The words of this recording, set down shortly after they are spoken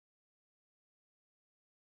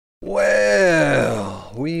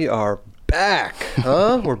Well, we are back,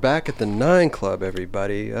 huh? We're back at the 9 Club,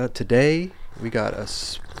 everybody. Today, we got a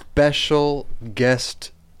special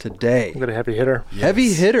guest today. We got a heavy hitter. Yes.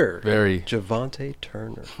 Heavy hitter. Very. Jovontae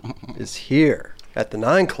Turner is here at the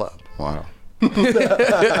 9 Club. Wow. That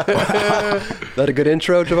a good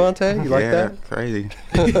intro, Jovontae? You like that? Crazy.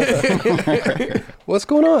 What's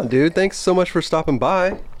going on, dude? Thanks so much for stopping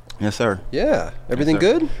by. Yes, sir. Yeah. Everything Yes,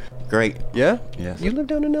 sir. good? Great. Yeah? Yes. You live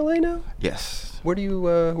down in LA now? Yes. Where do you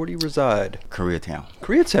reside? Koreatown.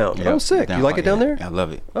 Koreatown. Yep. Oh, sick. You like it down there? I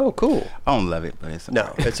love it. Oh, cool. I don't love it, but it's okay.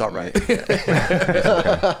 No, it's all right.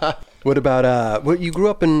 What about you grew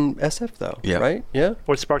up in SF though? Yeah. Right? Yeah.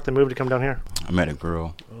 What sparked the move to come down here? I met a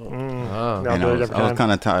girl, No, and I was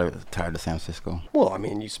kind of tired of San Francisco. Well, I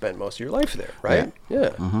mean, you spent most of your life there, right?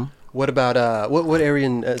 Yeah. Mm-hmm. What about what area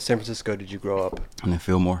in San Francisco did you grow up? And then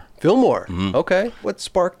Fillmore. Fillmore. Mm-hmm. Okay. What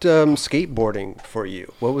sparked skateboarding for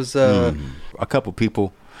you? What was A couple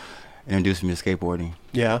people introduced me to skateboarding.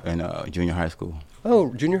 Yeah. In junior high school.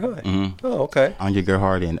 Oh, junior high. Mm-hmm. Oh, okay. Andre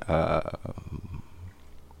Gerhardt and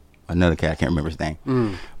another cat, I can't remember his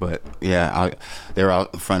name. But yeah, they were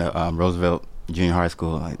out in front of Roosevelt Junior High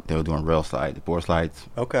School. Like, they were doing rail slides, board slides.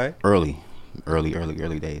 Okay. Early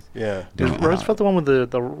days. Yeah. Is Roosevelt the one with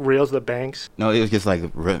the rails, the banks? No, it was just like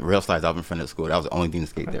rail slides out in front of the school. That was the only thing to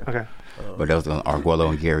skate there. Okay. But that was on Arguello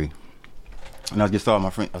and Gary. And I just saw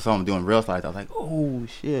I saw him doing rail slides. I was like, oh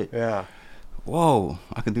shit. Yeah. Whoa,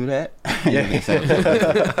 I could do that.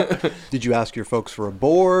 Yeah. Did you ask your folks for a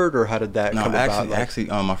board, or how did that come about? Actually,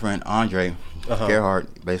 my friend Andre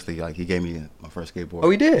Gerhardt, basically, like, he gave me my first skateboard.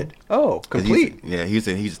 Oh, he did. Oh, complete. He used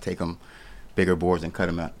to take them bigger boards and cut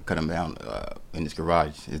them down in his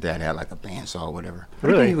garage. His dad had like a bandsaw or whatever.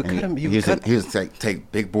 Really? He would cut them. He used to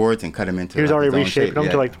take big boards and cut them into. He was like, already his own reshaping shape. them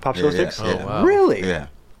to like popsicle sticks. Yeah. Oh, wow. Really? Yeah.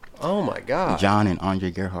 Oh my God. John and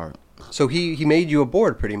Andre Gerhardt. So he made you a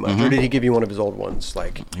board pretty much, or did he give you one of his old ones?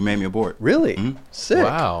 Like, He made me a board. really? Mhm. Sick.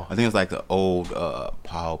 Wow. I think it's like the old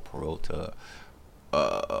Paul Peralta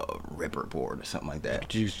Ripper board or something like that.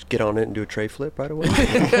 Did you just get on it and do a tray flip right away? what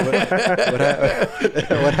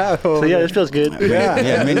happened? So yeah, this feels good.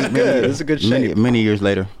 Yeah, many, good. This is a good shape. Many years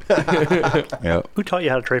later. Yep. Who taught you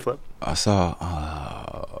how to tray flip? I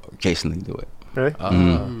saw Jason Lee do it. Really? I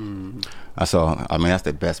mean, that's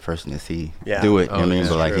the best person to see Yeah. do it. You know Oh, what I mean? yeah.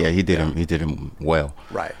 But like, True. yeah, he did him well.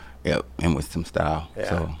 Right. Yep, and with some style. Yeah,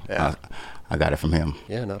 So yeah. I got it from him.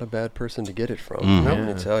 Yeah, not a bad person to get it from. Mhm.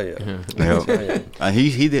 Let me tell you. Yep. Tell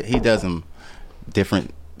you. He does them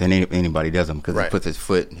different than anybody does them, because Right. he puts his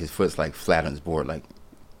foot's like flat on his board, like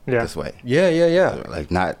Yeah. this way. Yeah.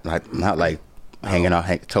 Like not like hanging off,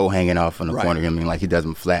 toe hanging off on the Right. corner. You know what I mean? Like, he does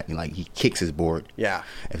them flat, and like he kicks his board. Yeah.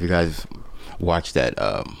 If you guys watch that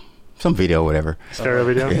some video or whatever. Stereo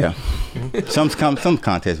video? Yeah. some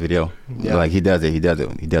contest video. Yeah. Like, he does a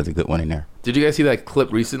good one in there. Did you guys see that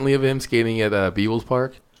clip recently of him skating at Beebles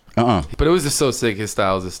Park? But it was just so sick. His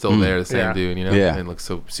styles is still there, the same Yeah. dude, you know? Yeah. And it looks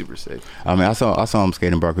so super sick. I mean, I saw him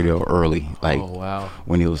skating Barcadero early, like Oh, wow.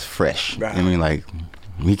 when he was fresh. Right. I mean, like,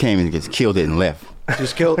 he came and just killed it and left.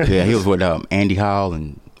 Just killed. Yeah, he was with Andy Howell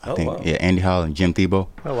and I think wow. Andy Howell and Jim Thiebaud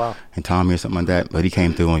Oh, wow. and Tommy or something like that. But he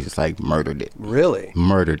came through and just like murdered it. Really?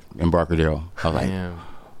 Murdered in Barcadero. I was like, Damn.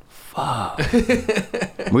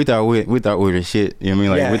 we thought we were the shit. You know what I mean?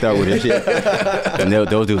 Like, Yeah. we thought we were the shit. And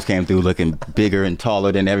those dudes came through looking bigger and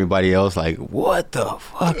taller than everybody else. Like, what the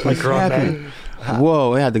fuck is Grown happening?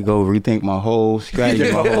 Whoa, I had to go rethink my whole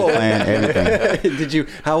strategy, my whole plan, everything.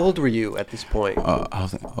 How old were you at this point? I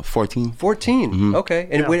was 14. 14. Mhm. Okay.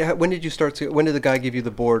 And Yeah. when did you start when did the guy give you the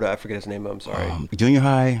board? I forget his name. I'm sorry. Junior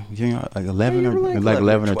high, like 11 you were or like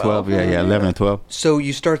 11 or 12. Yeah, 11 or 12. So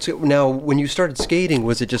you now when you started skating,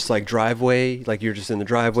 was it just like driveway, like you're just in the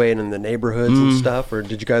driveway and in the neighborhoods and stuff, or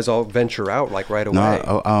did you guys all venture out like right away?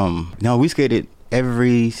 No, we skated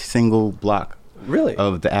every single block Really?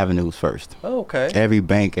 of the avenues first. Oh, okay. Every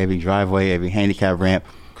bank, every driveway, every handicap ramp.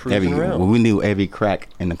 Cruising around. We knew every crack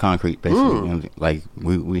in the concrete, basically. You know, like,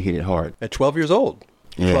 we hit it hard. At 12 years old.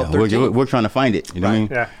 Yeah, 12, 13. we're trying to find it. You know what I mean?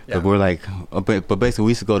 Yeah. But we're like, but basically,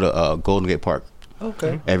 we used to go to Golden Gate Park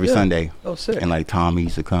Okay. every Yeah. Sunday. Oh, sick. And like Tommy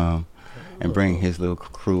used to come and bring his little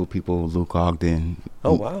crew of people, Luke Ogden.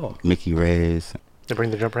 Oh, wow. Mickey Reyes. They bring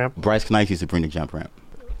the jump ramp? Bryce Knight used to bring the jump ramp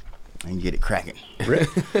and get it cracking. Really?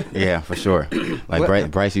 Yeah, for sure. Like,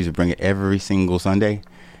 Bryce used to bring it every single Sunday,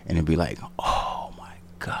 and it'd be like, oh my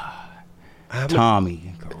God,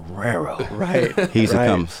 Tommy Guerrero. Right. He used to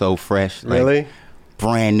come so fresh. Like, Really?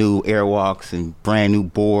 brand new airwalks and brand new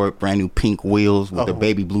board, brand new pink wheels with the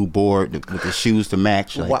baby blue board with the shoes to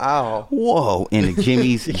match. Like, Wow. whoa. And the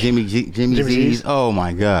Jimmy Z's. Oh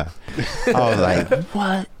my God. I was like,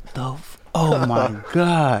 what Oh my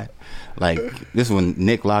God. Like, this is when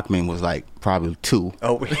Nick Lockman was like probably 2.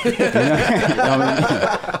 Oh, You know what I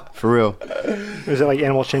mean? For real. Was it like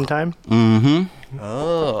Animal Shin time? Mm-hmm.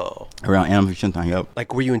 oh. Around Animal Shin time, yep.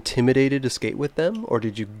 Like, were you intimidated to skate with them, or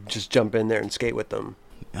did you just jump in there and skate with them?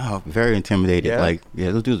 Oh, very intimidated. Yeah? Like,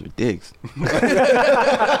 yeah, those dudes were dicks.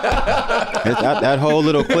 that whole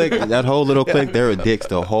little clique, they were dicks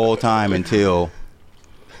the whole time until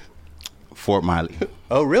Fort Miley.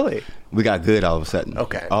 Oh, really? We got good all of a sudden.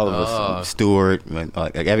 Okay. All of us, Stuart,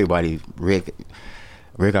 like everybody, Rick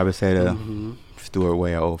Abiseta, Stuart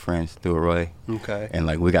Way, our old friend, Stuart Roy. Okay. And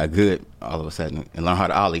like we got good all of a sudden and learned how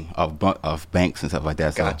to ollie off banks and stuff like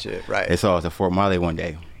that. So Gotcha, right. They saw us at Fort Miley one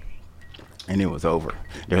day, and it was over.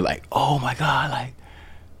 They're like, "Oh my God!" Like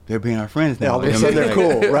they're being our friends now. All of a sudden they're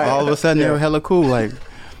cool, right? All of a sudden they were hella cool, like.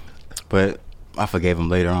 But I forgave them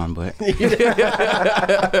later on, but but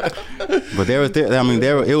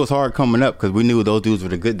it was hard coming up because we knew those dudes were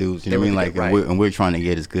the good dudes. You know what I mean? Like, right. and we're trying to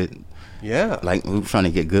get as good. Yeah. Like we were trying to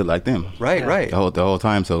get good like them. Right, right. The whole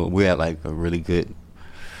time. So we had like a really good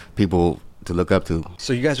people to look up to.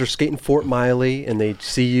 So you guys are skating Fort Miley, and they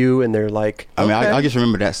see you, and they're like, I mean, okay. I just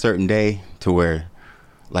remember that certain day to where,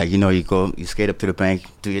 like, you know, you skate up to the bank,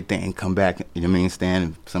 do your thing, come back. You know what I mean? Stand,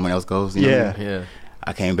 and someone else goes. You know what I mean? Yeah.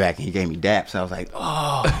 I came back and he gave me daps. I was like,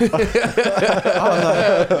 oh. I was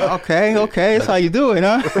like, okay, that's how you do it,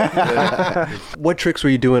 huh? What tricks were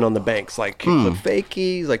you doing on the banks? Like kickflip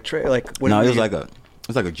fakies, like what? No, were it was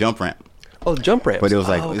like a jump ramp. Oh, jump ramps. But it was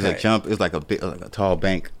like oh, it was like jump. It was like a tall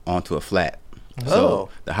bank onto a flat. Oh. So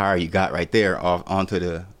the higher you got right there off onto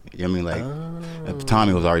the, you know what I mean? Like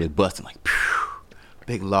Tommy was already busting like, phew,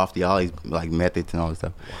 big lofty ollies like methods and all this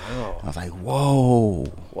stuff. Wow. I was like,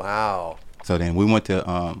 whoa. Wow. So then we went to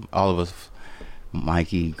all of us,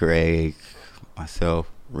 Mikey, Greg, myself,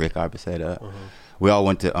 Rick Arbaceta. We all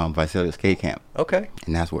went to Visalia Skate Camp. Okay.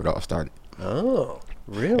 And that's where it all started. Oh,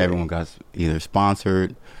 really? Everyone got either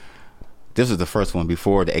sponsored. This was the first one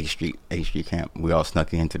before the 8th Street camp. We all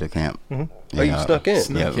snuck into the camp. Oh, you snuck in?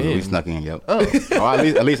 We snuck in, yep. Oh. Or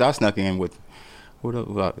at least I snuck in with, I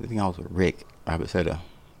think I was with Rick Arbaceta.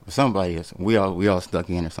 Somebody else. We all stuck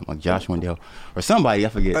in or something, like Josh Wendell or somebody, I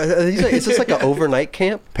forget. Is this like an overnight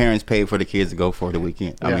camp? Parents paid for the kids to go for the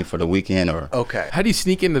weekend. I mean, for the weekend or. Okay. How do you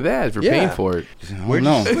sneak into that if you're paying for it? I don't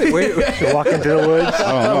know. You walk into the woods.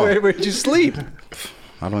 I don't know. Where'd you sleep?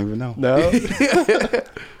 I don't even know. No.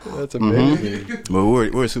 That's amazing. But we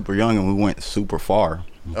were super young and we went super far.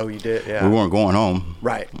 Oh, you did? Yeah. We weren't going home.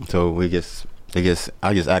 Right. So I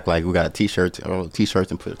just act like we got t-shirts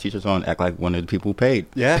and put t-shirts on, act like one of the people who paid.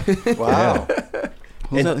 Yeah. Wow.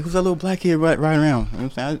 Who's that little black kid right around? You know what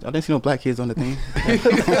I'm saying? I didn't see no black kids on the thing.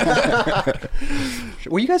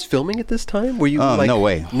 Were you guys filming at this time? Were you no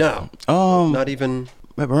way. No. Not even.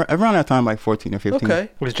 Around that time, like 14 or 15. Okay.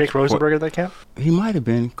 Was Jake Rosenberg at that camp? He might have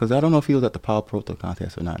been, because I don't know if he was at the Power Proto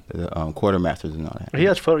contest or not, the quartermasters and all that. He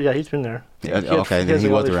has photos. Yeah, he's been there. Yeah, okay, then he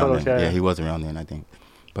was around then. Yeah, he was around then, I think.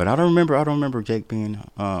 But I don't remember Jake being.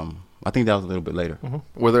 I think that was a little bit later.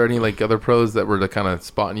 Were there any like other pros that were the kind of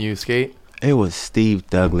spotting you skate? It was Steve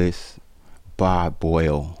Douglas, Bob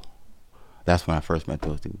Boyle. That's when I first met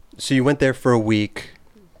those dudes. So you went there for a week,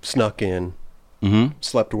 snuck in,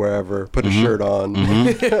 slept wherever, put a shirt on,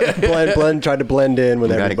 tried to blend in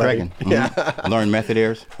with everybody. Got it cracking. Yeah. Learned method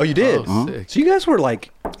airs. Oh, you did? Oh, sick. So you guys were like,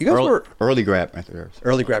 early grab method airs.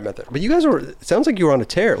 Early grab method. But you guys were, it sounds like you were on a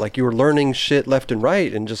tear. Like you were learning shit left and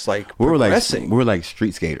right and just like progressing. We were like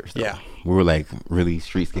street skaters. Though. Yeah. We were like really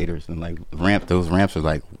street skaters and like those ramps were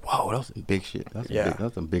like, whoa, that was some big shit. That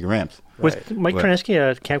was some big ramps. Was Mike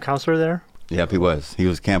Korneski a camp counselor there? Yeah, he was. He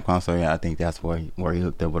was camp counselor. Yeah, I think that's where he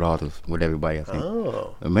hooked up with everybody. I think.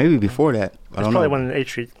 Oh. Or maybe before that. I don't know. Probably when 8th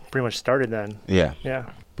Street pretty much started then. Yeah. Yeah.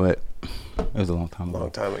 But it was a long time ago.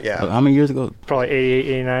 Long time, yeah. How many years ago? Probably 88,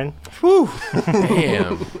 89. Whew.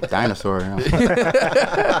 Damn. Dinosaur. You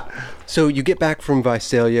know? So you get back from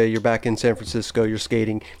Visalia, you're back in San Francisco, you're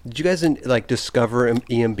skating. Did you guys like discover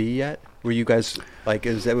EMB yet? Were you guys like,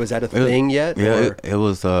 was that a thing yet? Yeah, it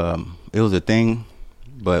was a thing,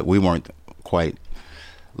 but we weren't quite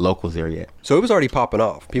locals there yet. So it was already popping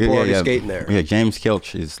off. People were already skating there. Yeah, James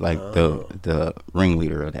Kelch is like the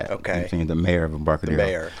ringleader of that. Okay. You know what I'm saying? The mayor of Embarcadero. The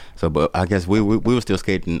mayor. So, but I guess we were still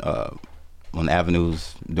skating on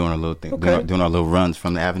avenues, doing our little thing, doing our little runs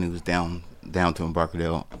from the avenues down to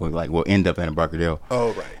Embarcadero. We'll end up at Embarcadero.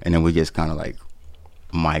 Oh, right. And then we just kind of like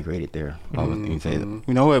migrated there. And say, you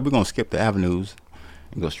know what, we're gonna skip the avenues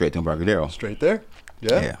and go straight to Embarcadero. Straight there?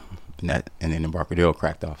 Yeah. Yeah. And then Embarcadero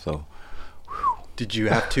cracked off. So. Did you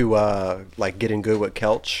have to like get in good with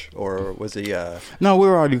Kelch, or was he? No, we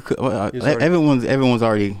were already. already- Everyone's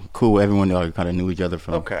already cool. Everyone already kind of knew each other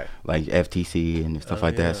from like FTC and stuff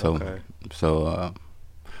like that. So okay.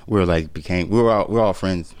 we were like we were all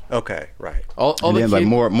friends. Okay, right. All And the then kids, like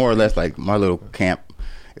more or less like my little camp.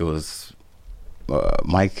 It was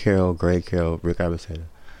Mike Carroll, Greg Carroll, Rick Abaceta.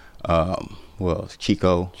 Who else?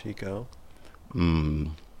 Chico.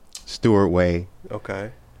 Stuart Way.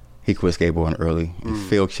 Okay. He quit skateboarding early. And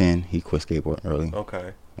Phil Chin, he quit skateboarding early.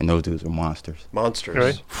 Okay. And those dudes are monsters. Monsters.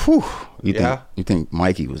 Right. Whew. You think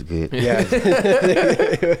Mikey was good? Yeah.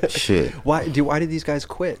 Shit. Why did these guys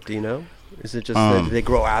quit? Do you know? Is it just that they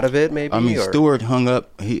grow out of it, maybe? I mean, or? Stuart hung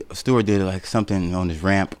up. Stuart did like something on his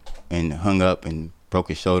ramp and hung up and broke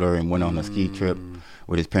his shoulder and went on a ski trip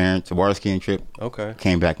with his parents, a water skiing trip. Okay.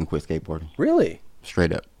 Came back and quit skateboarding. Really?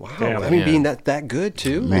 Straight up. Wow. Damn. I mean, Yeah. being that good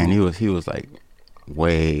too. Man, he was like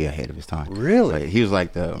way ahead of his time. Really? Like, he was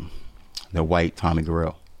like the white Tommy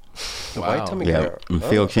Guerrero. The Wow. white Tommy Yeah. Guerrero. And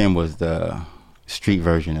Phil Chin was the street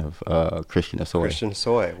version of Christian Asoy. Christian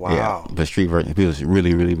Soy. Wow. Yeah, but street version. He was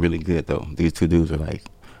really, really, really good though. These two dudes are like,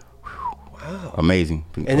 Wow. amazing,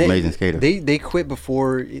 And amazing skaters. They quit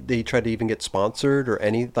before they tried to even get sponsored or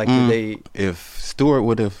any like. Did they? If Stewart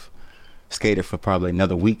would have skated for probably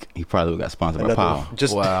another week, he probably would have got sponsored by Powell.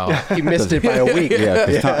 Just Wow. he missed it by a week. Yeah,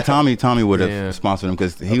 because Tommy would have Yeah. sponsored him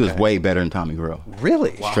because he was way better than Tommy Guerrero.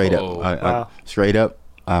 Really? Straight up, Whoa. Wow. straight up.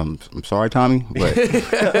 I'm sorry, Tommy, but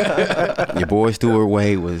your boy Stuart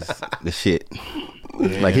Way was the shit.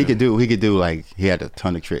 Like he could do like he had a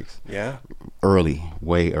ton of tricks Yeah. early,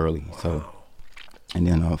 way early. So, and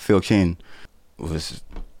then Phil Chin was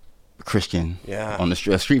Christian, Yeah. on the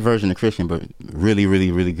street version of Christian, but really,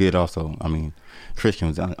 really, really good. Also, I mean, Christian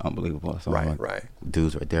was unbelievable. So Right, like, right.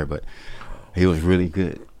 dudes right there, but he was really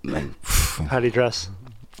good. Like How'd he dress?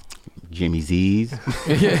 Jimmy Z's,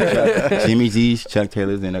 Jimmy Z's, Chuck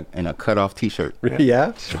Taylor's, in a cut off T-shirt,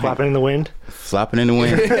 Yeah. Flapping in the wind? flopping in the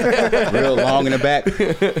wind, real long in the back.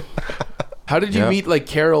 How did you Yep. meet like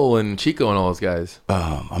Carol and Chico and all those guys?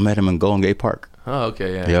 I met him in Golden Gate Park. Oh,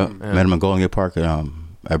 okay, yeah. Yeah, met him in Golden Gate Park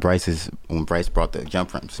at Bryce's when Bryce brought the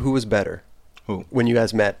jump ramps. Who was better? Who? When you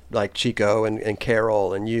guys met, like Chico and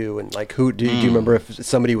Carol and you, and like who? Do you remember if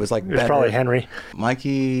somebody was like It was better? probably Henry.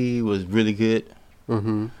 Mikey was really good.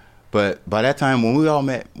 But by that time, when we all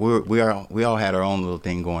met, we all had our own little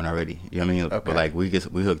thing going already. You know what I mean? Okay. But like we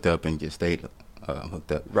hooked up and just stayed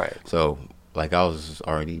hooked up. Right. So like I was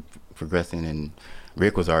already progressing and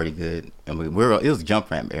Rick was already good, and it was jump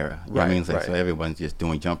ramp era. You know what I mean? It's like, Right. So everyone's just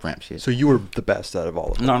doing jump ramp shit. So you were the best out of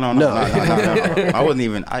all of them. No. I wasn't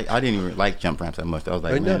even. I didn't even like jump ramps that much. I was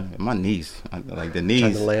like, Oh, no. man, my knees, like the knees.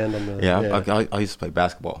 Trying to land on the. Yeah, I used to play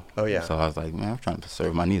basketball. Oh, yeah. So I was like, man, I'm trying to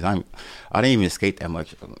preserve my knees. I didn't even skate that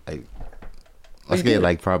much. Like, I you skated did?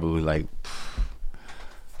 like probably like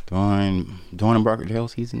during the Barker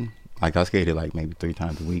season. Like I skated like maybe 3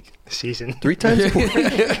 times a week. Season. 3 times a week.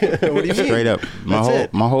 What do you mean? Straight up,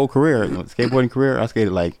 That's my whole career, skateboarding career, I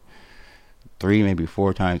skated like 3, maybe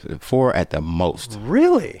 4 times, 4 at the most.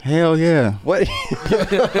 Really? Hell yeah. What?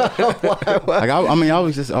 Why? Like I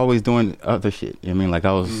was just always doing other shit. You know what I mean? Like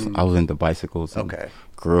I was into bicycles, and Okay.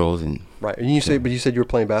 girls, and Right. And you said you were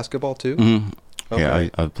playing basketball too? yeah, Okay.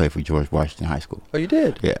 I played for George Washington High School. Oh, you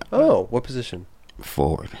did? Yeah. Oh, what position?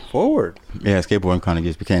 Forward. Forward. Yeah, skateboarding kind of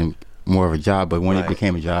just became more of a job, but when Right. it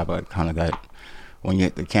became a job, I kind of got, when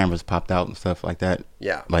the cameras popped out and stuff like that,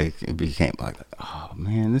 Yeah. like it became like, oh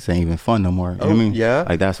man, this ain't even fun no more. You know Oh, what I mean? yeah?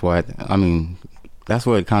 Like that's why, that's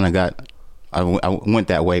what it kind of got, I went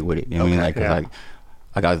that way with it. You know what I mean? Okay. Like, 'cause Yeah. like,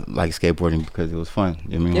 I got like skateboarding because it was fun.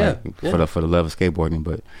 You know what I mean? Yeah, Like yeah. for the love of skateboarding.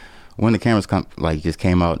 But when the cameras just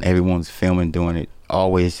came out, everyone's filming, doing it,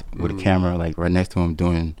 always with a camera like right next to them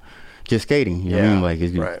doing just skating. You know what I Yeah, mean? Like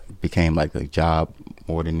it right. became like a job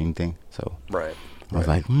more than anything. So Right. I was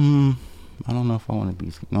like, I don't know if I want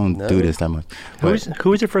to No. do this that much. Who But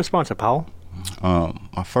was your first sponsor, Powell?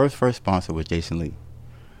 my first sponsor was Jason Lee.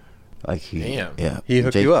 Like Damn. yeah, He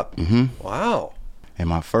hooked you up. Mm-hmm. Wow. And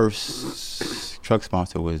my first truck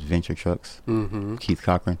sponsor was Venture Trucks, Keith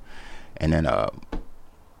Cochran. And then I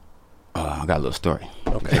got a little story.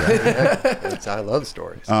 Okay. I love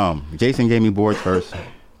stories. Jason gave me boards first.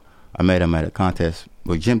 I met him at a contest,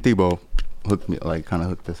 but Jim Thiebaud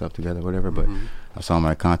hooked us up together, whatever. But I saw him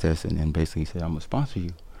at a contest, and then basically he said, "I'm gonna sponsor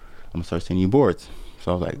you. I'm gonna start sending you boards."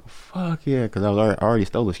 So I was like, "Fuck yeah," because I already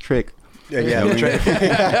stole his trick. Yeah. He's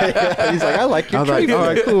like, I like I your was like, trick. all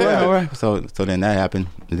right, cool, all right. So then that happened.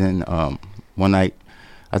 And then one night,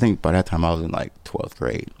 I think by that time I was in like 12th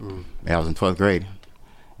grade. Yeah, I was in 12th grade,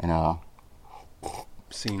 and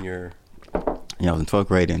Senior. I was in 12th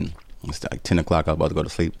grade, and It's like 10 o'clock. I was about to go to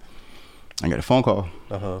sleep. I got a phone call.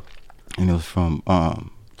 And it was from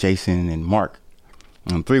Jason and Mark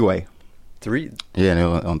on three-way. Yeah, they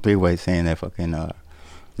were on three-way saying that fucking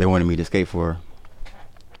they wanted me to skate for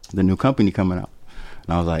the new company coming out.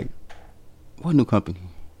 And I was like, what new company?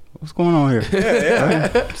 What's going on here?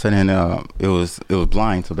 Yeah. So then it was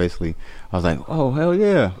blind. So basically, I was like, oh, hell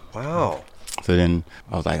yeah. Wow. So then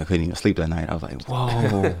I was like, I couldn't even sleep that night. I was like,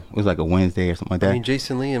 whoa. It was like a Wednesday or something like that. I mean,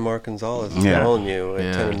 Jason Lee and Mark Gonzalez is calling you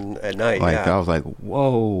at 10 at night. Like, I was like,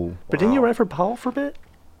 whoa. But didn't you write for Powell for a bit?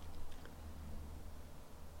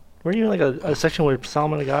 Were you in like a section with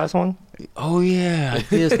Solomon the Guys on? Oh yeah, I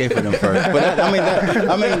did skate for them first. But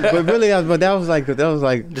but really, that was like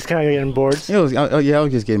just kind of getting boards. It was, I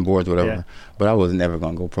was just getting boards, whatever. Yeah. But I was never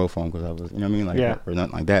gonna go pro for them because I was, you know what I mean, like or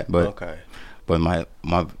nothing like that. But but my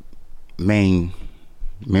main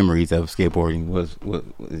memories of skateboarding was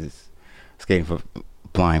skating for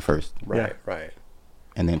blind first, right,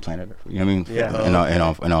 and then Planet Earth. You know what I mean? Yeah, and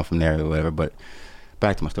on from there or whatever. But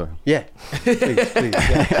back to my story. Yeah, please.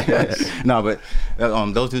 Yes. No, but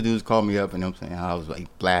those two dudes called me up, and I'm saying I was like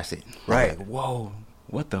blasted. Right. Like, whoa,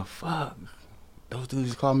 what the fuck? Those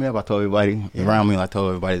dudes called me up. I told everybody around me. I told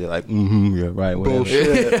everybody they're like, yeah, right, whatever.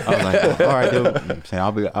 Bullshit. I was like, all right, dude. I'm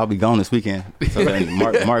saying I'll be gone this weekend. So then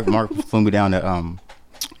Mark flew me down to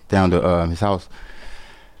his house,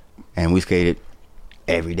 and we skated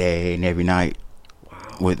every day and every night.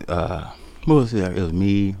 Wow. With what was it? It was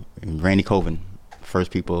me and Randy Coven,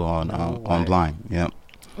 first people on Blind. Yeah.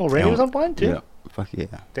 Oh, Randy was on Blind too. Yeah. Fuck yeah.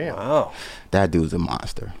 Damn. Wow. That dude's a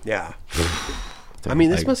monster. Yeah. I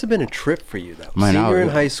mean, this must have been a trip for you, though. Man, Senior in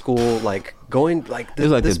high school, like going, like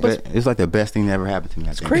it's like the best thing that ever happened to me.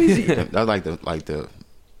 It's crazy. That was like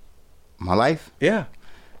my life. Yeah.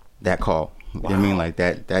 That call. Wow. You know what I mean? Like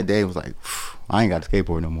that day was like, I ain't got to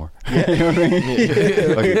skateboard no more. Yeah. You know what I mean?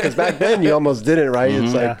 Because back then you almost didn't, right?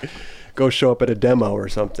 It's like go show up at a demo or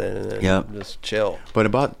something and then just chill. But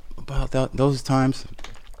about those times,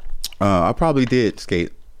 I probably did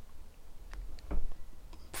skate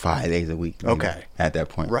 5 days a week. Okay. At that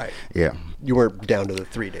point. Right. Yeah. You weren't down to the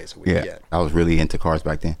 3 days a week yet. I was really into cars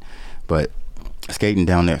back then. But skating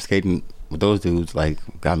with those dudes, like,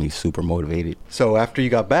 got me super motivated. So after you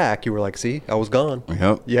got back, you were like, see, I was gone.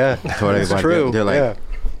 Yep. Yeah. That's true. They're like,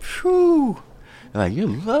 phew. They're like, you're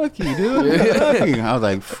lucky, dude. You're lucky. I was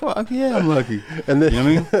like, fuck yeah, I'm lucky. And then, you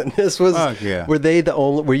know what I mean? This was,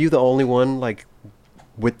 were you the only one, like,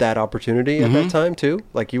 with that opportunity at that time too?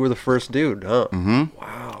 Like, you were the first dude, huh? Mm-hmm.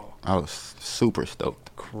 Wow. I was super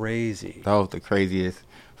stoked. Crazy. That was the craziest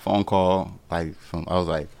phone call. I was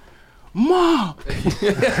like, Mom!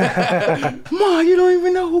 Mom, you don't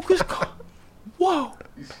even know who was calling. Whoa.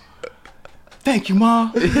 Thank you,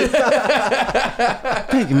 Mom. Thank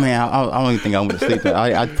you, man. I don't even think I went to sleep.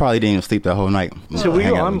 I probably didn't even sleep that whole night. So were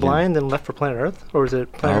you on Blind and left for Planet Earth? Or was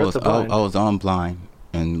it Planet Earth to Blind? I was on Blind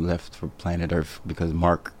and left for Planet Earth because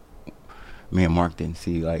me and Mark didn't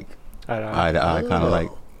see like eye to eye, kind of like.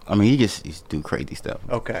 I mean, he just do crazy stuff.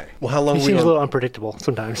 Okay. Well, how long? He seems a little unpredictable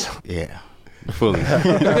sometimes. Yeah, fully.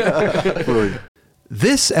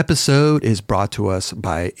 This episode is brought to us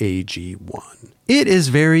by AG1. It is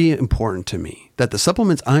very important to me that the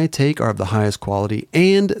supplements I take are of the highest quality,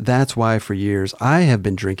 and that's why for years I have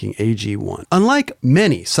been drinking AG1. Unlike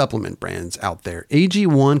many supplement brands out there,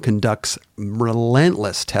 AG1 conducts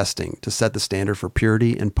relentless testing to set the standard for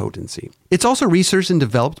purity and potency. It's also researched and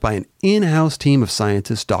developed by an in-house team of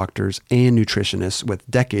scientists, doctors, and nutritionists with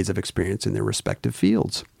decades of experience in their respective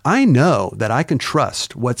fields. I know that I can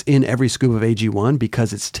trust what's in every scoop of AG1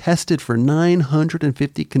 because it's tested for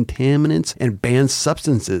 950 contaminants and banned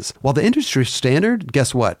substances, while the industry standard,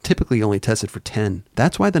 guess what, typically only tested for 10.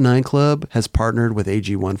 That's why the 9 Club has partnered with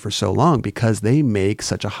AG1 for so long, because they make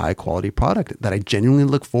such a high quality product that I genuinely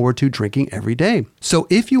look forward to drinking every day. So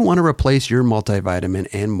if you want to replace your multivitamin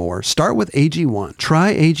and more, start with AG1.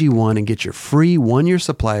 Try AG1 and get your free 1-year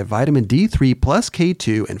supply of vitamin D3 plus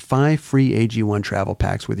K2 and 5 free AG1 travel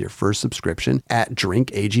packs with your first subscription at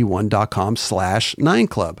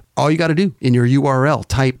drinkag1.com/9club. All you got to do in your URL,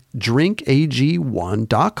 type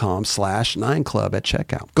drinkag1.com/9club at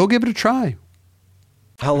checkout. Go give it a try.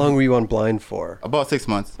 How long were you on Blind for? About 6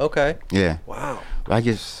 months. Okay. Yeah. Wow.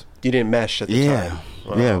 You didn't mesh at the time.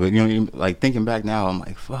 Wow. Yeah, but like thinking back now, I'm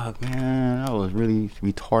like, fuck, man, I was really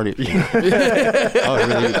retarded. I was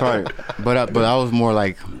really retarded. But I was more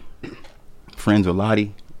like friends with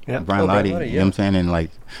Lottie. Yeah. Brian Lottie, you know what I'm saying? And like,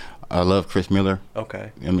 I love Chris Miller.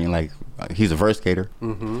 Okay. I mean, like, he's a verse skater.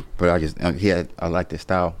 Mm-hmm. But I like his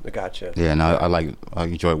style. I gotcha. Yeah, and I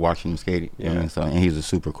enjoy watching him skate. You know what I mean? So, and he's a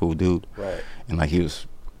super cool dude. Right. And like, he was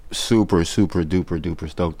super duper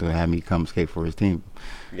stoked to have me come skate for his team.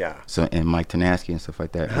 Yeah. So and Mike Tanaski and stuff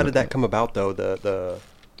like that. How did that come about though? The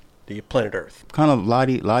Planet Earth. Kind of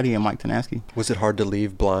Lottie and Mike Tanaski. Was it hard to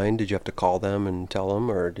leave blind? Did you have to call them and tell them,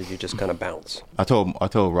 or did you just kind of bounce? I told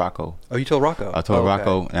Rocco. Oh, you told Rocco. I told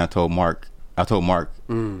Rocco, okay. and I told Mark,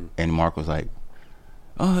 and Mark was like,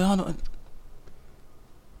 "Oh, I don't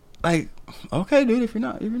like, okay, dude. If you're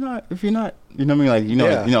not, you know what I mean? Like,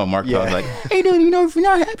 Mark was like, hey, dude, if you're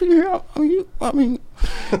not happy here, I mean,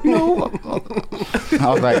 I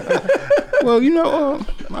was like, well,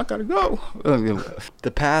 I gotta go.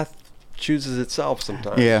 The path chooses itself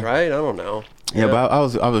sometimes, Yeah. right? I don't know. Yeah, but I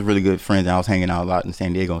was really good friends, and I was hanging out a lot in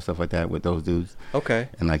San Diego and stuff like that with those dudes. Okay.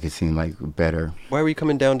 And like it seemed like better. Why were you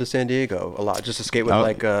coming down to San Diego a lot? Just to skate with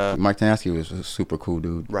Mike Tanaski was a super cool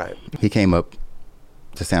dude. Right. He came up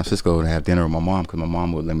to San Francisco to have dinner with my mom because my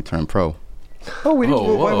mom would let me turn pro. Oh,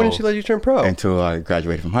 why wouldn't she let you turn pro? Until I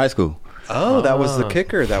graduated from high school. Oh, that was the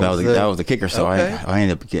kicker. That was the kicker. So okay. I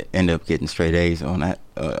ended up getting straight A's on that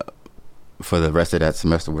for the rest of that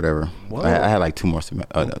semester, whatever. I had like 2 more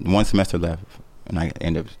one semester left, and I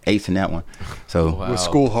ended up ace in that one. So was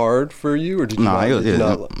school hard for you, or did you? It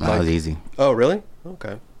was easy. Oh, really?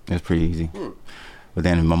 Okay. It was pretty easy. But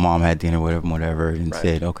then my mom had dinner with him, whatever, and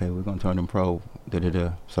said, "Okay, we're gonna turn him pro."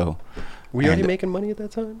 So. Were you already making money at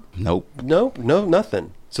that time? Nope. No,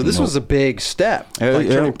 nothing. So this was a big step, like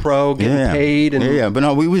turning pro, getting paid, and but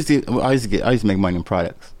no, I used to make money in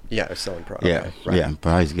products. Yeah, selling products. Yeah, okay, right. yeah, but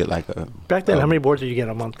I used to get like a. Back then, how many boards did you get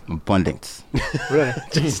a month? Abundance. Really?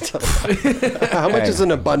 How much is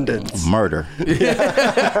an abundance? Murder.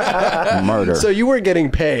 Murder. So you were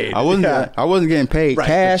getting paid. I wasn't getting paid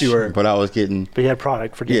cash, but I was getting. But you had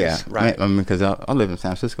product for days. Yeah, right. I mean, because I live in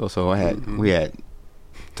San Francisco, so we had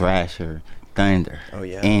Thrasher, Thunder,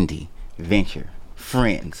 Andy, Venture,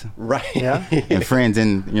 Friends. Right. Yeah. And friends,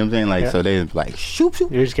 and you know what I'm saying? Like, so they like, shoop.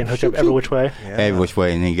 You're just getting hooked up every which way? Yeah. Every which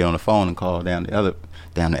way, and then you get on the phone and call down to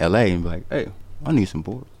LA and be like, hey, I need some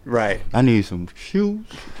boards. Right. I need some shoes.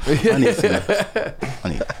 I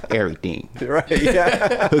need everything. Right.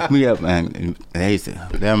 Yeah. Hook me up, man. And they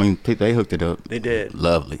hooked it up. They did.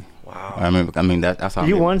 Lovely. Wow. I mean that's how.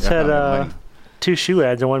 You once had 2 shoe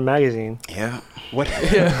ads in one magazine. Yeah. What?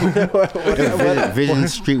 Vision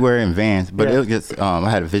Streetwear and Vans, but it was just I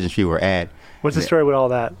had a Vision Streetwear ad. What's the story with all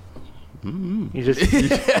that? Mm-hmm. You just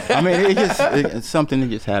I mean, it's something that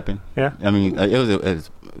just happened. Yeah. I mean, it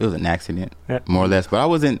was an accident, more or less. But I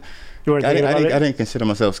wasn't. You weren't thinking about it? I didn't consider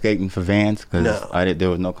myself skating for Vans because there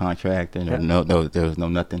was no contract and there was no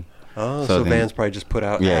nothing. Oh, so Vans probably just put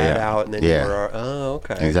out ad out, and then you were,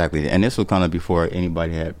 okay. Exactly, and this was kind of before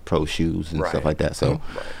anybody had pro shoes and stuff like that. So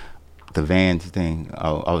the Vans thing,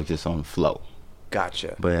 I was just on the flow.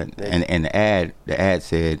 Gotcha. But and the ad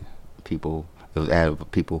said people. It was ad of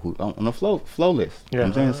people who on the flow list. You know what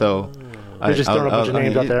I'm saying? So they're just throwing a bunch of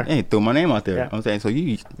names out there. They threw my name out there. Yeah. I'm saying, so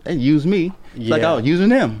they use me like I was using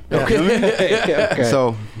them. Yeah. You know what I mean? Okay.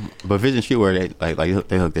 So, but Vision Streetwear,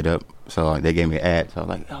 they hooked it up. So they gave me an ad. So I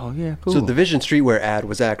was like, oh yeah, cool. So the Vision Streetwear ad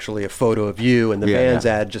was actually a photo of you, and the Vans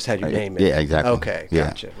ad just had your name in it. Yeah, exactly. Okay,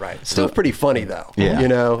 gotcha. Right. Still pretty funny though. Yeah. You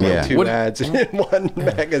know, like 2 What- ads in one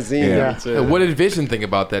magazine. Yeah. What did Vision think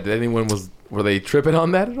about that? Did anyone were they tripping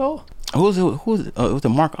on that at all? Who was it? Was it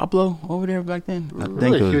Mark Oblo over there back then? I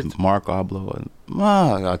think it was Mark Oblo.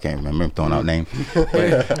 I can't remember. I'm throwing out names.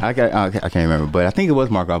 But I can't remember. But I think it was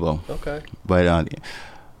Mark Oblo. Okay. But I need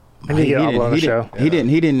to get Oblo on the show. He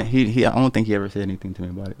didn't. I don't think he ever said anything to me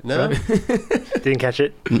about it. No. Didn't catch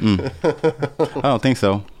it? I don't think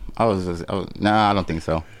so. I don't think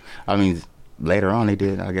so. I mean, later on they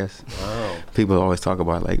did, I guess. Wow. People always talk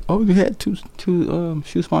about like, oh, we had two shoe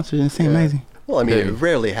sponsors in the same magazine. Well, I mean, it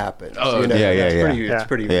rarely happens. Oh, you know? yeah. It's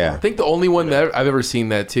pretty Yeah. rare. I think the only one that I've ever seen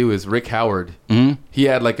that too is Rick Howard. Mm-hmm. He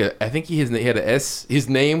had I think he had a S. His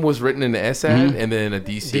name was written in the S ad and then a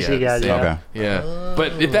DC ad. ad, yeah. Okay. Yeah.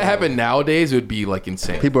 But if that happened nowadays, it would be like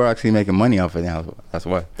insane. People are actually making money off it now. That's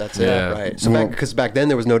why. That's Yeah. it, right? So because back then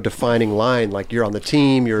there was no defining line, like you're on the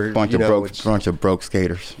team, you're Bunch of broke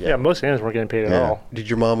skaters. Yeah, most fans weren't getting paid at all. Did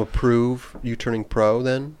your mom approve you turning pro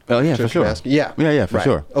then? Oh yeah, for sure. Yeah, for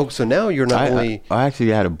sure. Oh, so now you're not only I actually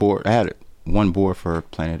had a board. I had one board for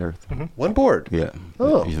Planet Earth. one board. Yeah.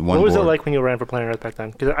 Oh. Just What one was it board. like when you ran for Planet Earth back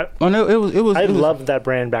then? Because No, it was. I loved that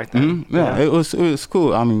brand back then. Yeah, it was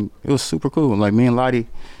cool. I mean, it was super cool. Like me and Lottie,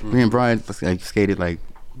 me and Brian, skated like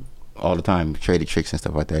all the time, traded tricks and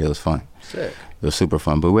stuff like that. It was fun. Sick. It was super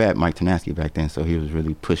fun. But we had Mike Tanaski back then, so he was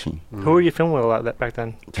really pushing. Who were you filming with a lot back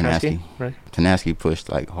then? Tanaski. Right? Tanaski pushed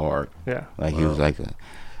like hard. Yeah. Like he was like a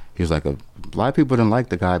lot of people didn't like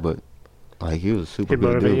the guy, but Like he was super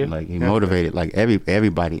good dude. Like he motivated like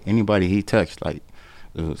everybody, anybody he touched, like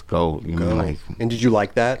it was gold. You know, like. And did you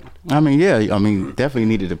like that? I mean, yeah. I mean, definitely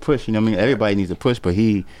needed to push. You know, what I mean, everybody needs to push, but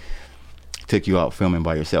he took you out filming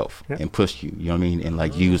by yourself and pushed you. You know what I mean, and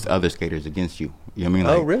like used other skaters against you. You know what I mean?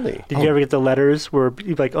 Like, oh, really? Did you ever get the letters where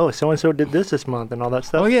you'd be like, oh, so and so did this month and all that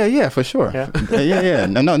stuff? Oh yeah, for sure. Yeah, yeah.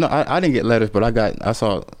 No. I didn't get letters, but I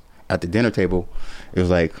saw at the dinner table, it was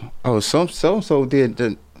like, oh, so and so did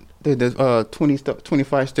the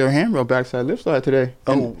 25 stair handrail backside lip slide today.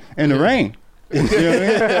 In the rain. You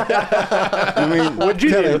know what I mean? What'd you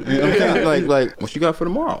do? You know what I'm saying? Like what you got for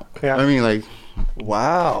tomorrow? Yeah. I mean, like,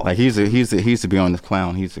 wow. Like he used to be on this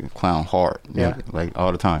clown. He's a clown hard. Yeah. Like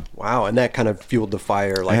all the time. Wow, and that kind of fueled the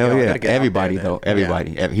fire. Like, hell yeah. Get everybody there, though.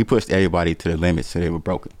 Everybody. Yeah. He pushed everybody to the limit so they were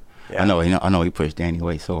broken. Yeah. I know he pushed Danny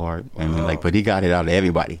away so hard. I mean, like, but he got it out of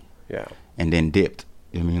everybody. Yeah. And then dipped.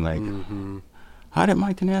 You know what I mean, like, how did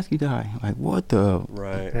Mike Tanaski die? Like, what the?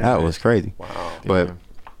 Right. That was crazy. Wow. But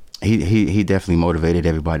he definitely motivated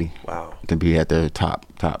everybody. Wow. To be at the top.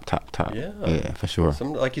 Yeah. Yeah, for sure.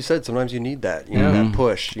 Like you said, sometimes you need that. You know, that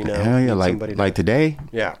push. You know. Hell yeah. Like today.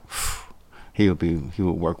 Yeah. He would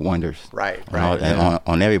work wonders. Right.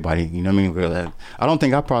 On everybody. You know what I mean? I don't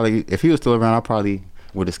think if he was still around, I probably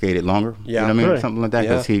would have skated longer. Yeah. You know what I mean? Really? Something like that.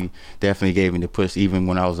 Because he definitely gave me the push even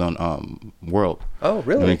when I was on World. Oh,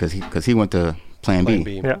 really? I mean, because he went to Plan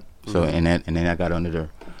B. Yeah. So and then I got under the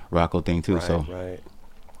Rocco thing too. Right, so right.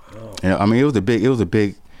 Wow. You know, I mean, it was a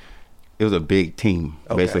big team.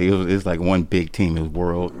 Okay. Basically, it was like one big team. It was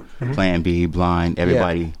World, Plan B, Blind,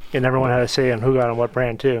 everybody. And everyone had a say on who got on what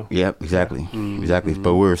brand too. Yep, exactly, exactly.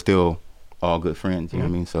 But we were still all good friends. You know what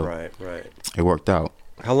I mean? So Right. it worked out.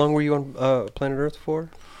 How long were you on Planet Earth for?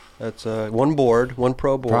 That's one board, one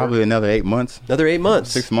pro board. Probably another 8 months. Another 8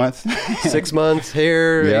 months. 6 months. 6 months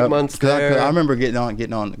here, Yep. 8 months there. I remember getting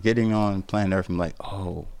on Planet Earth. I'm like,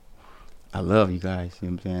 oh, I love you guys. You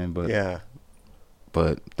know what I'm saying? But yeah.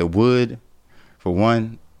 But the wood, for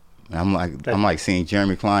one, I'm like seeing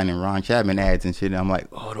Jeremy Klein and Ron Chapman ads and shit. And I'm like,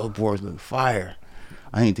 oh, those boards look fire.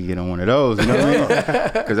 I need to get on one of those. You know what I mean?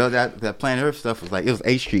 Because that Planet Earth stuff was like, it was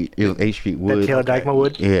 8th Street. It was 8th Street wood. That Taylor Dykma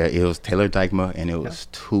wood? Yeah, it was Taylor Dykma, and it was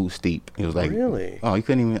too steep. It was like, really? Oh, you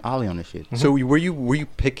couldn't even ollie on this shit. So were you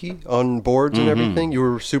picky on boards and everything? You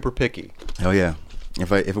were super picky. Oh yeah.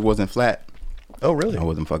 If it wasn't flat, oh really? I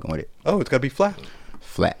wasn't fucking with it. Oh, it's got to be flat.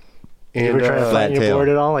 Flat. And you ever try to flatten your board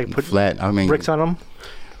at all? Like put flat. I mean, bricks on them?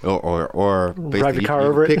 Or drive your car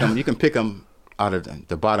over it? You can pick them out of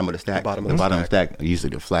the bottom of the stack. The bottom of the stack. Usually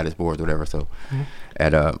the flattest boards, whatever. So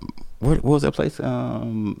at what was that place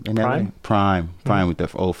in LA? Prime with the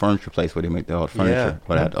old furniture place where they make all the furniture,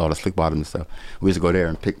 where they had all the slick bottoms and stuff. We used to go there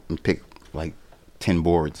and pick like 10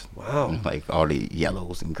 boards. Wow. And, like all the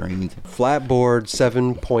yellows and greens. Flat board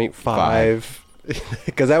 7.5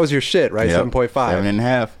 because that was your shit, right? Yep. 7.5.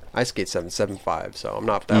 7.5. I skate 7.75, so I'm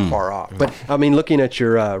not that far off. But I mean, looking at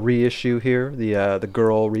your reissue here, the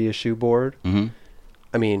girl reissue board,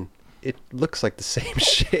 I mean, it looks like the same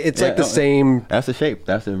shape. It's like the same. That's the shape.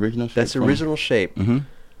 That's the original shape. That's the original shape. Mm-hmm.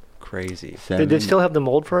 Crazy. Did they still have the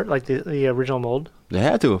mold for it, like the original mold? They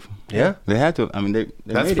had to have. Yeah, they had to. I mean, they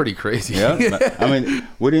that's pretty crazy. Yeah. I mean,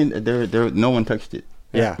 we didn't. There. No one touched it.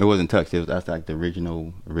 Yeah. It wasn't touched. That's like the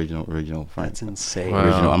original frame. That's insane. Wow.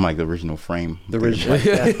 Original. I'm like the original frame. The original.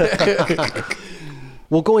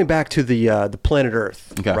 Well, going back to the Planet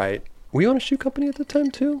Earth, right? Were you on a shoe company at the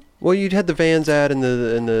time too? Well, you had the Vans ad and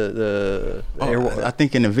the I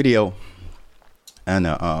think in the video, and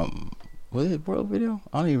was it World video?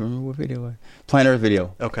 I don't even remember what video it was. Planet Earth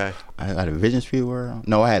video. Okay. I had a Vision Street wear.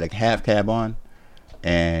 No, I had a half cab on,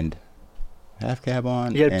 and. Half cab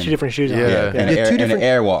on. You had two different shoes on. Yeah. And an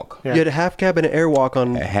airwalk. Yeah. You had a half cab and an airwalk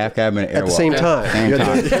on. A half cab and an airwalk. At the same time. Same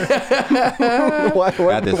time. What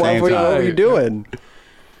were you doing?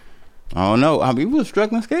 I don't know. I mean, we were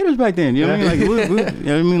struggling skaters back then. You know what I mean? Like, you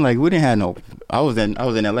know what I mean? Like, we didn't have no. I was in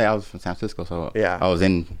LA. I was from San Francisco, so yeah. I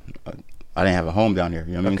didn't have a home down here.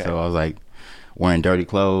 You know what I mean? So I was like wearing dirty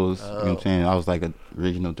clothes. You know what I'm saying? I was like a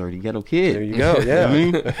original dirty ghetto kid. There you go. Yeah.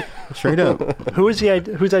 You know what I mean? Straight up. Whose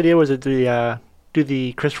idea was it to do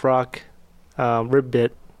the Chris Rock rib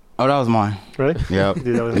bit? Oh, that was mine. Really? Yeah.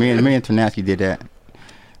 Dude, me and Ternasky did that.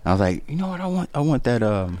 I was like, you know what? I want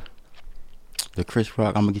that the Chris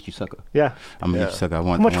Rock. I'm gonna get you sucker. Yeah. I'm gonna get you sucker. How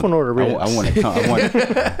much one order? I want it.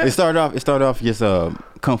 It started off just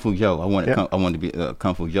Kung Fu Joe. I wanted to be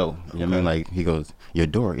Kung Fu Joe. You know what I mean? Like he goes, your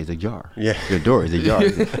door is ajar. Yeah. Your door is ajar.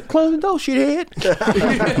 Close the door, shithead.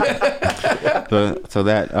 so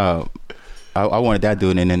that I wanted that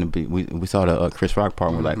dude, and then we saw the Chris Rock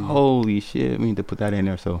part. And we're like, holy shit, we need to put that in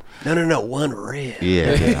there. So no, one rib.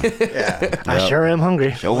 Yeah. I sure am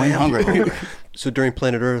hungry. Sure am hungry. So during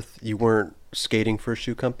Planet Earth, you weren't skating for a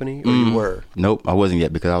shoe company, or you were? Nope, I wasn't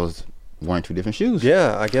yet because I was wearing 2 different shoes.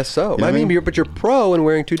 Yeah, I guess so. You know I mean, what you're pro and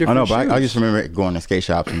wearing 2 different shoes. I just remember going to skate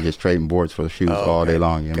shops and just trading boards for the shoes all day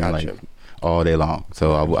long. You know, Gotcha. like all day long.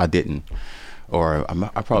 So I didn't. Or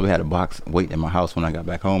I probably had a box waiting in my house when I got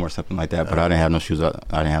back home or something like that. But I didn't have no shoes. I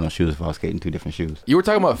didn't have no shoes if I was skating 2 different shoes. You were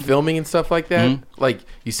talking about filming and stuff like that. Like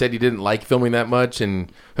you said, you didn't like filming that much,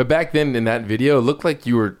 but back then in that video, it looked like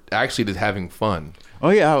you were actually just having fun. Oh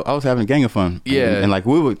yeah, I was having a gang of fun. Yeah, and like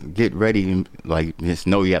we would get ready and like just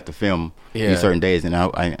know you have to film in certain days. And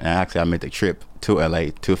I made the trip to LA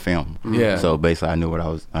to film. Yeah. So basically, I knew what I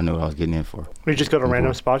was getting in for. We just go to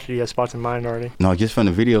random spots. Or you have spots in mind already? No, just from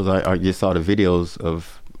the videos. I just saw the videos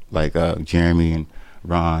of like Jeremy and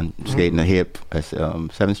Ron skating the hip at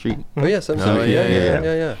 7th Street. Oh yeah, 7th Street.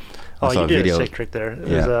 Yeah. Oh, you did videos. a sick trick there.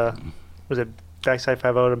 It was it backside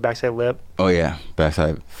 5-0 to backside lip? Oh yeah,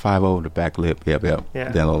 backside 5-0 to back lip. Yep. Yeah.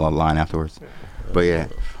 Then a little line afterwards. But yeah,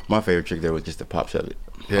 my favorite trick there was just to pop shove it.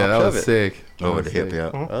 Yeah, that was sick. Over the hip. Yeah.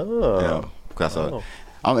 Oh. Yeah. Cause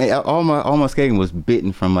I mean, all my skating was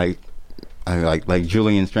bitten from like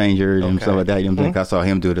Julian Stranger and stuff like that. You know what I'm saying? I saw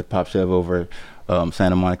him do the pop shove over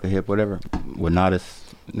Santa Monica hip, whatever, with Nadas.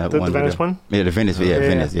 The Venice one? Yeah, the Venice. Yeah,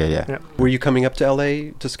 Venice. Yeah. Were you coming up to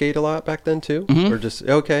LA to skate a lot back then too, or just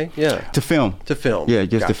to film? Yeah,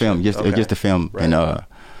 just to film, just to film, Right. and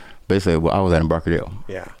basically, I was at Embarcadero.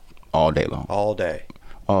 Yeah. All day long. All day.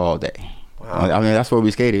 Wow. I mean, that's where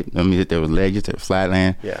we skated. I mean, there was ledges, there was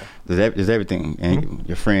flatland. Yeah. There's everything, and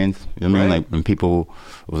your friends. You know what I mean? Like when people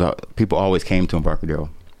always came to Embarcadero.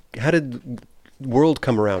 How did World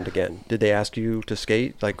come around again? Did they ask you to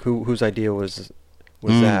skate? Like whose idea was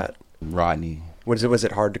that? Rodney. Was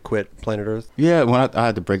it hard to quit Planet Earth? Yeah, when I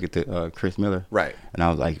had to break it to Chris Miller. Right. And I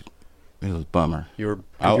was like, it was a bummer. You're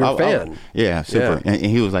a fan. Yeah, super. Yeah. And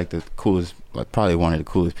he was like the coolest, like probably one of the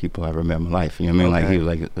coolest people I ever met in my life. You know what I mean? Okay. Like he was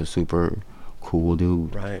like a super cool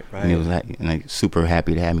dude. Right. And he was like super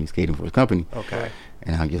happy to have me skating for his company. Okay.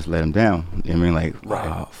 And I just let him down. You know what I mean? Like,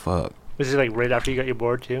 oh fuck. Was it like right after you got your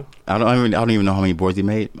board too? I don't even know how many boards he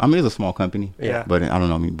made. I mean, it was a small company. Yeah. But I don't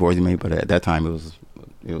know how many boards he made. But at that time, it was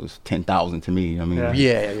 10,000 to me. You know what I mean?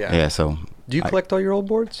 Yeah. Yeah. So. Do you collect all your old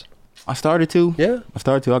boards? I started to. Yeah. I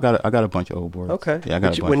got a bunch of old boards. Okay. Yeah, I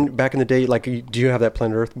got a bunch. Back in the day, like, do you have that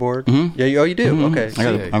Planet Earth board? Mm-hmm. Yeah. You do. Mm-hmm. Okay. I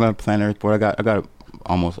got a Planet Earth board. I got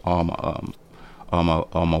almost all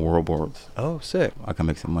my world boards. Oh, sick. I can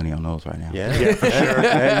make some money on those right now. Yeah, for sure.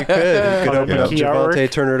 Yeah, you could open up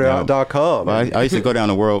JovontaeTurner.com. Well, I used to go down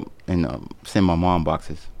the world and send my mom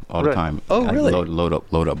boxes all the time. Oh, really? Load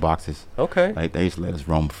up boxes. Okay. Like they used to let us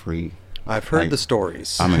roam free. I've heard the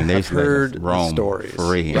stories. I mean, they used I've to let heard us roam stories.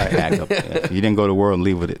 free. And pack up. If you didn't go to the world and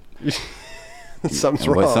leave with it. Something's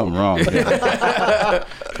wrong. Something wrong. Yeah.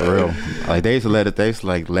 For real. Like they used to let us.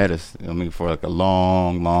 I mean, for like a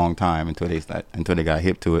long time until they got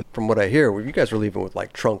hip to it. From what I hear, you guys were leaving with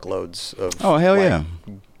like trunk loads of. Oh hell yeah.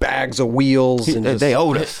 Bags of wheels and they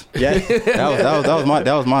owed us. Yeah. that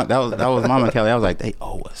was my mentality. I was like, they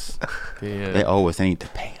owe us. Yeah. They owe us. They need to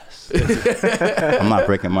pay us. I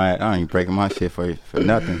ain't breaking my shit for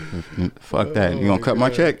nothing. Fuck that. You gonna cut my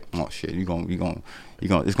check? Oh shit. You gonna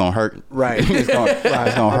it's gonna hurt. Right. It's gonna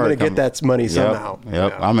hurt. I'm gonna get that money somehow. Yep.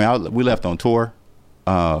 Yeah. I mean, we left on tour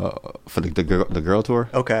for the girl tour.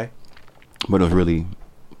 Okay. But it was really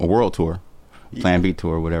a world tour, Plan B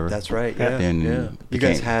tour, whatever. That's right. Yeah. Then you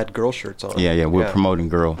guys had girl shirts on. Yeah. We're promoting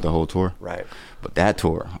girl the whole tour. Right. But that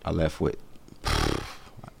tour, I left with.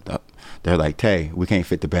 They're like, Tay, we can't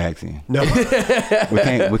fit the bags in. No.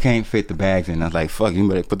 we can't fit the bags in. I was like, fuck, you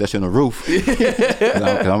better put that shit on the roof.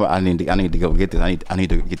 I need to go get this. I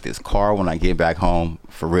need to get this car when I get back home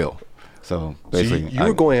for real. So basically, you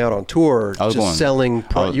were going out on tour, selling.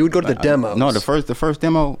 You would go to the demos. No, the first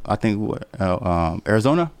demo, I think,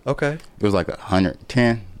 Arizona. Okay. It was like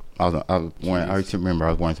 110. I was wearing. I used to remember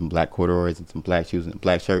I was wearing some black corduroys and some black shoes and a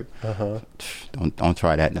black shirt. Don't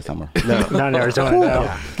try that in the summer. No, not in Arizona.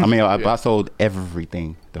 No. I mean, I sold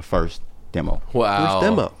everything the first demo. Wow. First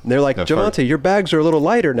demo. And they're like, Jovontae, your bags are a little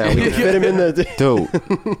lighter now. We can fit them in the.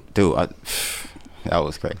 Dude, that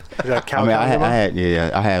was crazy. Is that a I mean, I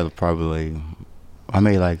had probably, I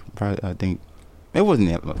think, it wasn't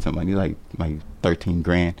that much money, like 13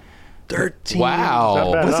 grand. 13.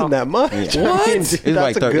 Wow. Wasn't that much? Yeah. What? I mean,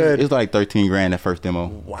 It's like 13 grand that first demo.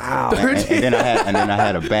 Wow. And then I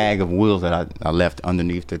had a bag of wheels that I left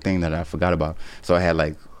underneath the thing that I forgot about. So I had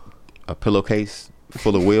like a pillowcase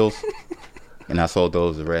full of wheels. and I sold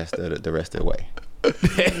those the rest of the way.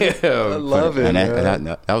 I love it. And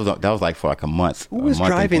man. that was like for like a month. Who was a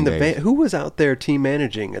month and driving 10 the days. van? Who was out there team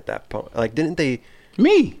managing at that point? Like, didn't they?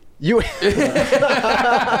 Me. You?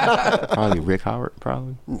 Probably Rick Howard.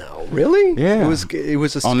 Probably. No, really? Yeah. It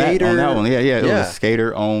was a On skater. that one, yeah. It Yeah. was a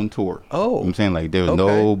skater owned tour. Oh. You know what I'm saying, like, there was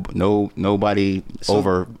Okay. nobody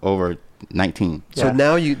So- over 19. So Yeah.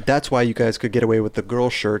 now that's why you guys could get away with the girl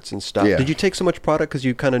shirts and stuff. Yeah. Did you take so much product because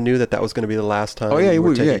you kind of knew that was going to be the last time? Oh yeah, you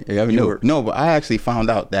were yeah. taking- I you knew. were- No, but I actually found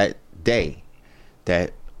out that day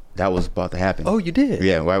that was about to happen. Oh, you did?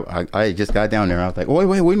 Yeah, well, I just got down there. And I was like,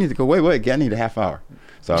 wait, we need to go. Wait, I need a half hour.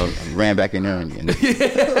 So I ran back in there and they're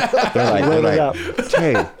like,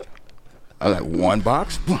 hey, I was like, one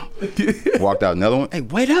box. Walked out another one. Hey,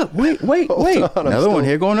 wait up, wait. on, Another one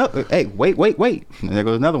here going up. Hey, wait. And there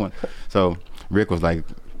goes another one. So Rick was like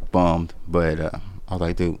bummed, but I was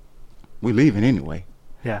like, dude, we're leaving anyway.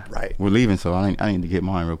 Yeah. Right. We're leaving, so I need to get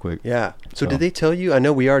mine real quick. Yeah. So So- did they tell you? I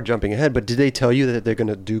know we are jumping ahead, but did they tell you that they're going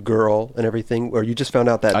to do girl and everything, or you just found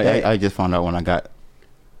out that day? I just found out when I got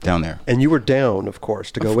down there. And you were down, of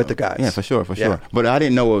course, to go with the guys. Yeah, for sure. Yeah. But I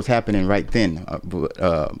didn't know what was happening right then.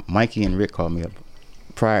 Mikey and Rick called me up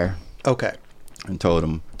prior Okay. and told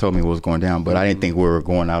me what was going down. But I didn't think we were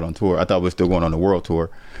going out on tour. I thought we were still going on the world tour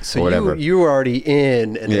So or whatever. you were already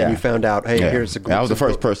in, and then Yeah. you found out, hey, Yeah. here's the group. I was the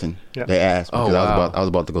first person Yeah. they asked Oh, because wow. I was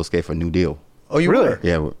about to go skate for New Deal. Oh, you Really? were?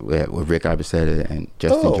 Yeah, with Rick Ibisetta and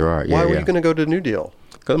Justin Gerard. Yeah, why were yeah. you going to go to New Deal?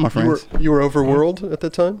 Because of my You were, friends. you were over World at the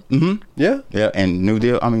time? Mm-hmm. Yeah? Yeah, and New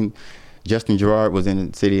Deal. I mean, Justin Gerard was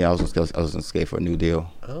in the city. I was gonna skate for New Deal.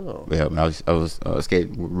 Oh. Yeah, I was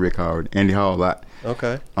skating with Rick Howard, Andy Hall a lot.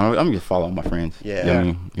 Okay. I'm just following my friends. Yeah. You know what I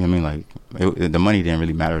mean? You know what I mean? Like, the money didn't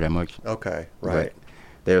really matter that much. Okay. But Right.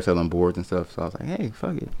 they were selling boards and stuff, so I was like, hey,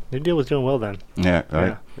 fuck it. New Deal was doing well then. Yeah,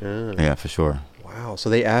 right. Yeah. Yeah, for sure. Wow. So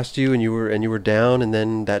they asked you, and you were down, and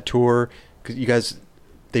then that tour, because you guys,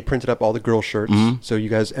 they printed up all the girl shirts. Mhm. So you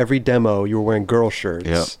guys, every demo, you were wearing girl shirts.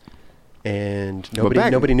 Yep. And But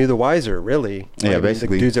back- nobody knew the wiser, really. Yeah, I mean,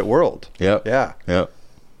 basically. the dudes at World. Yep. Yeah. Yep.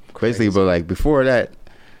 Crazy. Basically, but like before that,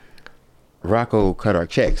 Rocco cut our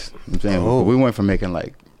checks. You know what I'm saying? Oh. We went from making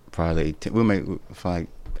like probably we make for like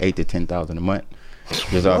 8,000 to 10,000 a month,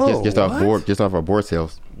 just off just off what? board, just off our board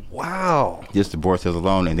sales, Wow. just the board sales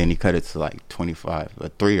alone, and then he cut it to like 25, or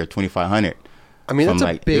 3 or 2,500. I mean, that's a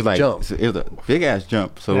It big was like, jump. It was a big ass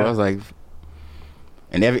jump. So Yeah. I was like,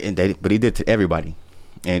 but he did to everybody,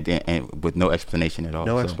 and with no explanation at all.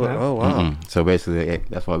 No so, explanation. Oh, wow. So basically,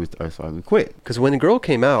 that's why we quit. Because when the girl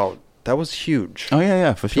came out, that was huge. Oh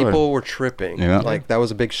yeah, for sure. People were tripping. Yeah. Like, that was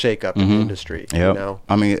a big shakeup in the Mhm. industry. Yeah, You know?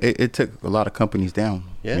 I mean, it took a lot of companies down.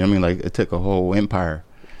 Yeah. You know what I mean? Like, it took a whole empire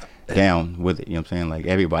down with it. You know what I'm saying? Like,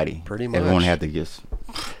 everybody. Pretty Everyone much. had to just.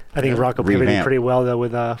 I think Rocco pivoted Revamp. pretty well though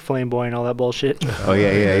with Flame Boy and all that bullshit. Oh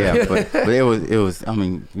yeah. but it was. I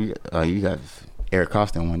mean, you got Eric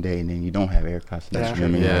Costin one day, and then you don't have Eric Costin. That's You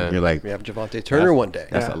know what I mean? true. Like, you're like, We have Jovontae Turner one day.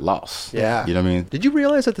 that's Yeah. a loss. Yeah. You know what I mean? Did you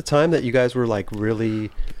realize at the time that you guys were, like, really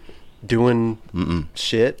doing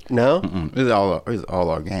shit? No? Mm-mm. It was all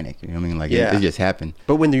organic. You know what I mean? Like, Yeah. it just happened.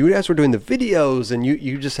 But when you guys were doing the videos and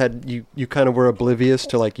you just had, you kind of were oblivious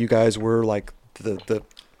to, like, you guys were, like, the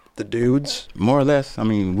dudes. More or less. I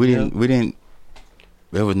mean, we didn't.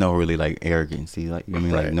 There was no really like arrogancy. Like, you know what I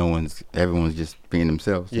mean? Right. Like, everyone's just being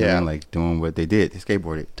themselves. You know what I Yeah. mean? Like, doing what they did. They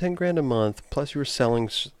skateboarded. 10 grand a month, plus you were selling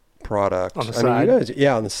product. On the I mean, side. you guys,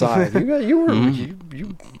 yeah, on the side. You were, Mhm.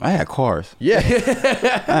 you I had cars. yeah.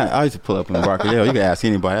 I used to pull up in Barcadero. You can ask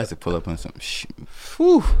anybody. I used to pull up on some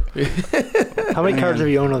whew. How many cars have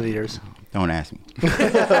you owned over the years? Don't ask me.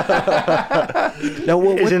 Now,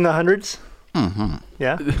 what, Is it in the hundreds? Mm-hmm.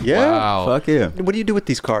 Yeah. yeah. Wow. Fuck yeah. What do you do with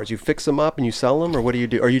these cars? You fix them up and you sell them, or what do you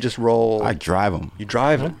do? Or you just roll? I drive them. You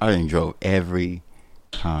drive them. I done drove every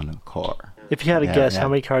kind of car. If you had to Yeah, guess, yeah. how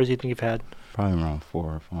many cars do you think you've had? Probably around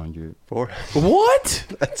 400 or 400. Four. What?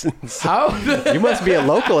 That's insane. How? You must be a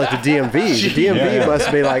local at the DMV. The DMV Yeah.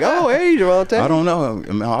 must be like, oh, hey, Jovontae. I don't know.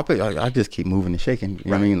 I mean, I just keep moving and shaking.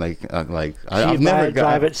 You know what I mean? Like So I've you buy never it,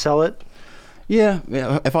 drive it, sell it. Yeah.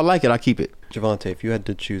 If I like it, I keep it. Jovontae, if you had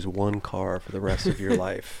to choose one car for the rest of your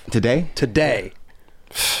life, Today, today,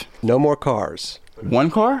 no more cars.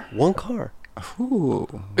 one car. One car. Ooh.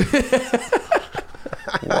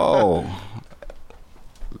 Whoa.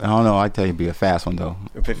 I don't know. I tell you, it'd be a fast one though.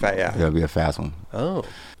 Yeah. It'll be a fast one. Oh,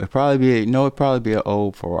 It'd probably be an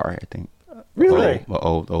old Ferrari. I think. Really?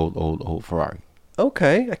 Old Ferrari.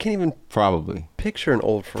 okay. I can't even Probably. picture an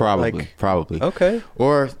old Ferrari. Probably. Okay.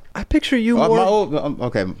 Or I picture you my more. old.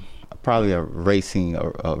 Okay. Probably a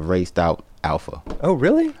raced out Alpha. Oh,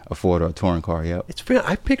 really? A 4-door touring car, yep. It's real.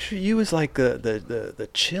 I picture you as like the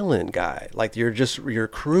chilling guy. Like you're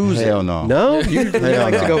cruising. Hell no. No? You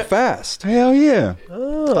like to go fast. Hell yeah.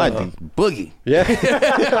 Oh. I like the boogie. Yeah.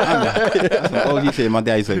 That's some OG shit. My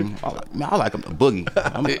dad used to say, man, I like him the boogie.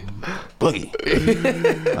 I'm a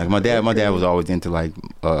boogie. Like my dad was always into like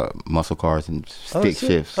muscle cars and stick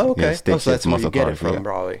shifts. Oh, okay. Yeah, stick so that's shifts, where you muscle get cars. it from, Yeah.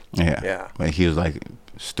 probably. Yeah. But he was like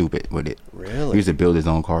stupid with it. Really? He used to build his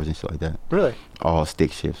own cars and shit like that. Really? All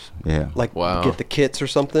stick shifts. Yeah. Like Wow. get the kits or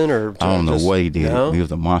something, or I don't know just- what he did. No? He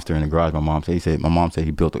was a monster in the garage. My mom said he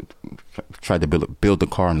tried to build the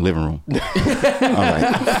car in the living room. I'm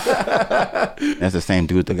like, that's the same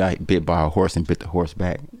dude that got bit by a horse and bit the horse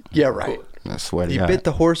back. Yeah, right. I swear to He God. bit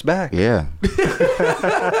the horse back. Yeah.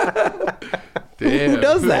 Damn. Who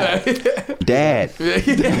does that? Dad.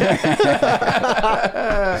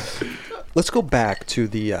 Let's go back to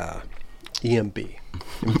the EMB.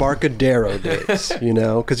 Embarcadero days,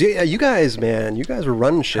 because you guys were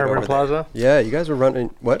running shit Herman over Plaza? there. Yeah, you guys were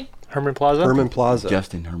running what? Herman Plaza? Herman Plaza.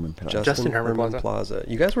 Justin Herman Plaza. Justin Herman Plaza.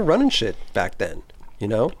 You guys were running shit back then,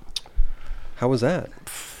 How was that?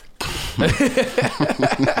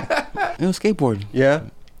 It was skateboarding. Yeah,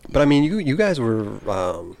 but I mean, you guys were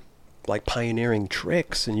like pioneering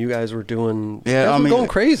tricks, and you guys were doing. Yeah, you guys I were mean, going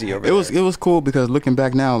crazy over there. It was cool because looking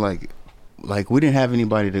back now, like we didn't have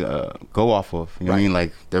anybody to go off of. You know what I mean?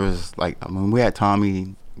 Like there was we had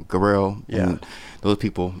Tommy, Guerrero, and those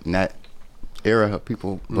people in that era of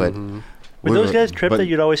people, but. Were those guys trip that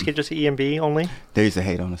you'd always skate just EMB only? They used to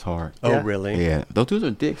hate on us hard. Oh, Yeah. really? Yeah, those dudes are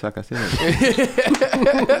dicks, like I said.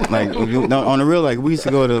 Like on the real, like we used to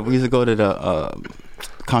go to the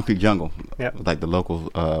Concrete Jungle, like the local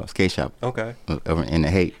skate shop. Okay. Over in the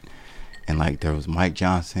Haight, and like there was Mike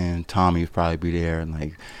Johnson, Tommy would probably be there, and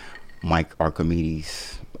like Mike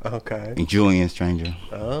Archimedes. Okay. And Julian Stranger.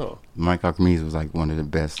 Oh. Mike Archimedes was like one of the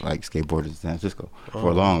best like skateboarders in San Francisco for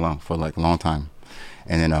a long time.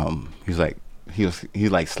 And then he was like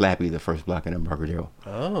Slappy the first block in Embarcadero.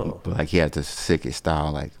 Oh. But like he had the sickest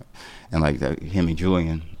style, like, and like him and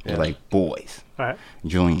Julian were like boys. All right.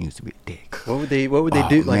 Julian used to be a dick. What would they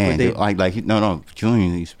do? Man, Like no.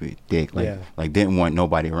 Julian used to be a dick. Like Yeah. like didn't want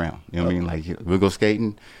nobody around. You know what I mean? Like we'd go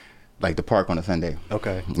skating, like the park on a Sunday.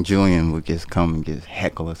 Okay. And Julian would just come and just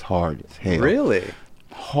heckle us hard as hell. Really?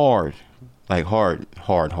 Hard, like hard,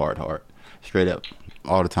 straight up,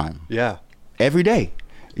 all the time. Yeah. Every day.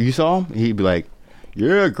 You saw him, he'd be like,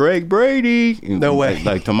 "Yeah, Greg Brady." No way.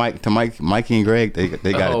 Like to Mikey and Greg, they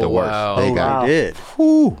got it the worst. Wow. They got I did.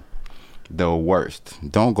 whew, the worst.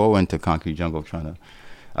 Don't go into Concrete Jungle trying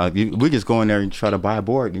to. We just go in there and try to buy a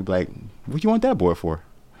board. And you'd be like, "What do you want that board for?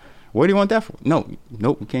 What do you want that for?" Nope,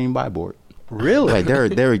 we can't even buy a board. Really? Like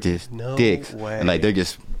they're just No dicks, way. and like they're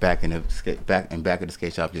just back of the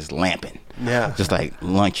skate shop, just lamping. Yeah. Just like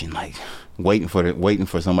lunching, like waiting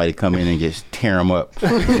for somebody to come in and just tear them up. You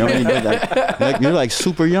know what I mean? Like you're like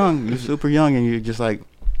super young. You're super young, and you're just like,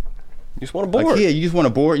 You just want a board. like, yeah, you just want a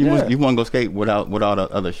board. You Yeah. want to go skate without the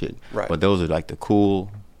other shit. Right. But those are like the cool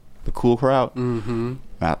crowd. Mm-hmm.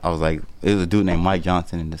 I was like, it was a dude named Mike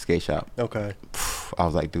Johnson in the skate shop. Okay. I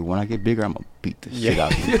was like, dude, when I get bigger, I'm gonna beat the shit Yeah.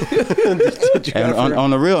 out of you. Did you And ever-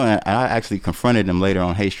 on the real, and I actually confronted him later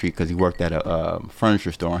on Hay Street because he worked at a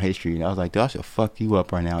furniture store on Hay Street. And I was like, dude, I should fuck you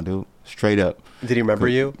up right now, dude. Straight up. Did he remember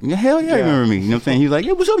you? Yeah, hell yeah, he Yeah. remember me. You know what I'm saying? He was like,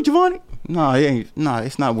 yeah, what's up, Jovontae? No, it ain't. No,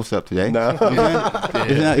 it's not what's up today. No. You know what I'm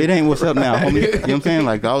saying? It ain't what's up now, homie. You know what I'm saying?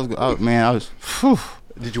 Like, I was whew.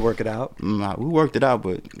 Did you work it out? We worked it out,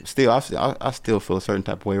 but still, I still feel a certain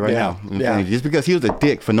type of way right Yeah. now. You know what I'm Yeah. saying? Just because he was a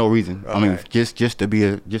dick for no reason. I mean, Okay. just to be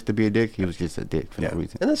a dick, he was just a dick for no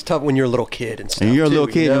reason. And that's tough when you're a little kid and stuff. And you're a little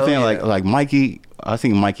too, kid, you know what I'm saying? Yeah. Like Mikey, I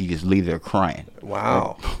think Mikey just leave there crying.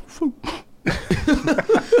 Wow.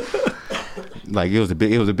 Like it was a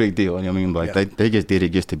big deal. You know what I mean? Like Yeah. they just did it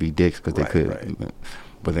just to be dicks because they Right, could. right.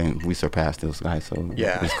 But then we surpassed those guys, so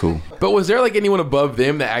Yeah. it's cool. But was there like anyone above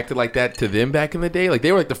them that acted like that to them back in the day? Like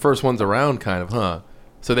they were like the first ones around, kind of, huh?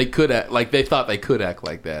 So they could act like they thought they could act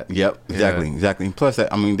like that. Yep, exactly. And plus,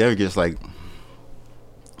 I mean, they're just like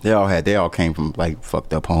they all came from like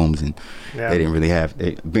fucked up homes, and Yeah. they didn't really have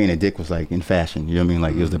being a dick was like in fashion. You know what I mean?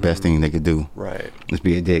 Like it was the best thing they could do. Right. Just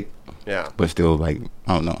be a dick, Yeah. but still like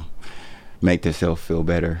I don't know, make themselves feel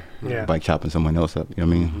better Yeah. by chopping someone else up. You know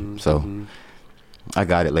what I mean? So I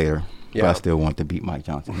got it later. Yeah. But I still want to beat Mike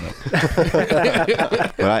Johnson up.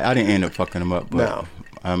 But I didn't end up fucking him up. But No.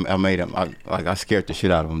 I made him. I scared the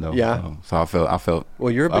shit out of him though. Yeah. So I felt.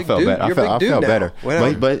 Well, you're a I big felt dude. better. You're a big I dude felt now. better.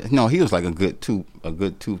 Whatever. But no, he was like a good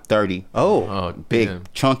 230. Oh. Oh, Big, damn.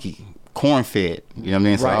 chunky, corn fed. You know what I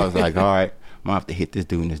mean? So I Right. was like, all right. gonna have to hit this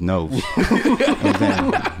dude in his nose. You know what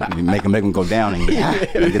I'm saying? Make him go down and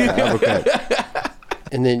get the uppercut.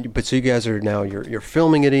 And then, but so you guys are now you're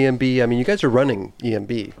filming at EMB. I mean, you guys are running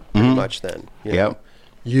EMB pretty much then. You know? Yep.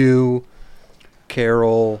 You,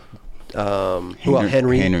 Carol, who else?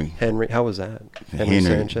 Henry. How was that? Henry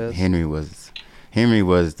Sanchez. Henry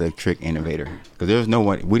was the trick innovator because there was no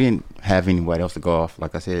one. We didn't have anybody else to go off,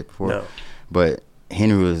 like I said before. No. But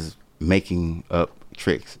Henry was making up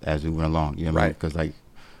tricks as we went along. You know what I mean? Because like.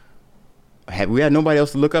 We had nobody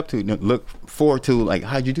else to look up to, look forward to. Like,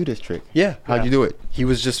 how'd you do this trick? Yeah, how'd you do it? He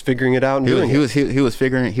was just figuring it out and doing it. He was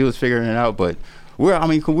figuring it out. But we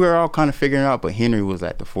were all kind of figuring it out. But Henry was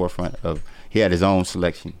at the forefront of. He had his own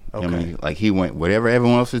selection. Okay. You know what I mean? Like he went whatever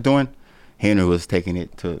everyone else was doing. Henry was taking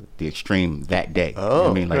it to the extreme that day. Oh, you know what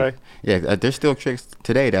I mean, like right. yeah, there's still tricks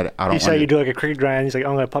today that I don't. He saw you do like a cricket grind. He's like,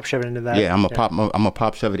 I'm gonna pop shove it into that. Yeah, I'm gonna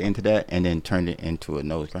pop shove it into that and then turn it into a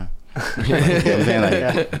nose grind. You know what I'm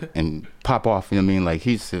saying? Like, and pop off, you know what I mean? Like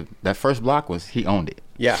that first block he owned it.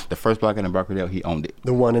 Yeah. The first block in the Embarcadero, he owned it.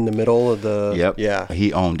 The one in the middle of the. Yep. Yeah.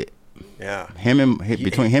 He owned it. Yeah.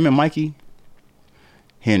 Between him and Mikey,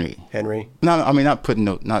 Henry. No, I mean not putting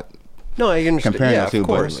not No, I understand. comparing Yeah, the two, of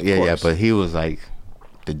course. but but he was like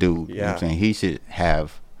the dude. Yeah. You know what I'm saying? He should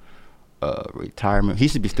have retirement. He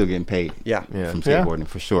should be still getting paid. Yeah. From skateboarding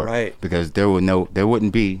for sure. Right. Because there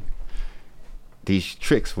wouldn't be these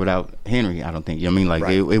tricks without Henry, I don't think. You know what I mean? Like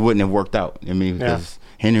Right. it wouldn't have worked out. I mean, because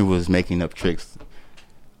Henry was making up tricks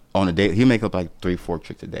on a day. He make up like 3-4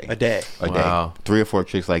 tricks a day. A day. Wow. 3 or 4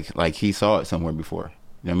 tricks like he saw it somewhere before.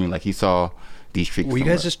 You know what I mean? Like he saw these tricks. Were you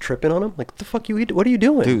somewhere. guys just tripping on him? Like, what the fuck what are you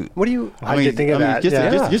doing? Dude. What are you? How'd you think of that?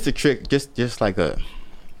 Just a trick, just like a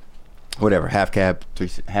whatever, half cab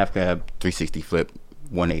 360 flip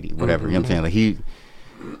 180, whatever. You know what I'm saying?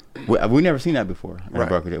 Like we never seen that before.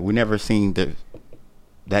 Right. We never seen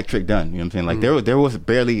that trick done. You know what I'm saying? Like there was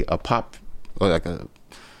barely a pop or like a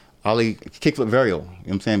ollie kickflip varial. You know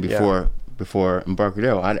what I'm saying? Before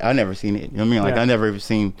Embarcadero, I never seen it. You know what I mean? Like I never even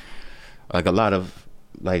seen like a lot of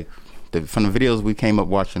like from the videos we came up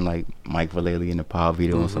watching, like Mike Vallely and the Powell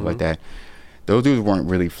video and stuff like that. Those dudes weren't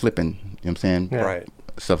really flipping. You know what I'm saying? Yeah. Right.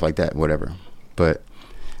 Stuff like that, whatever. But,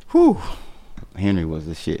 whew, Henry was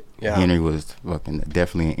the shit. Yeah. Henry was fucking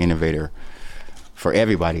definitely an innovator for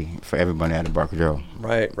everybody at Embarcadero.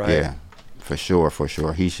 Right. Yeah, for sure.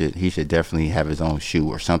 He should definitely have his own shoe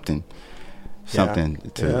or something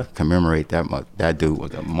to commemorate that. That dude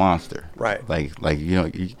was a monster. Right. Like you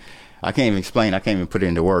know, I can't even explain. I can't even put it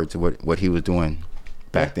into words what he was doing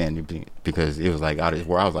back then, because it was like out of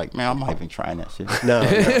where I was like, man, I'm not even trying that shit. No.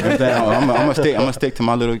 I'm gonna stick to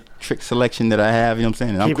my little trick selection that I have. You know what I'm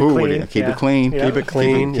saying? And I'm cool with it. Keep it clean. Keep it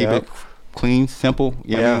clean. Keep it clean, simple.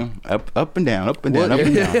 You know what I mean? Up and down, up and down, up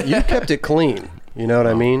and down. You kept it clean. You know what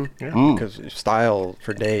I mean? Yeah. Because style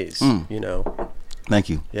for days. You know. Thank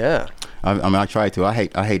you. Yeah. I mean, I tried to. I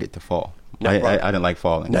hated to fall. No, I right. didn't like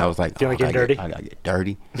falling. No. I was like, Do you like getting dirty? I gotta get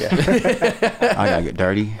dirty. Yeah. I gotta get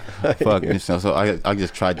dirty. Fuck. So I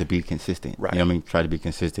just tried to be consistent. Right. You know what I mean? Try to be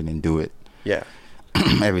consistent and do it Yeah.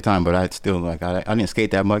 every time. But I still like I didn't skate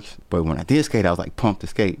that much. But when I did skate, I was like pumped to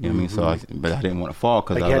skate. You know what I mean? So but I didn't want to fall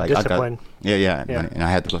because Like you had I got discipline. yeah. And I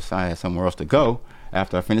had to go. I had somewhere else to go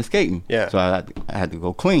after I finished skating. Yeah. So I had to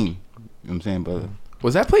go clean. You know what I'm saying? But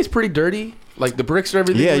Was that place pretty dirty? Like the bricks and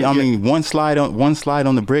everything? yeah, I mean one slide on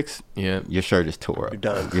the bricks. Yeah. Your shirt is tore up. You're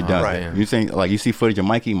done. You're done. Right. man. You saying like you see footage of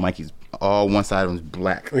Mikey's all one side of him is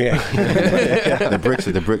black. Yeah. The bricks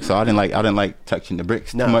are the bricks. So I didn't like touching the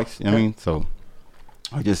bricks No. too much. You know what I mean? So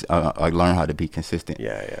I just I learned how to be consistent.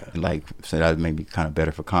 Yeah. And like so that made me kind of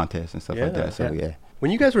better for contests and stuff like that. So yeah.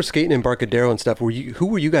 When you guys were skating in Embarcadero and stuff, who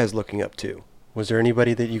were you guys looking up to? Was there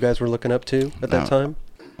anybody that you guys were looking up to at that time?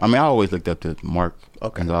 I mean, I always looked up to Mark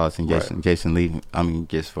Gonzalez and Right. Jason Lee. I mean,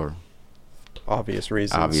 just for Obvious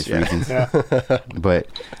reasons. obvious yeah. reasons. Yeah. But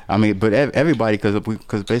I mean, everybody,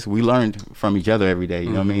 because basically we learned from each other every day. You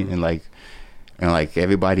know what I mean? And like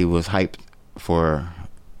everybody was hyped for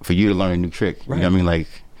you to learn a new trick. You know what I mean? Like,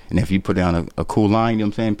 and if you put down a cool line, you know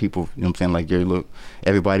what I'm saying? People, you know what I'm saying? Like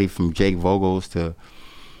everybody from Jake Vogels to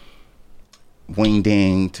Wing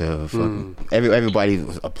Ding to fucking everybody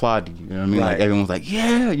was applauding you. You know what I mean? Right. Like everyone was like,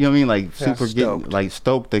 yeah, you know what I mean? Like super stoked.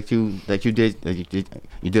 stoked that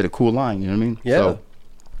you did a cool line. You know what I mean? Yeah. So,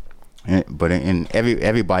 and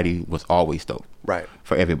everybody was always stoked. Right.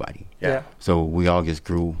 For everybody. Yeah. So we all just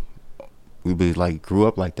grew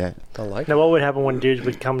up like that. I like Now, what would happen when dudes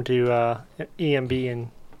would come to EMB and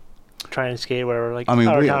try and skate, whatever, like I mean,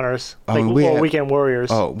 out of we- towners, I like mean, we had- weekend warriors?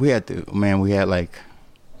 Oh, we had like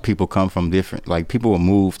people come from different, like people will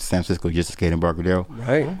move to San Francisco just to skate in Embarcadero.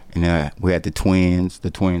 Right. And we had the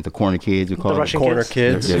corner kids. We call The them Russian Corner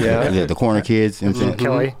kids. Yeah. the corner kids. You know what I'm saying?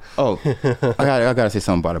 Kelly. Oh, I gotta say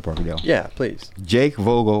something about Embarcadero. Yeah, please. Jake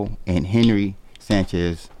Vogel and Henry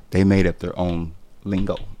Sanchez, they made up their own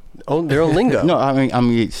lingo. Oh, their own lingo. No, I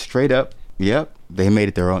mean straight up. Yep, they made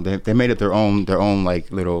it their own. They made up their own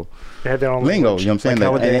like little They had their own lingo. language. You know what I'm saying? Like,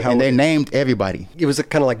 how would they- and they named everybody. It was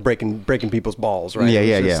kind of like breaking people's balls, right? Yeah, It was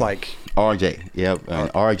yeah, just yeah. like RJ, yep,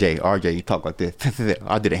 RJ, you talk like this.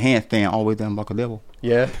 I did a handstand all the way down Embarcadero.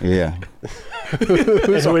 yeah. Yeah,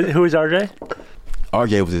 Who is RJ?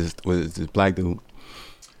 RJ was this black dude,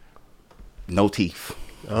 no teeth,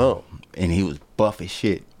 Oh, and he was buff as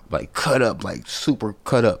shit, like cut up, like super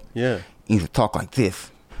cut up. yeah. He used to talk like this.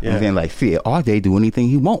 You know what I'm Yeah. saying? Like, see, RJ do anything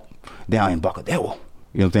he want down in Embarcadero.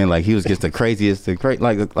 You know what I'm saying? Like, he was just the craziest,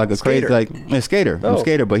 like a Skater. crazy, like a skater. Oh. A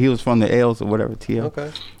skater, but he was from the L's or whatever, TL.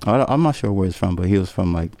 Okay. I'm not sure where he's from, but he was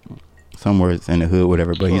from like somewhere in the hood,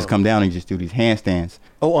 whatever. But he's come down and just do these handstands.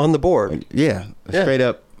 Oh, on the board. Yeah, Yeah. straight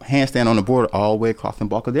up handstand on the board all the way across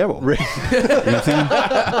Embarcadero. You know what I'm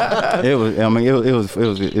saying? It was. I mean,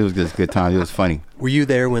 it was just a good time. It was funny. Were you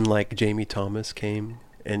there when like Jamie Thomas came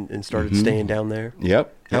and started staying down there?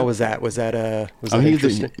 Yep. How was that? Was that Oh,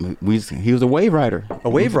 interesting? he was a wave rider. A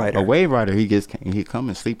wave rider? A wave rider. He'd come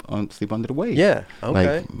and sleep under the wave. Yeah.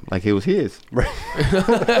 Okay. Like it was his.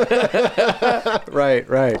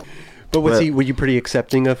 Right. But were you pretty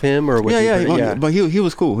accepting of him, or was Yeah, he pretty, yeah. But he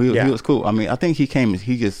was cool. He Yeah. was cool. I mean, I think he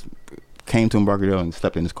just came to Embarcadero and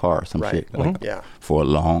slept in his car or some Right. shit. Like, Yeah. for a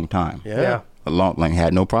long time. Yeah. Like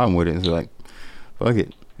had no problem with it. It's like, fuck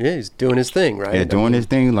it. Yeah, he's doing his thing, right? Yeah, doing his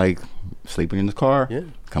thing, like sleeping in his car. Yeah.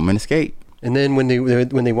 Coming to skate. And then when they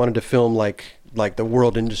wanted to film like the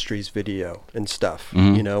World Industries video and stuff,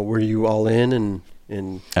 Mhm. you know, were you all in and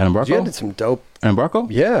At Embarco? you did some dope. Embarco?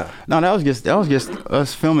 Yeah. No, that was just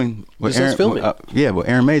us filming. With Just us filming? With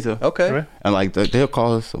Aaron Meza. Okay. Right. And like they'll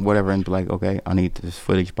call us whatever and be like, okay, I need this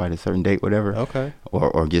footage by a certain date, whatever. Okay.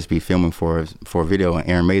 Or just be filming for a video, and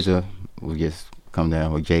Aaron Meza would just come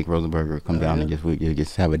down, or Jake Rosenberger come down, yeah. and we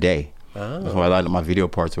just have a day. Oh. That's why a lot of my video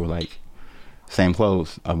parts were like same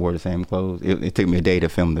clothes. I wore the same clothes. It took me a day to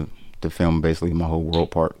film basically my whole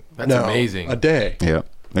world part. That's amazing. A day. Yeah.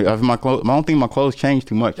 My clothes. I don't think my clothes changed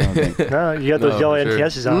too much. I don't think. No, you got those No, yellow for sure.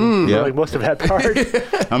 NTSs on. Yeah. Like most of that part.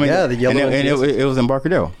 I mean, Yeah, the yellow and NTSs. it was in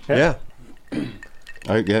Embarcadero. Yeah.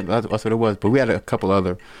 Yeah, that's what it was. But we had a couple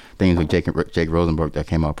other things with Jake Rosenberg that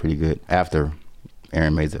came out pretty good after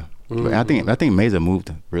Aaron Meza. But I think Meza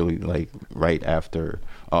moved really like right after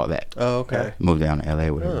all that. Oh, okay. Moved down to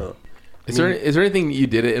LA, whatever. Oh. Is there anything you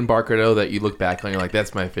did at Embarcadero that you look back on and you're like,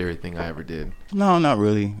 that's my favorite thing I ever did? No, not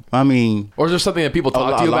really. I mean, Or is there something that people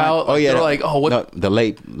talk to you about? Oh yeah, They're like, oh, what? No, the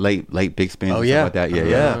late big spins. Oh, and yeah. stuff like that.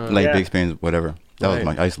 Yeah. Late Yeah. big spins, whatever. That Right.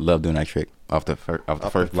 was I used to love doing that trick off the first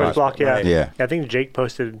First block. block, yeah. Right. Yeah. I think Jake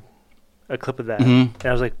posted a clip of that. Mhm. And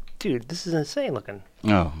I was like, dude, this is insane looking.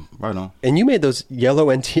 Oh, right on. And you made those yellow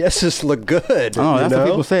NTSs look good. Oh, you that's know? what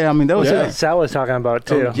people say. I mean, that was Yeah. Sal was talking about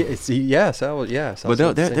too. Oh, yeah, see, yeah, Sal, yeah. Sal But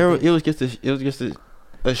said the same thing. it was just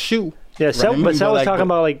a shoe. Yeah, Sal, Right. but Sal But was like- talking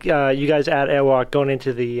about like you guys at Airwalk going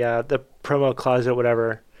into the promo closet or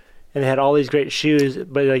whatever, and they had all these great shoes,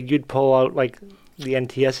 but like you'd pull out like the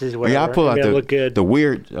NTSs or whatever. Yeah, I pull out and they look good. the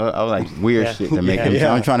weird. I like weird Yeah. shit to make Yeah. them.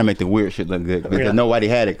 Yeah. I'm trying to make the weird shit look good because Yeah. nobody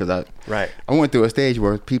had it. Because Right. I went through a stage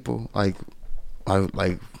where people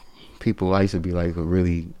people I used to be like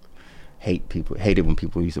really hated when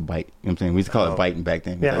people used to bite. You know what I'm saying? We used to call Oh. it biting back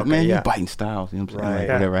then. Yeah. Like, Okay, man, yeah. you biting styles. You know what I'm saying? Right. Like,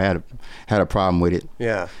 Yeah. whatever. I had a problem with it.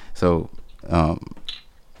 Yeah. So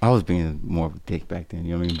I was being more of a dick back then.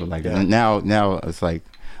 You know what I mean? But like Yeah. now it's like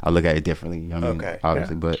I look at it differently. You know what I mean? Okay.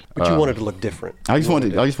 Obviously, but But you wanted to look different. I just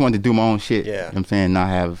wanted to do my own shit. Yeah. You know what I'm saying? Not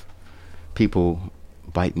have people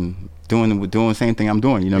biting, doing the same thing I'm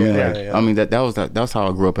doing. You know what I mean? Yeah, Like, yeah. I mean that's how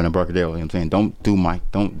I grew up in Embarcadero. You know what I'm saying? Don't do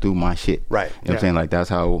my shit. Right. You know what I'm Yeah. saying? Like that's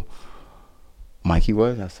how Mikey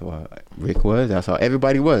was, that's how Rick was, that's how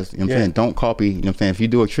everybody was. You know what I'm Yeah. saying? Don't copy, you know what I'm saying? If you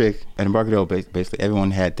do a trick at Embarcadero, basically everyone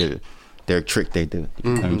had their trick they do. You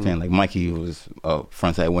know what I'm saying? Like Mikey was a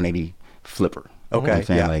frontside 180 flipper. You know what Okay, I'm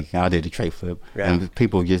saying? yeah. Like I did the tray flip. Yeah. And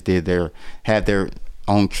people just had their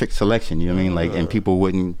own trick selection, you know what I mean? Like, and people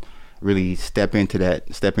wouldn't really step into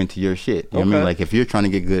your shit. You know what I mean? Okay. Like if you're trying to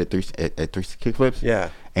get good at three kick flips, Yeah.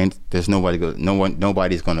 and there's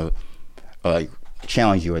nobody's gonna like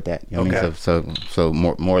challenge you at that. You know what I mean? Okay. So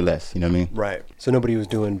more or less, you know what I mean? Right. So nobody was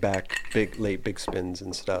doing late big spins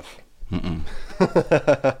and stuff.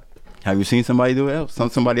 Have you seen somebody do it?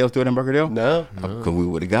 Somebody else do it in Embarcadero? No. Because we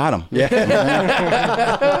would have got him. Yeah.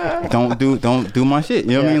 Don't do my shit.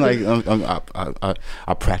 You know what I mean? Like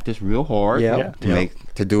I practice real hard to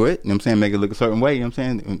do it. You know what I'm saying? Make it look a certain way. You know what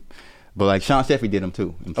I'm saying? But like Sean Sheffy did them too. You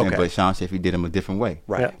know what I'm saying? But Sean Sheffy did them a different way.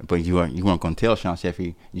 Right. Yeah. But you weren't going to tell Sean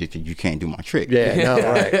Sheffy you can't do my trick. Yeah. No.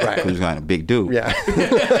 Right. Because he's kind of a big dude. Yeah.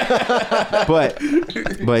 but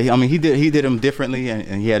I mean he did them differently,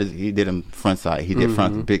 and he did them front side. He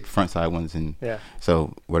did big front side ones, and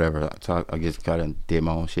so whatever. So I just kind of did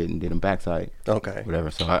my own shit and did them backside. Okay.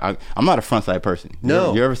 Whatever. So I'm not a front side person.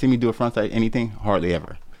 No. You ever see me do a front side anything? Hardly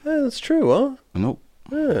ever. Yeah, that's true, huh? Nope.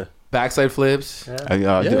 Yeah. Backside flips.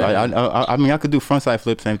 Yeah. I mean, I could do front side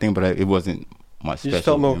flips and everything, but it wasn't my special. You just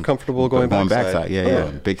felt more comfortable going backside. Yeah.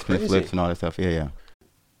 Big spin flips and all that stuff. Yeah.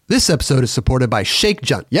 This episode is supported by Shake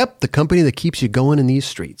Junt. Yep, the company that keeps you going in these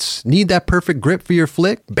streets. Need that perfect grip for your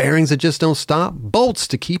flick? Bearings that just don't stop? Bolts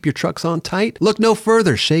to keep your trucks on tight? Look no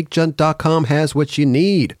further. ShakeJunt.com has what you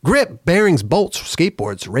need. Grip, bearings, bolts,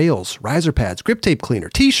 skateboards, rails, riser pads, grip tape cleaner,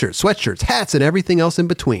 t-shirts, sweatshirts, hats, and everything else in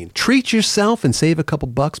between. Treat yourself and save a couple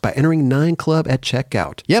bucks by entering 9Club at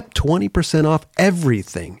checkout. Yep, 20% off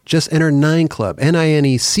everything. Just enter 9Club,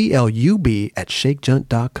 NINECLUB at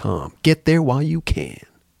ShakeJunt.com. Get there while you can.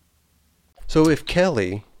 So if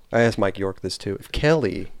Kelly, I asked Mike York this too, if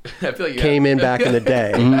Kelly I feel like came in back in the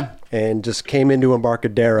day and just came into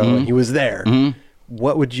Embarcadero and he was there,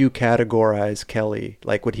 what would you categorize Kelly?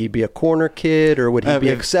 Like, would he be a corner kid, or would he be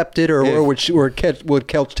accepted, or would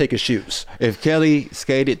Kelch take his shoes? If Kelly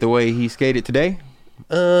skated the way he skated today,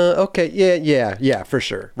 Okay, yeah, for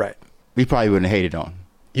sure, right. we probably wouldn't have hated on.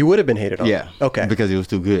 He would have been hated on. Yeah. Okay. Because he was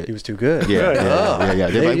too good. He was too good. Yeah.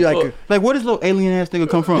 They're like, where does little alien ass nigga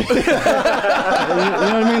come from? You know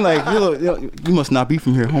what I mean? Like, you must not be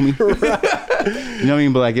from here, homie. You know what I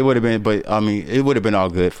mean? But like, it would have been. But I mean, it would have been all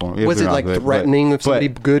good for him. Was it like threatening if somebody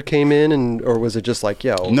good came in, or was it just like,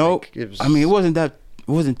 yo? No. Like, I mean, it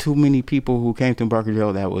wasn't too many people who came to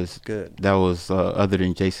Embarcadero that was good. That was other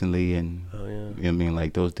than Jason Lee and Oh yeah. you know what I mean,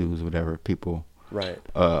 like those dudes, whatever people. Right.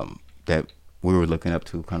 That we were looking up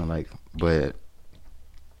to, kind of like, but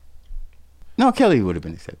no, Kelly would have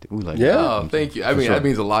been accepted. We like, Yeah. Oh, thank you. I mean, that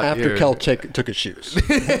means a lot. After here. Kelch took his shoes.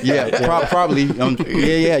 probably.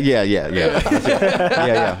 Yeah.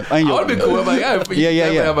 I would have been cool. I'm like, I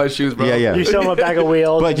have my shoes, bro. Yeah. You show him a bag of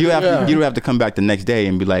wheels. But you have to come back the next day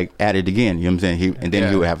and be like at it again. You know what I'm saying? And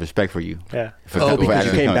then he would have respect for you. Yeah. Because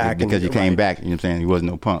you came back. Because you came back. You know what I'm saying? He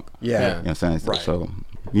wasn't no punk. Yeah. You know what I'm saying? Right. So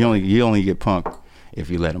you only get punk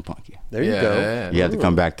if you let him punk you. There you go. You have to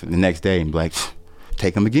come back the next day and be like,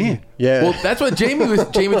 take him again. Yeah. Well, that's what Jamie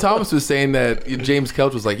Thomas was saying, that James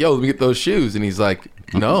Kelch was like, yo, let me get those shoes. And he's like,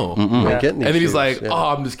 no. I'm getting these And then he's shoes. like, Yeah.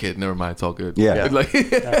 oh, I'm just kidding. Never mind. It's all good. Yeah. Like,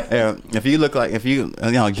 If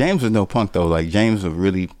James was no punk though. Like James would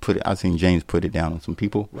really put it. I've seen James put it down on some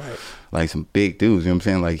people. Right. Like some big dudes. You know what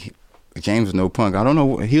I'm saying? Like James was no punk. I don't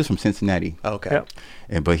know. He was from Cincinnati. Okay.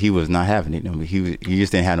 Yep. But he was not having it. You know, he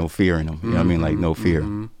just didn't have no fear in him. You know what I mean? Like no fear.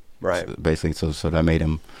 Right. So basically, so that made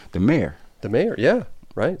him the mayor. The mayor. Yeah.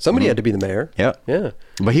 Right. Somebody had to be the mayor. Yeah. Yeah.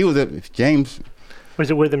 But he was James.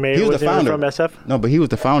 Was it with the mayor? He was the founder from SF? No, but he was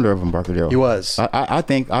the founder of Embarcadero. He was. I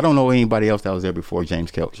think I don't know anybody else that was there before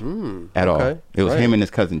James Kelch at all. It was him and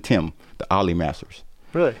his cousin Tim, the Ollie Masters.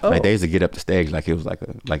 Really? Like they used to get up the stage like it was like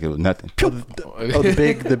it was nothing. The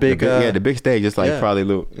big. The big stage. It's like probably a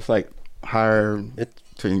little. It's like higher than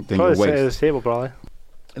your Probably waist. the table, probably.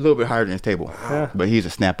 A little bit higher than his table. Yeah. But he used to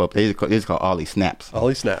snap up. They just call Ollie snaps.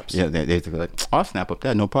 Ollie snaps. Yeah, they used to go like, I'll snap up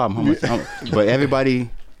that, no problem. How much? But everybody,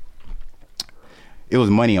 it was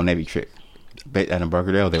money on every trick. At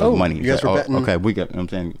Embarcadero, there was money. You guys were betting? Okay, we got. You know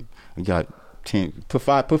what I'm saying, we got 10. Put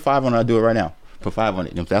five on it. I'll do it right now. Put 5 on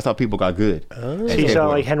it. You know, that's how people got good. So you saw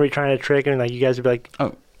like Henry trying to trick, and like you guys would be like,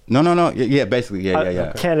 Oh no. Yeah, basically.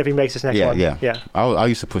 Yeah. 10 if he makes this next one. Yeah. I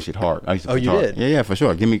used to push it hard. I used to push you hard. did? Yeah, for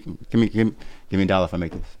sure. Give me $1 if I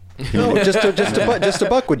make this. No, just a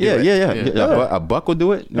buck would do it. Yeah. A buck will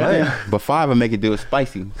do it. You know what I'm saying? But 5 will make it do it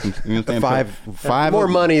spicy. You know what I'm saying? Five more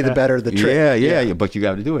money, the better the trick. Yeah. But you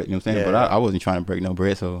got to do it. You know what I'm saying? Yeah. But I wasn't trying to break no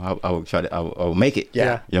bread, so I would try to. I would make it.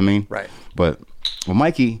 Yeah. You know what I mean? Right. But with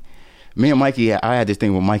Mikey, me and Mikey, I had this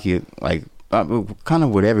thing with Mikey, like kind of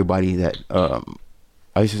with everybody that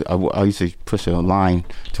I used to push a line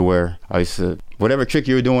to where I used to, whatever trick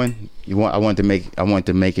you were doing, I wanted to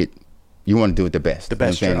make it. You want to do it the best. The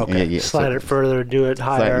best trick. Okay. Yeah. Slide it further, do it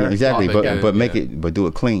higher. Exactly. But Make it, but do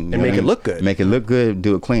it clean. And make it look good. Make it look good.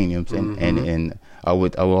 Do it clean. You know what I'm saying? And I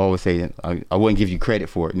would always say that I wouldn't give you credit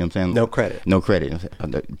for it. You know what I'm saying? No credit. No credit. You know what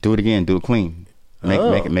I'm saying? Do it again. Do it clean.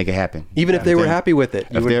 Make it happen. Even if they were happy with it,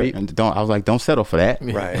 I was like, don't settle for that.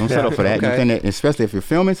 Right. Don't settle for that. Okay. Especially if you're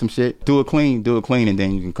filming some shit, do it clean, and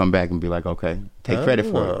then you can come back and be like, okay, take credit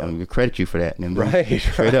for it. We credit you for that. And then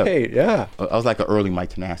straight up. Yeah. I was like an early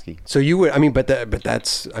Mike Tanaski. So you would, I mean, but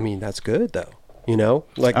that's good though. You know,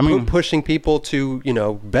 like pushing people to, you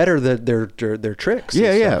know, better their tricks.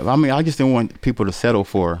 Yeah. I mean, I just didn't want people to settle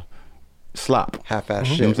for slop, half-ass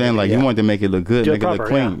shit. You know what I'm saying? Like you wanted to make it look good, Do make it look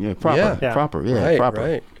clean, proper.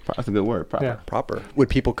 Right. That's a good word, proper. Yeah. Proper. Would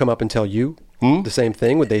people come up and tell you the same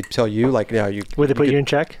thing? Would they tell you like, yeah, you? Would they put you in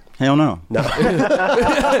check? Hell no. No.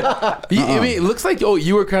 I mean, it looks like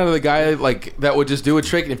you were kind of the guy like that would just do a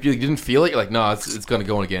trick, and if you didn't feel it, you're like, no, it's gonna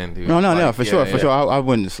go on again, dude. No, for sure. I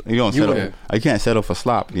wouldn't. You don't settle. You can't settle for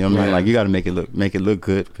slop. You know what I mean? Like you got to make it look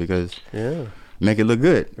good because make it look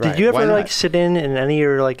good. Did you ever like sit in any of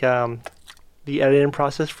your like the editing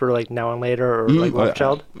process for like Now and Later or like Love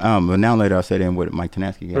Child? But Now and Later I sat in with Mike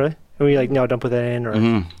Tanaski. Yeah. Really? And we like, no, don't put that in, or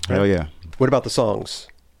Hell yeah. What about the songs?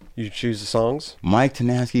 You choose the songs? Mike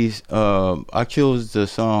Tanaski's. I chose the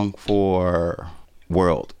song for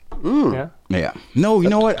World. Yeah. Yeah. No, you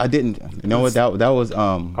know what? I didn't. You know what? That was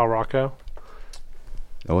Rocco.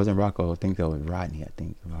 That wasn't Rocco. I think that was Rodney. I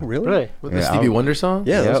think. Really? With the Stevie Wonder song?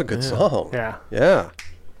 Yeah, that was a good song. Yeah. Yeah.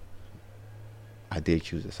 I did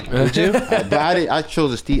choose a song. Did you? But I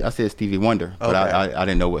chose I said Stevie Wonder, but Okay. I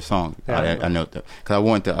didn't know what song. Yeah. I know because I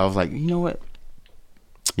wanted to. I was like, you know what?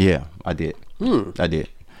 Yeah, I did. I did.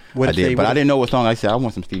 I did, but I didn't know what song. I said I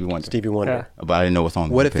want some Stevie Wonder. Stevie Wonder. Yeah. But I didn't know what song.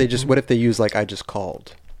 What if they use like I Just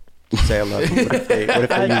Called? Say I love you. What if they use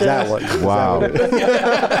that one? Wow. And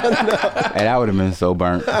that would have been so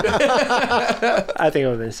burnt. I think it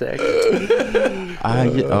would have been sick.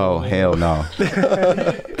 Oh hell no.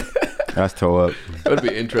 That's tore up. That would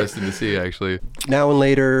be interesting to see, actually. Now and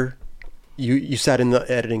Later, you sat in the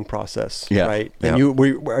editing process, right? And Yeah.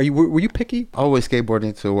 were you picky? I always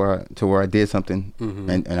skateboarded to where I did something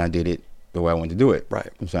and I did it the way I wanted to do it. Right.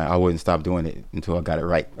 I'm saying I wouldn't stop doing it until I got it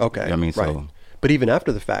right. Okay. You know what I mean? Right. So But even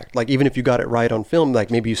after the fact, like even if you got it right on film, like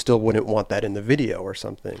maybe you still wouldn't want that in the video or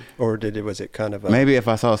something, or was it kind of maybe if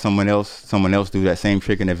I saw someone else do that same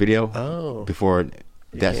trick in the video before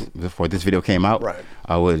this video came out, right?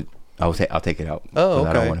 I'll take it out. Oh, okay.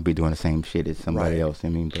 I don't want to be doing the same shit as somebody else. I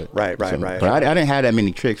mean, but right. But I didn't have that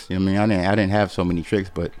many tricks. You know what I mean, I didn't have so many tricks,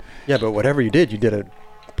 but yeah, but whatever you did it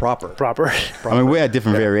proper. I mean, we had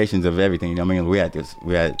different variations of everything. You know what I mean, we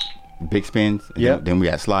had big spins, and then we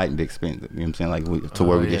had slide and big spins. You know what I'm saying, like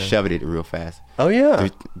where we just shoved it real fast. Oh yeah,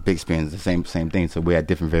 big spins, the same thing. So we had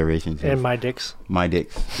different variations. And my dicks. My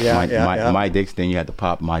dicks. Yeah. My dicks. Then you had to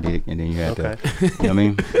pop my dick, and then you had to. You know what I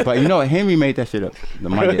mean? But you know, Henry made that shit up. The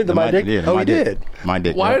my dick. My dick. Yeah, oh, he did. My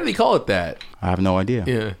dick. Why did he call it that? I have no idea.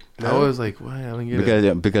 Yeah. I was like, why? I don't get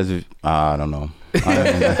it. Because I don't know.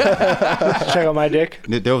 Check out my dick.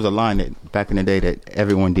 There was a line that back in the day that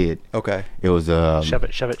everyone did. Okay. It was shove it.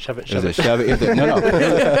 It was a shove it. It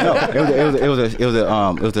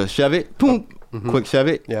was a shove it. Boom. Quick shove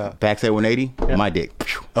it. Yeah. Backside 180. Yeah. My dick.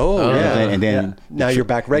 Oh yeah. And then now you're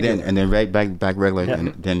back regular. And then back regular. Yeah.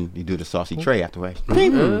 And then you do the saucy tray afterwards.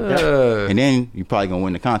 And then you're probably gonna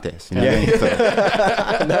win the contest. You know what I mean? So,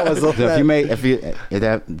 That was so if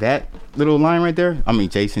that little line right there. I mean,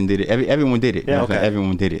 Jason did it. Everyone did it. Yeah. You know what I'm saying? Okay.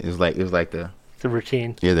 Everyone did it. It was like the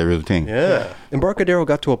routine. the real thing. Yeah. Embarcadero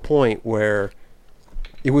got to a point where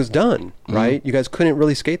it was done, right? You guys couldn't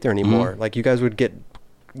really skate there anymore. Like you guys would get,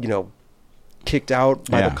 kicked out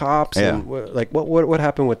by the cops. And what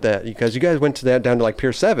happened with that? Because you guys went to that down to like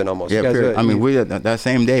Pier 7 almost. Yeah, you guys, we that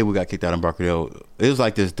same day we got kicked out in Embarcadero. It was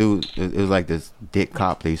like this dude. It was like this dick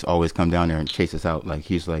cop. They used to always come down there and chase us out. Like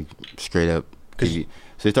he's like straight up.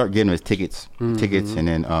 So they start getting us tickets, and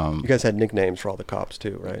then you guys had nicknames for all the cops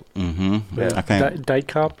too, right? Yeah. I can't. Dyke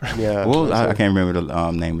cop. Yeah. Well, I can't remember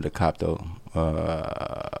the name of the cop though.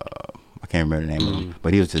 I can't remember the name of him,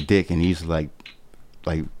 but he was a dick, and he used to like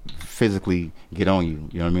physically get on you.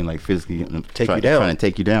 You know what I mean? Like physically trying to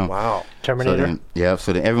take you down. Wow. Terminator.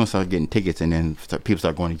 So then everyone started getting tickets, and then people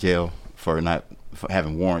start going to jail for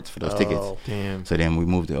having warrants for those tickets. Damn. So then we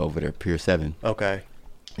moved it over to Pier 7. Okay.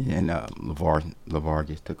 And LeVar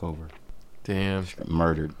just took over. Damn.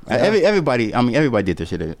 Murdered. Yeah. Everybody did their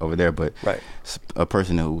shit over there, but Right. a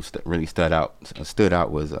person who really stood out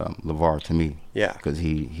was LeVar to me. Yeah. Because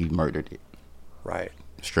he murdered it Right.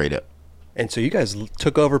 straight up. And so you guys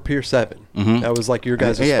took over Pier 7. That was like your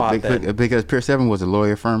guys' spot then. Because Pier 7 was a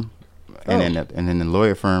lawyer firm, and then the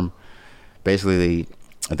lawyer firm, basically,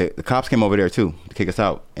 the cops came over there too to kick us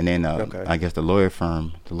out, and then I guess the lawyer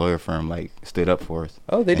firm like stood up for us.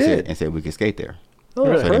 Oh, they and said we could skate there. Oh,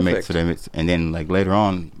 Really? perfect. And then like later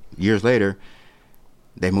on, years later,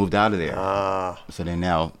 they moved out of there. So then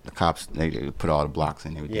now the cops they put all the blocks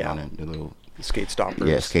and everything on it, the little skate stoppers.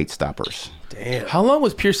 Yeah, skate stoppers. Damn. How long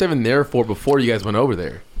was Pier 7 there for before you guys went over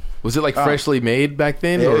there? Was it like freshly made back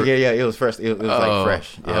then? Yeah. It was fresh. It was like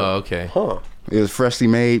fresh. Yeah. Oh, okay. Huh. It was freshly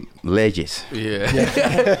made ledges. Yeah.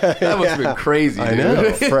 That must have been crazy, dude. I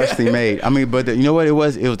know. Freshly made. I mean, but you know what it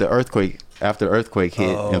was? It was the earthquake. After the earthquake hit,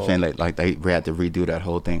 you know what I'm saying? Like they had to redo that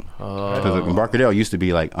whole thing. Because Embarcadero used to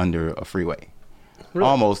be like under a freeway. Really?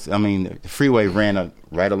 Almost. I mean, the freeway ran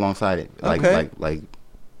right alongside it. Like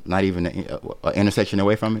not even an intersection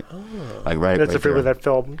away from it. Like right. That's right the freeway there. that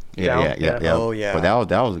fell down. Yeah. Oh, yeah. But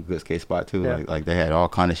that was a good skate spot too. Yeah. Like they had all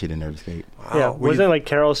kind of shit in there to skate. Wow. Yeah, Were wasn't you- like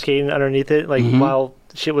Carol skating underneath it, like while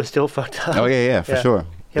shit was still fucked up? Oh yeah, for sure.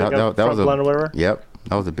 Yeah, like a front blunt or whatever? Yep.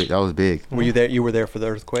 That was big. Were you there? You were there for the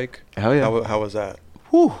earthquake? Hell yeah. How was that?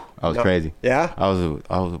 Whew. I was No. crazy. Yeah. I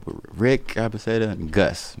was with Rick Abaceta and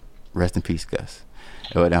Gus. Rest in peace, Gus.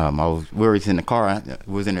 But we were in the car.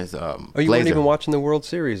 We was in his Oh, you Blazer. weren't even watching the World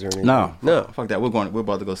Series or anything? No. No. Fuck that. We're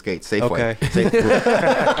about to go skate Safeway.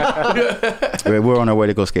 Okay. We're on our way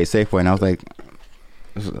to go skate Safeway, and I was like,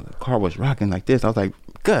 the car was rocking like this. I was like,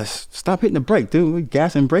 Gus, stop hitting the brake, dude. We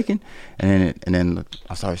gassing, braking, and then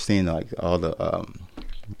I started seeing like all the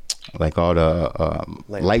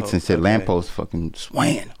lights and shit, Okay. lampposts fucking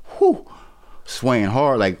swaying. Whew. Swaying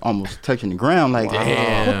hard, like almost touching the ground. Like,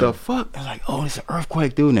 Damn. what the fuck? I was like, oh, it's an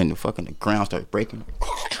earthquake, dude. And then the ground started breaking.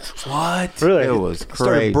 What? Really? It was crazy.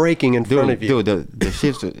 Started breaking in front of you. Dude, the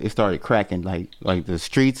shifts, it started cracking. Like the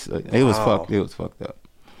streets, it was Wow. fucked. It was fucked up.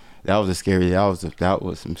 That was a scary. That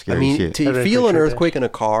was some I scary mean, shit. to Everything feel an for sure. earthquake in a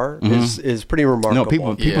car is pretty remarkable. No,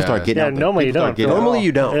 people Yeah. start getting Yeah, out. normally you people don't. start getting out. Normally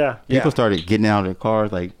you don't. Yeah. People started getting out of their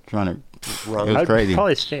cars, like trying to Run. It was I'd crazy.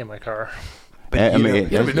 probably stay in my car. I mean, You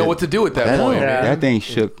don't even know what to do at that point, Yeah. man. That thing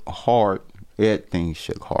shook hard. That thing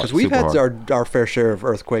shook hard. Because we've super had hard. our fair share of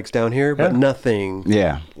earthquakes down here, but Yeah. nothing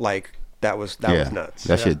Yeah. like that was nuts.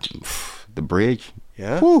 That shit. The bridge.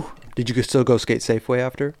 Yeah. Whew. Did you still go skate Safeway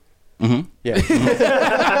after? Mm-hmm. Yeah.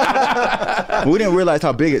 We didn't realize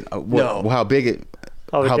how big it. No. How big it.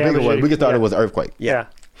 All the How big it damage was. you- We just thought yeah. it was an earthquake Yeah.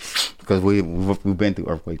 because we've been through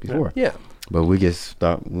earthquakes before. Yeah. But we just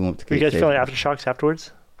thought we went to. Were you guys skate feeling Safeway. aftershocks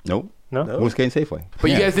afterwards? Nope. No? No. We were skating Safeway. But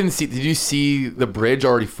Yeah. you guys didn't see? Did you see the bridge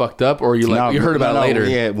already fucked up, or you No, you heard about no, it later?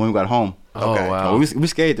 Yeah, when we got home. Oh Okay. wow. We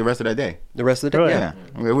skated the rest of that day. The rest of the day? Really? Yeah.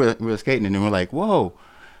 Yeah, we were skating and then we're like, whoa,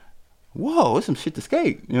 there's some shit to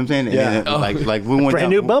skate. You know what I'm saying? And Yeah. then, like we went Brand down,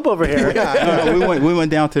 new bump over here. No, we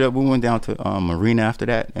went down to Marina after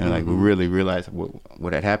that, and like we really realized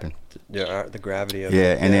what had happened. Yeah. The gravity of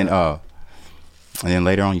Yeah, it. and then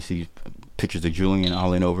later on you see pictures of Julian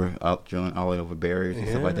all over barriers and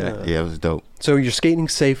stuff like that. Yeah, it was dope. So you're skating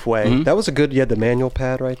Safeway. Mhm. That was a good. You had the manual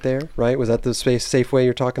pad right there, right? Was that the space Safeway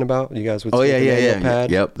you're talking about? You guys would. Oh skate yeah, the yeah, manual yeah.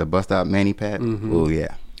 Pad? Yep, the bust out mani pad. Mhm. Oh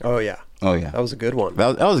yeah, Oh yeah. oh yeah. That was a good one.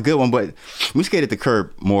 That was a good one, but we skated the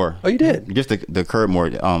curb more. Oh, you did? Just the curb more.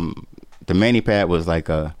 The mani pad was like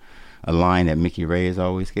a line that Mickey Reyes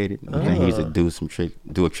always skated. And he used to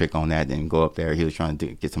do a trick on that, then go up there. He was trying to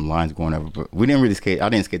get some lines going over, but we didn't really skate. I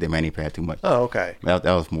didn't skate the mani pad too much. Oh, okay. That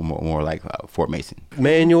was more like Fort Mason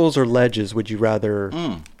Manuals or ledges would you rather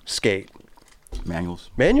skate? manuals.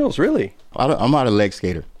 Manuals, really? I'm not a leg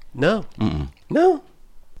skater. No. Mm-mm. No.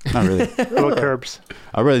 Not really. What curbs?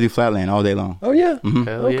 I rather do flatland all day long. Oh yeah.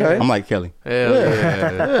 Hell Okay. yeah. I'm like Kelly. Hell yeah.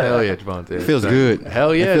 Hell yeah, Jovontae. It feels good.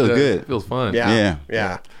 Hell yeah. It feels does. good. It feels fun. Yeah. Yeah.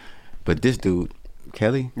 Yeah. But this dude,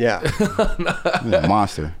 Kelly, Yeah. he's a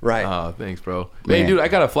monster. Right. Oh, thanks, bro. Man. Man, dude, I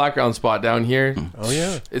got a flat ground spot down here. Oh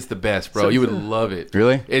yeah. It's the best, bro. You would love it.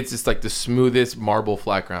 Really? It's just like the smoothest marble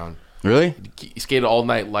flat ground. Really? You skate all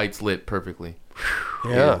night, lights lit perfectly.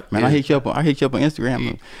 Yeah. Man, I hit you up on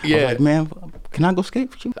Instagram. I Yeah. was like, man, can I go skate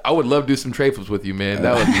with you? I would love to do some tray flips with you, man.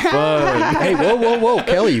 That would be fun. Hey, whoa,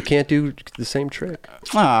 Kelly! You can't do the same trick.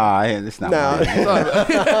 Ah, yeah, that's not No.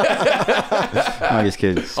 I'm just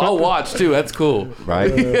kidding. I'll watch too. That's cool.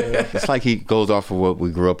 Right? It's like he goes off of what we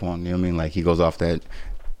grew up on. You know what I mean? Like he goes off that.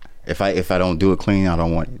 If I don't do it clean, I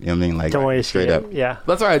don't want it. You know what I mean? Like Don't want you to straight skate up. it. Yeah.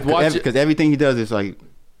 That's all right. Watch it. Because everything he does is like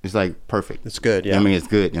perfect. It's good. You Yeah. know what I mean, it's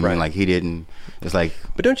good. You know what I mean, Right. like he didn't. It's like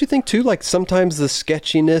But don't you think too? Like sometimes the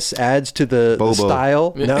sketchiness adds to the Bobo.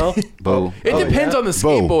 style. No. Bo. It depends on the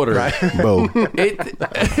Bo. skateboarder. Bo. It,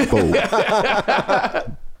 Bo.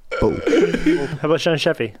 Bo. How about Sean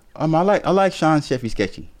Sheffy? I like Sean Sheffy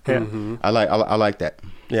sketchy. Yeah. I like that.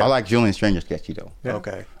 Yeah. I like Julian Stranger sketchy though. Yeah.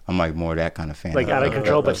 Okay. I'm like more that kind of fan. Like out of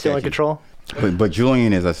control, but still in sketchy. control. But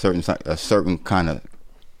Julian is a certain kind of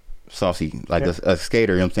saucy, like a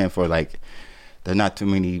skater. You know what I'm saying? For like, there's not too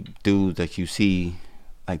many dudes that you see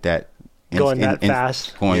like that Going that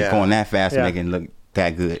fast. going Yeah. that fast, Yeah. making look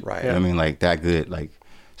that good. Right. You know what I mean? Like that good. Like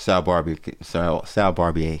Sal Barbier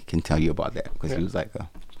can tell you about that because he was like a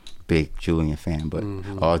big Julian fan. But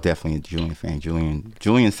definitely a Julian fan.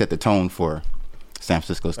 Julian set the tone for San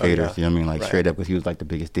Francisco skaters. You know what I mean? Like straight up because he was like the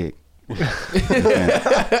biggest dick. And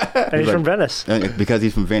he's from Venice. Because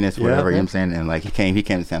he's from Venice, whatever, you know what I'm saying? And like he came to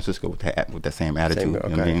San Francisco with that same attitude. You know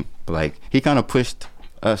what I mean? But like he kind of pushed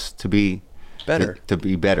us to be better. To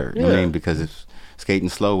be better. You know what I mean? Because if skating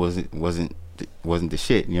slow wasn't the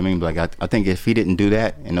shit. You know what I mean? But like I think if he didn't do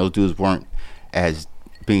that and those dudes weren't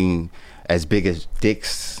being as big as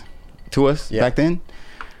dicks to us back then,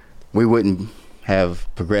 we wouldn't have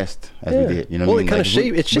progressed as we did. You know what I mean? It kind of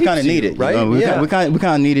shapes we kind of needed it, right? You know? We kind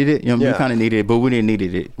of needed it. You know, we kind of needed it, but we didn't need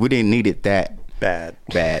it. We didn't need it that bad.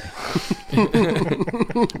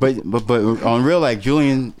 but on real, like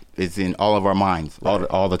Julian is in all of our minds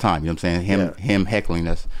all the time. You know what I'm saying? Him heckling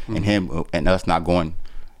us and him and us not going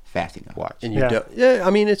fast enough. Watch. And I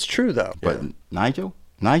mean, it's true though. But Nigel.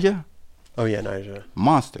 Oh yeah, Nigel.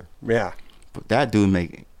 Monster. Yeah. But that dude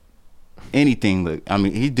make anything look. I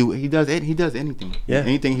mean, he does anything. Yeah.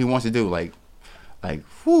 Anything he wants to do. Like,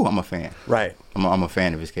 whew, I'm a fan. Right. I'm a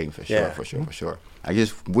fan of his skating for sure. For sure. I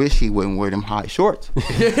just wish he wouldn't wear them high shorts. I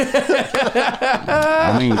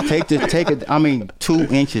mean, take it. I mean, 2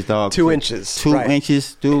 inches, dog. 2 inches. 2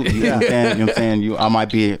 inches, dude. You know what I'm saying? I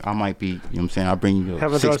might be. You know what I'm saying? I'll bring you a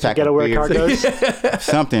 6-pack of beer.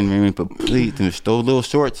 Something, I mean, but please, those little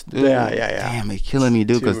shorts, dude. Yeah. Damn, it's killing me,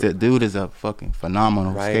 dude, because that dude is a fucking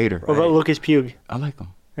phenomenal skater. What about Lucas Pugh? I like him.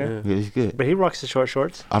 Yeah, he's good. But he rocks the short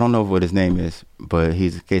shorts. I don't know what his name is, but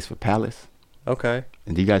he's a case for Palace. Okay.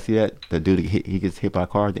 And do you guys see that? The dude he gets hit by a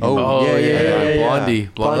car. Yeah. Blondie.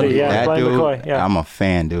 Yeah, that dude, McCoy, yeah. I'm a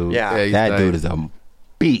fan, dude. Yeah, that dude is a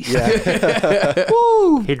beast. Yeah.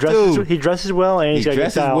 Woo, he dresses well, and he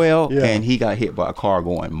dresses well, and he got hit by a car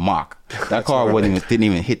going Mach. That car didn't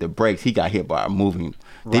even hit the brakes. He got hit by a moving.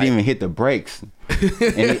 Didn't even hit the brakes,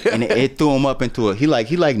 and it threw him up into a. He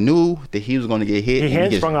knew that he was going to get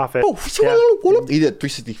hit. He sprung off it. He did a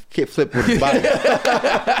 360 kick flip with his body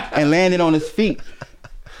and landed on his feet.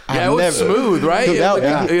 Yeah, it was smooth, right?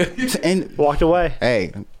 Dude, and walked away.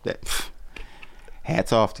 Hey,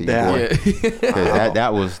 hats off to you, boy.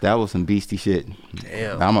 Because that was some beastie shit.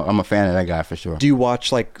 Damn. I'm a fan of that guy for sure. Do you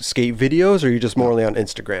watch like skate videos, or are you just morely on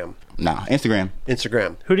Instagram? Nah, Instagram.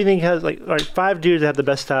 Who do you think has like 5 dudes that have the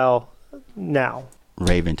best style now?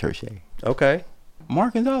 Raven Tertier. Okay.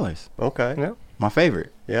 Mark Gonzalez. Okay. Yeah. My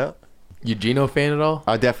favorite. Yeah. You Gino fan at all?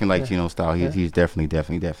 I definitely like Gino's style. He's definitely dope.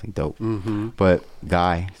 Mm-hmm. But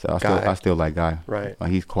Guy, so I still like Guy. Right.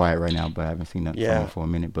 He's quiet right now, but I haven't seen nothing from him for a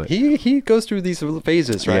minute. But he goes through these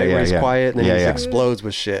phases, right? Where he's quiet and then he explodes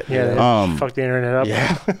with shit. Yeah. Fuck the internet up.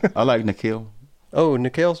 Yeah. I like Nikhil. Oh,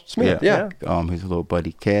 Nikhil Smith. Yeah. His little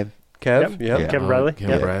buddy Kev. Yep. Kevin Bradley.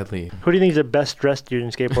 Kevin Bradley. Who do you think is the best dressed dude in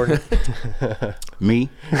skateboarding? Me.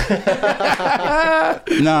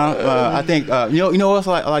 I think you know what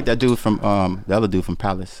I like that dude from the other dude from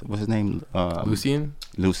Palace. What's his name? Lucian.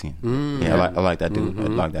 Yeah, I like that dude.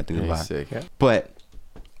 Mm-hmm. I like that dude a lot. Sick. Yeah. But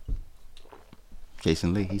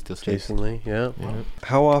Jason Lee, he's still skates. Jason Lee, yeah.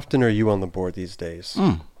 How often are you on the board these days?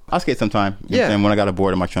 I skate sometime. And when I got a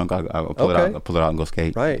board in my trunk, I'll pull it out and go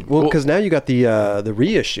skate. Right. Well, because now you got the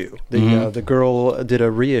reissue. The girl did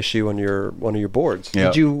a reissue on one of your boards.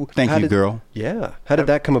 Yeah. Thank you, girl. Yeah. How did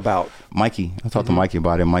that come about? Mikey. I talked to Mikey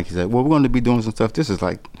about it. Mikey said, "Well, we're going to be doing some stuff. This is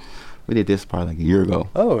like we did this probably like a year ago.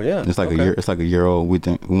 Oh yeah. It's like a year. It's like a year old. We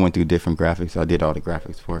went through different graphics. I did all the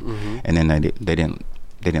graphics for it, and then they didn't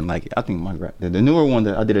like it. I think the newer one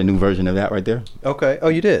that I did a new version of that right there. Okay. Oh,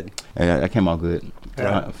 you did. And that came out good.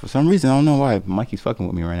 For some reason, I don't know why Mikey's fucking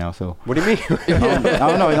with me right now. So what do you mean?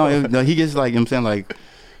 I don't know. He just like, you know what I'm saying, like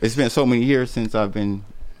it's been so many years since I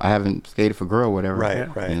haven't skated for girl or whatever.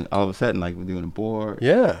 Right. And all of a sudden, like we're doing a board.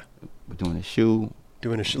 Yeah. We're doing a shoe.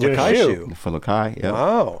 Doing a Lakai shoe. For Lakai. Yeah.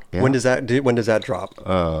 Wow. Yeah. When does that drop?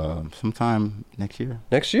 Sometime next year.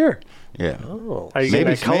 Next year. Yeah. Oh. Are you getting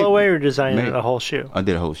a colorway or designing a whole shoe? I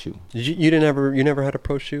did a whole shoe. You never had a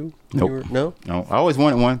pro shoe? Nope. No. I always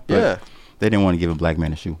wanted one. Yeah. They didn't want to give a black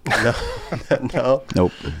man a shoe. No.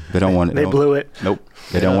 Nope. They don't want it. They blew it. Nope.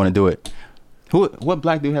 They don't want to do it. What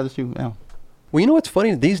black dude has a shoe now? Well, you know what's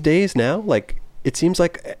funny? These days now, like it seems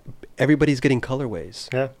like everybody's getting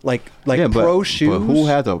colorways. Yeah. Like pro shoes. But who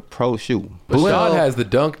has a pro shoe? Rashad has the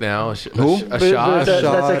Dunk now. Who? That's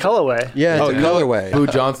a colorway. Yeah, it's a colorway. Boo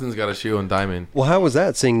Johnson's got a shoe on Diamond. Well, how was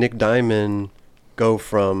that seeing Nick Diamond go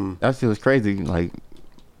from? That shit was crazy. Like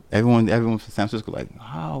everyone from San Francisco, like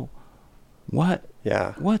how, what?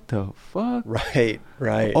 Yeah. What the fuck? Right.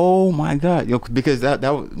 Oh my God. Because that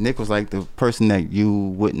Nick was like the person that you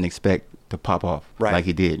wouldn't expect to pop off Right. like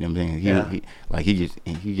he did. You know what I'm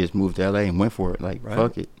saying? He just moved to LA and went for it. Like, Right.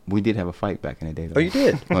 fuck it. We did have a fight back in the day, though. Oh, you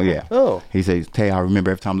did? Oh, yeah. Oh. He says, Tay, I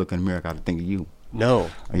remember every time I look in the mirror, I gotta think of you. No.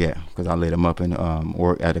 Yeah, because I lit him up in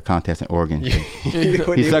at a contest in Oregon.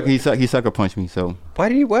 What He sucker punched me. So Why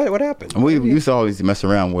did you? What happened? we used to always mess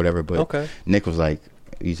around, whatever. But Okay. Nick was like,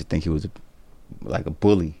 he used to think he was like a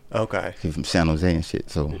bully. Okay. He's from San Jose and shit.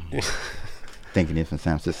 So thinking he's from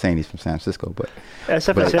San Francisco, saying he's from San Francisco, but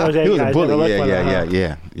Except for San Jose, he was a guys bully. never looked like that,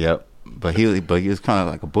 huh? Yep. But he was kind of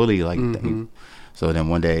like a bully, like. So then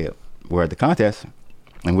one day we're at the contest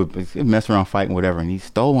and we mess around fighting whatever, and he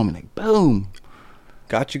stole one and like boom.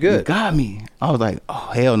 Got you He good. got me. I was like,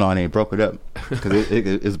 oh hell no, and they broke it up because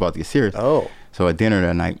it was about to get serious. Oh. So at dinner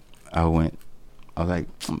that night, I went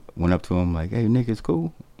up to him like, hey Nick, it's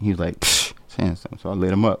cool. He was like, psh, saying something. So I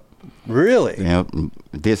lit him up. Really? You know,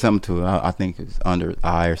 did something to it. I think it's under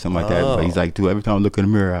eye or something like that. But he's like, dude, every time I look in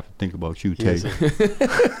the mirror, I have to think about you, Tay.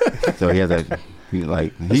 So he has that.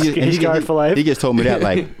 He's scarred for life. He just told me that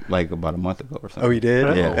like about a month ago or something. Oh, you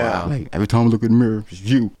did? Yeah. Wow. Like every time I look in the mirror, it's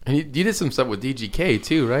you. And you did some stuff with DGK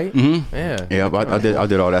too, right? Mm-hmm. Yeah. Yeah, I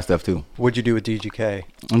did all that stuff too. What'd you do with DGK?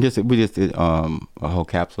 We just did a whole little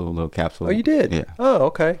capsule. Oh, you did? Yeah. Oh,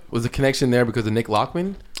 okay. Was the connection there because of Nick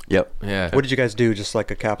Lockman? Yep. Yeah. What did you guys do? Just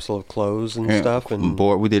like a capsule of clothes and stuff? And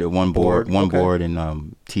board. We did it one board okay.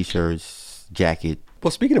 and t-shirts, jacket.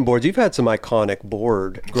 Well, speaking of boards, you've had some iconic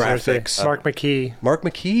board graphics. Mark McKee. Mark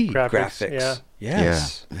McKee graphics. Yeah.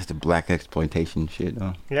 Yes. Yeah. It's the black exploitation shit.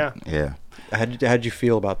 Yeah. Yeah. How'd you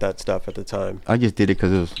feel about that stuff at the time? I just did it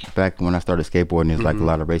because it was back when I started skateboarding. It was like a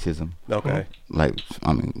lot of racism. Okay. Like,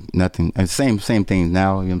 I mean, nothing. And same things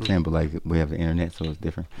now. You know what I'm saying? But like, we have the internet, so it's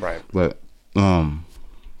different. Right. But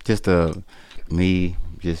just me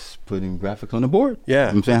just putting graphics on the board. Yeah. You know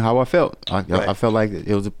what I'm saying how I felt. I Right. felt like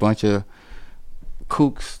it was a bunch of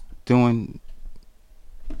kooks doing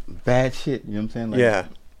bad shit. You know what I'm saying? Like, Yeah.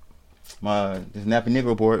 this Nappy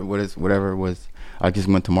Negro board, whatever it was. I just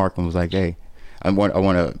went to Mark and was like, hey, I want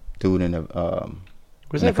to do it in a.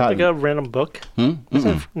 Was in that a like a random book? Was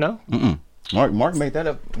that, no? Mark made that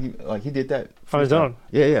up. He did that On his own?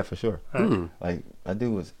 Yeah, for sure. Hmm. Like that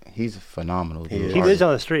dude he's phenomenal. He Dude. is. He lives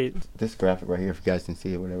on the street. This graphic right here, if you guys can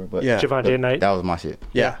see it, whatever. But Yeah. Jovontae Knight. that was my shit.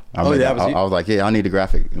 Yeah. I Oh, made that was I was like, yeah, I need a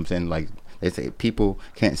graphic. You know what I'm saying? Like they say people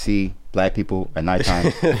can't see black people at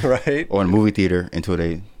nighttime right. or in a movie theater until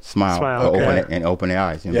they smile, or okay. open their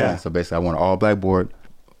eyes. You know what I'm Yeah. saying? So basically, I want an all black board.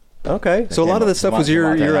 Okay. So a lot of this stuff was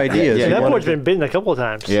your ideas. Yeah, So You that wanted board's to- been bitten a couple of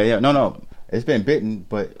times. Yeah. No. It's been bitten,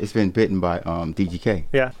 but it's been bitten by DGK.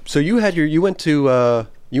 Yeah. So you went to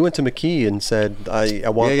McKee and said, I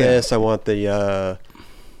want Yeah. this. I want the.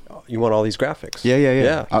 You want all these graphics.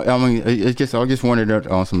 Yeah. I mean, I just wanted it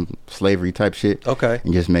on some slavery type shit. Okay.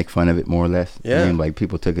 And just make fun of it more or less. Yeah. I mean, like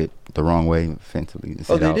people took it the wrong way, offensively. And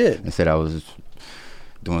Oh, they said did? And said I was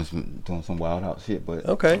doing some wild out shit, but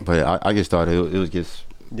Okay. But I just thought it was just.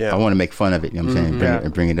 Yeah. I want to make fun of it. You know what I'm saying? Yeah.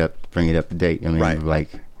 Bring it up to date. I mean, Right. like,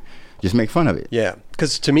 just make fun of it. Yeah.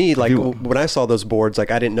 Because to me, like you- when I saw those boards,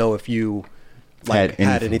 like I didn't know if you Had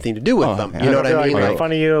had anything to do with Oh, them. yeah. You know what They're I mean? Like, Like, make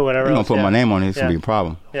fun of you or whatever. You're gonna else, put yeah. my name on it. It's Yeah. gonna be a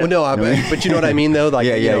problem. Yeah. well, no, but you know what I mean though. Like,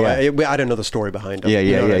 Yeah, you know, yeah. I didn't know the story behind them. Yeah,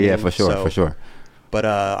 You know what I mean? for sure, So- for sure. But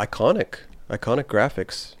iconic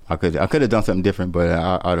graphics. I could have done something different, but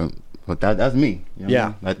I don't. But that's me. You know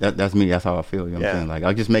Yeah. what I mean? That's me. That's how I feel. You know what Yeah. I'm saying? Like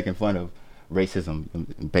I'm just making fun of racism,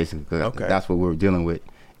 basically. 'Cause Okay. that's what we were dealing with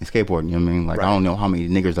in skateboarding. You know what I mean? Like Right. I don't know how many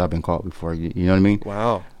niggers I've been called before. You know what I mean?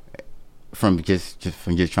 Wow. From just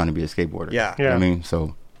trying to be a skateboarder. Yeah. You know what I Yeah. mean?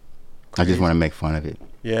 So I just want to make fun of it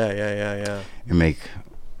Yeah. and make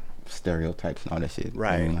stereotypes and all that shit.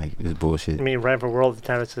 Right. I mean, like it's bullshit. I mean, right for World at the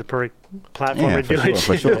time, it's the perfect platform to for do sure, it.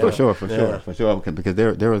 for sure, Yeah. for sure. Because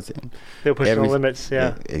there was They'll push the every- limits,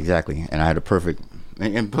 yeah. exactly. And I had a perfect,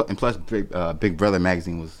 and plus Big Brother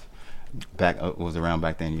magazine was around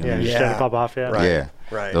back then. You know Yeah, what I mean? just trying to pop off, yeah. Right. Yeah,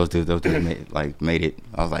 Right. Those dudes made it.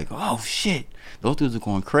 I was like, oh shit, those dudes are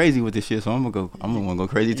going crazy with this shit. So I'm gonna go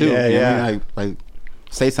crazy too. Yeah, You know what yeah. I mean? Like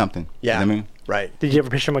say something. Yeah. You know what I mean? Right. Did you ever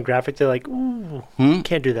pitch them a graphic? They're like, ooh,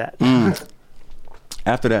 can't do that.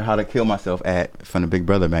 After that, How to Kill Myself ad from the Big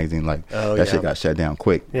Brother magazine, like Oh, that yeah. shit got shut down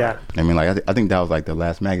quick. Yeah. I mean, like I think that was like the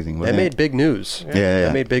last magazine. That Wasn't made it? big news. Yeah.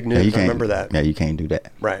 That made big Yeah, news. you I can't- remember that. Yeah, you can't do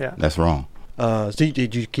that. Right. Yeah. That's wrong. So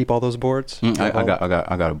did you keep all those boards? I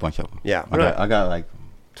got a bunch of them. Yeah. I got like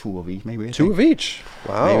 2 of each, maybe. I Two think. of each.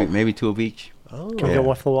 Wow. Maybe 2 of each. Oh. Can we Yeah. go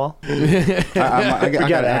off the wall? I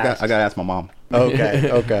gotta ask my mom.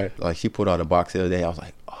 Okay. Like she put out a box the other day. I was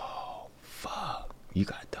like, oh fuck, you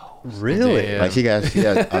got those. Really? Damn. Like she has.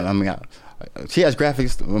 I mean, she has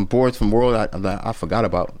graphics boards from World. I forgot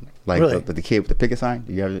about. Like Really? the kid with the picket sign.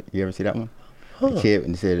 You ever see that one? The kid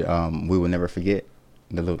and it said, "We will never forget."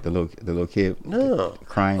 The little kid. No.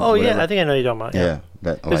 Crying. Oh whatever. yeah, I think I know what you're talking about. Yeah.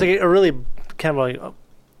 That It's like a really kind of like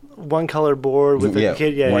one color board with the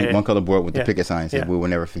kid. Yeah, one color board with the Yeah. picket sign said, Yeah. "We will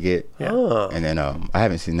never forget." Yeah. Oh. And then I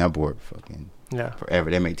haven't seen that board fucking Yeah.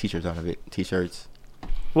 forever. They make T-shirts out of it. T-shirts.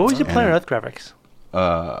 What was your And, Planet Earth graphics?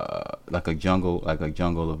 Like a jungle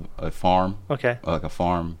of a farm. Okay. Like a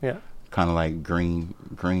farm. Yeah. Kind of like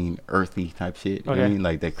green, earthy type shit. You know what I Okay. mean?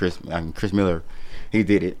 Like that Chris Miller, he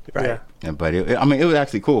did it. Right. Yeah. Yeah, but it was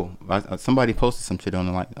actually cool. Somebody posted some shit on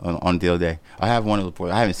the other day. I have one of the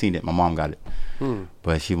boards. I haven't seen it. My mom got it,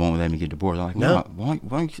 but she won't let me get the boards. I'm like, No. no, why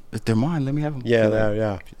don't you, if they're mine, let me have them. Yeah, She's like,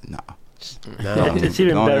 yeah. No. No. It's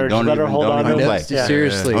even better. Just let her hold on to even it. play. Yeah.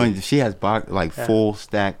 Seriously. I mean, she has Yeah. full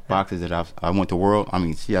stack boxes that I went to World. I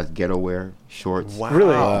mean, she has ghetto wear shorts. Wow.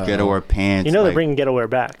 Really? Ghetto wear pants. You know they're like- bringing Ghetto Wear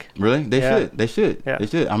back. Really? They Yeah. should. They should. Yeah. They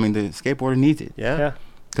should. I mean, the skateboarder needs it. Yeah. Yeah.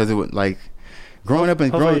 Because it would like growing up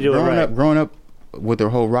and Hopefully you do it right. growing up with their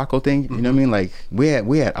whole Rocco thing. You know what I mean? Like we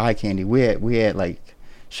had eye candy. We had like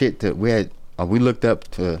shit that we looked up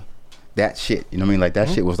to that shit. You know what I mean? Like that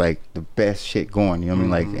shit was like the best shit going. You know what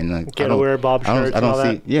I mean? Like and like, Ghetto Wear, Bob shirts, I and all don't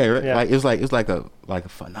see. that. Yeah, right, Yeah. like it was like a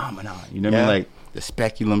phenomenon. You know what I Yeah. mean? Like the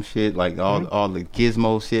speculum shit, like all the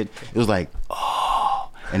gizmo shit. It was like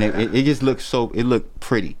and it just looked it looked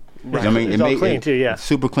pretty. You know what I mean? It's all clean, too, yeah.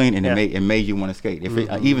 Super clean, and Yeah. it made you want to skate. If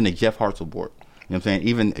even the Jeff Hartzell board, you know what I'm saying?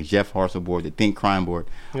 Even the Jeff Hartzell board, the Think Crime board,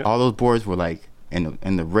 Yeah. all those boards were like, and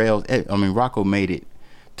the rails. I mean, Rocco made it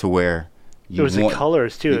to where It was the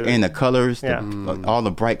colors too. and the colors, Yeah. all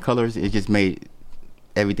the bright colors. It just made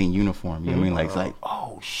everything uniform. You know what I mean? Like it's like,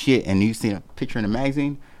 oh shit! And you see a picture in the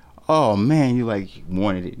magazine. Oh man, you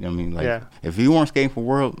wanted it. You know what I mean? Like Yeah. if you weren't skating for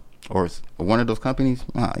World or one of those companies,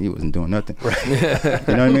 you wasn't doing nothing. Right. You know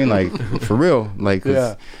what I mean? Like for real. Like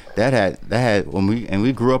 'cause that had when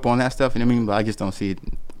we grew up on that stuff. You know what I mean? But I just don't see it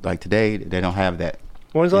like today. They don't have that.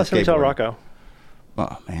 When was the last time you saw skateboarding. Rocco?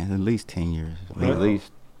 Oh man, at least 10 years. At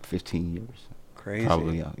least 15 years. Crazy.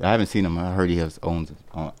 Probably. I haven't seen him. I heard he owns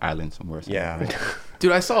an island somewhere. Yeah.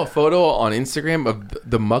 Dude, I saw a photo on Instagram of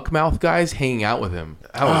the Muckmouth guys hanging out with him.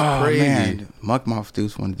 That was crazy. Man. Muckmouth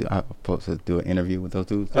dudes wanted to do. I'm supposed to do an interview with those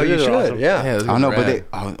dudes. Oh, you Those are should. awesome. Yeah. Yeah, I know, but they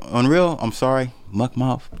unreal. I'm sorry,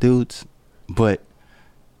 Muckmouth dudes, but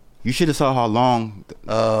you should have saw how long,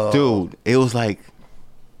 dude. It was like,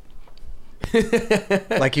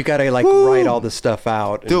 Like you gotta write all this stuff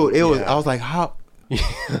out. dude. It was. Yeah. I was like, how?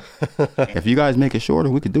 If you guys make it shorter,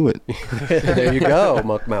 we could do it. There you go,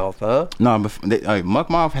 Muckmouth, huh? No, but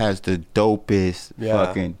Muckmouth has the dopest Yeah.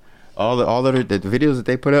 fucking. All the videos that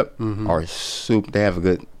they put up are super. They have a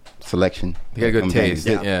good selection. They got good I'm saying, taste.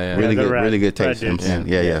 good- Yeah. Really they're good, rad- really good rad taste. You know what I'm dudes.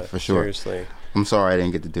 saying? Yeah, for sure. Seriously. I'm sorry I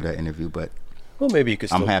didn't get to do that interview, but Well, maybe you could.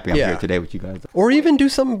 Still, I'm happy I'm yeah. here today with you guys. Or even do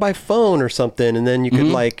something by phone or something, and then you could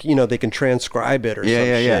they can transcribe it or some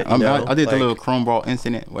Yeah. shit. I did the little Chrome ball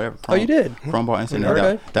incident, whatever. Oh, you did? Chrome ball incident.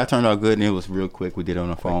 Okay. That turned out good, and it was real quick. We did it on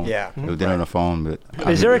the phone. Yeah. We did it on the phone, but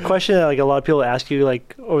Is there a question that a lot of people ask you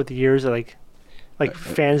over the years, like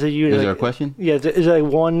fans of you? Is like, there a question? Yeah, is there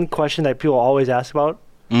one question that people always ask about?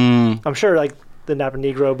 I'm sure the Napa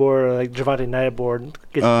Negro board or Jovontae United board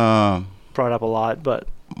gets brought up a lot, but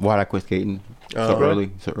Why'd I quit skating so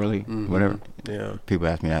really? early, whatever. Yeah. People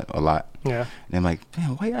ask me that a lot. yeah, And I'm like,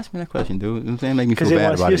 damn, why you ask me that question, dude? You know what I'm saying? Make me feel 'Cause they bad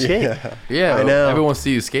want to about see you it. skate. Yeah, I know. everyone wants to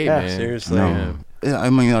see you skate, Yeah, man. Seriously. No. Yeah, I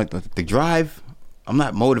mean, like the drive, I'm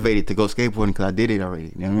not motivated to go skateboarding because I did it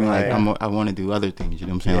already. You know what I mean? Right. I want to do other things. You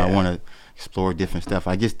know what I'm saying? Yeah. I want to explore different stuff.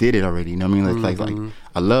 I just did it already. You know what I mean? Like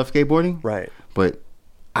I love skateboarding, Right. but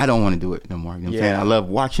I don't want to do it no more. You know what I'm saying? Yeah. I love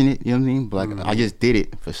watching it. You know what I mean? But I just did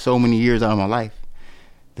it for so many years out of my life.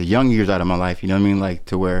 The young years out of my life, you know what I mean? Like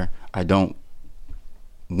to where I don't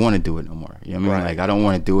want to do it no more. You know what I mean? Right. Like I don't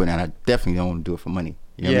want to do it, and I definitely don't want to do it for money.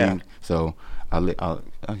 You know what I Yeah. mean? So I'll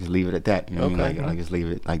just leave it at that. You know what I Okay. mean? Like I'll just leave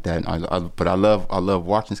it like that. But I love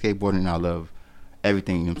watching skateboarding, and I love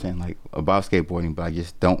everything. You know what I'm saying? Like about skateboarding, but I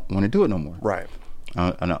just don't want to do it no more. Right.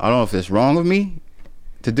 I don't know if it's wrong of me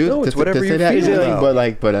to do No, to, it's whatever to say you that, feel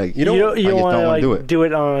about. but You don't- you I just don't don't want want to to do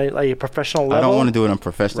it on a professional level. I don't want to do it on a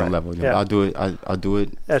professional Right. level. You know? Yeah. I'll do it. I'll do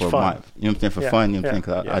it That's for fun. my, you know what I'm saying, for Yeah. fun. You know what I'm Yeah.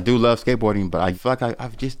 saying? 'Cause I do love skateboarding, but I feel like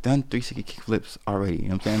I've just done 360 kickflips already. You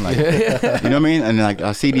know what I'm saying? Like, you know what I mean? And like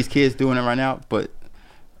I see these kids doing it right now, but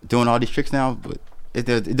doing all these tricks now, but it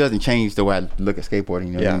doesn't change the way I look at skateboarding.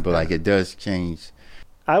 You know what I mean? But like it does change.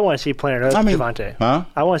 I want to see Planet Earth, I mean, Jovontae. huh?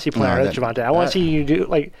 I want to see Planet No, Earth, that- Jovontae. I want to see you do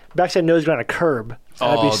backside nose around a curb.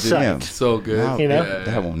 That'd be Oh, dude, psyched. so good. No, You know?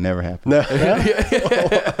 that will never happen. No.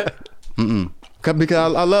 Because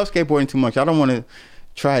I love skateboarding too much. I don't want to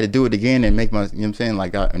try to do it again and make my, you know what I'm saying?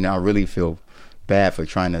 Like, and I really feel bad for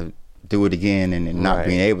trying to do it again and not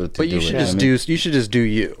being able to but do you should it. just you should just do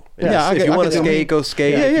you. Yeah, if you want to skate, go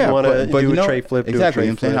skate. If you want to do a tray flip, exactly.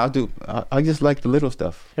 do a tray flip. I'll do. I just like the little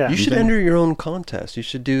stuff. Yeah. You should enter your own contest. You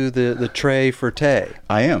should do the tray for Tay.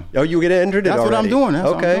 I am. Oh, you get entered it That's already. what I'm doing. That's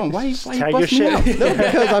okay. what I'm doing. Why you Tag busting your me out? shit. No,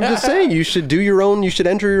 because I'm just saying you should do your own. You should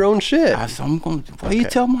enter your own shit. I'm going. Why you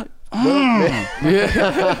tell my?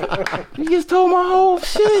 You just told my whole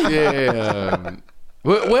shit. Yeah.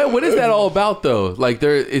 What is that all about though? Like,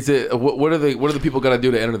 what are the people got to do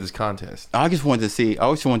to enter this contest? I just wanted to see. I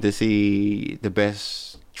always wanted to see the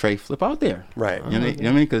best tray flip out there. Right. You know what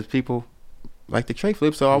I mean? Because people like the tray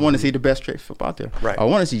flip, so I want to see the best tray flip out there. Right. I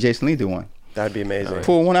want to see Jason Lee do one. That'd be amazing.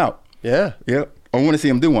 Pull one out. Yeah. Yep. I want to see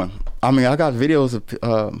him do one. I mean, I got videos of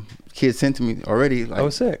kids sent to me already.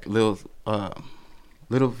 Like, sick. Little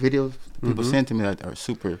videos people sent to me that are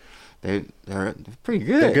super. They're pretty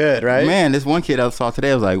good. They're good, right? Man, this one kid I saw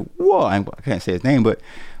today, I was like, whoa. I can't say his name, but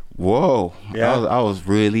whoa. Yeah. I was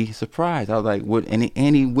really surprised. I was like, what? And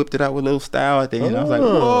he whipped it out with a little style at the end. I was like,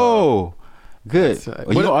 whoa. Good.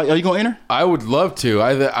 Are you going to enter? I would love to.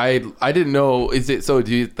 I didn't know. Is it so?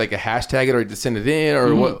 Do you like a hashtag it or just send it in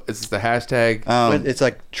or what? Is this the hashtag? But it's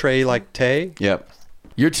like tray like Tay. Yep.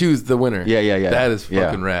 Your two's the winner. Yeah. That is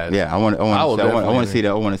fucking rad. Yeah, I want to see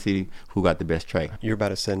that. I want to see who got the best tray. You're about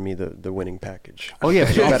to send me the winning package. Oh yeah,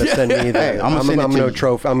 You're about to send me the. Hey, I'm gonna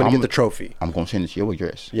trophy. I'm gonna get the trophy. I'm gonna send it to your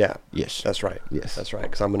address. Yeah. Yes. That's right. Yes. That's right.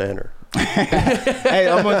 Because I'm gonna enter. Hey,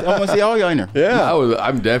 I'm gonna see all y'all enter. Yeah.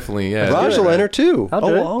 I'm definitely Raj will enter too. I'll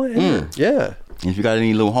do it. I'll enter. Yeah. And if you got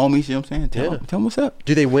any little homies, you know what I'm saying? Tell them what's up.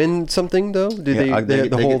 Do they win something though? Do Yeah, they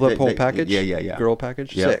the whole package? Yeah. Girl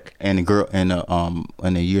package. Yep. Sick. And the girl and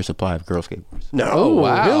a year supply of girl skateboards. No. Oh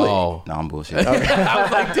wow. Really? No, I'm bullshit. I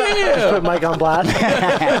was like, damn. Put Mike on blast.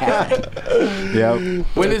 Yeah.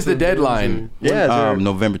 When is the deadline? Yeah.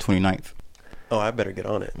 November 29th. Oh, I better get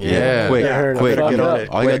on it. Yeah. Quick. Yeah, Quick. get on it.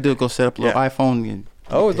 All you gotta do is go set up a little iPhone and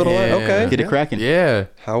Oh, it's a little okay. get it cracking. Yeah.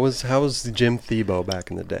 How was Jim Thiebaud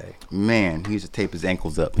back in the day? Man, he used to tape his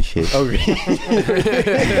ankles up and shit. Oh, really?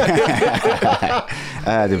 I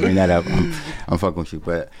had to bring that up. I'm fucking with you,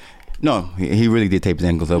 but no, he really did tape his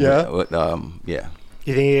ankles up. Yeah? Yeah.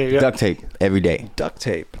 You think Duct tape every day. Duct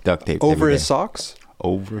tape every over day. his socks?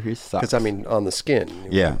 Over his socks. Because I mean, on the skin. you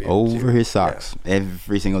Yeah, wouldn't be able over to. his socks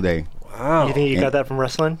every single day. Yeah. Wow. you think you got that from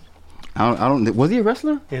wrestling? I don't. Was he a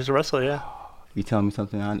wrestler? He was a wrestler, yeah. You telling me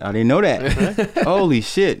something I didn't know that. Holy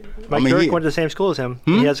shit! Mike Dirk went to the same school as him.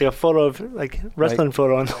 He has like a photo of like wrestling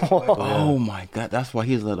photo on the wall. Oh my god, that's why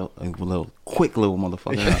he's a little quick little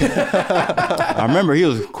motherfucker. I remember he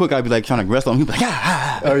was quick. I'd be like trying to wrestle him. He'd be like,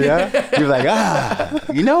 ah. Oh yeah. He was like, ah.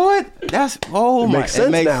 You know what? That's makes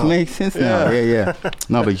sense now. Makes sense now. Yeah.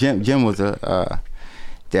 No, but Jim was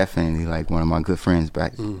definitely like one of my good friends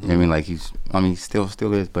back. Mm-hmm. I mean, like he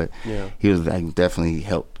still is, but he was like definitely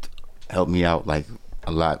helped me out like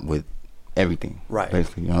a lot with everything. Right.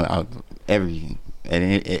 Basically,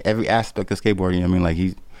 every aspect of skateboarding. You know what I mean, like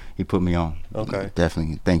he put me on. Okay.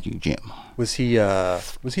 Definitely. Thank you, Jim. Was he down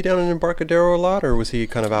in Embarcadero a lot, or was he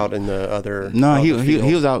kind of out in the other? No, he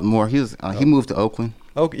was out more. He he moved to Oakland.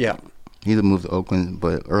 Oh yeah. He moved to Oakland,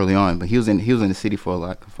 but early on. But he was in the city for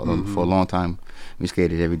a long time. We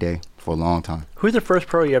skated every day for a long time. Who's the first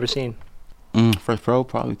pro you ever seen? First pro,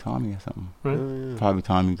 probably Tommy or something. Right. Probably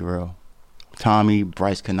Tommy Guerrero. Tommy,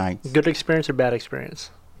 Bryce Knights. Good experience or bad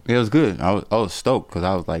experience? It was good. I was stoked because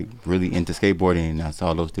I was like really into skateboarding, and I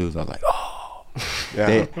saw those dudes. I was like, oh,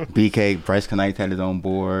 Yeah. BK, Bryce Knights had his own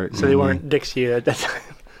board. So they weren't dicks to you at that time.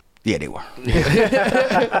 Yeah, they were.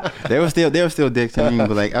 they were still dicks. I mean,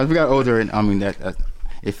 but like as we got older, and I mean that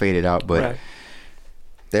it faded out, but Right.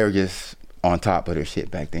 they were just on top of their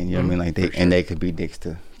shit back then. You know what I mean? Like they could be dicks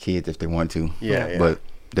to kids if they want to. Yeah. But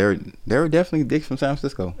they were definitely dicks from San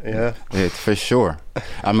Francisco. Yeah. It's for sure.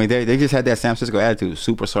 I mean, they just had that San Francisco attitude,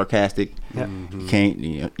 super sarcastic. Yeah. You can't,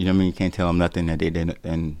 you know what I mean? You can't tell them nothing that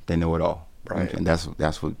they know it all. Right. And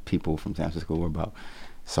that's what people from San Francisco were about,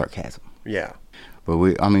 sarcasm. Yeah. But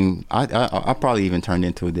I probably even turned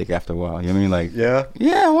into a dick after a while. You know what I mean? Like, Yeah.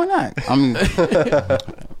 yeah, why not? I mean,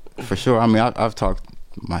 for sure. I mean, I've talked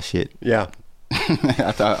my shit. Yeah.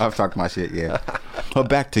 I've talked my shit. Yeah. But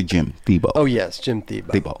back to Jim Thiebaud. Oh yes, Jim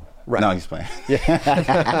Thiebaud. Right. No, he's playing.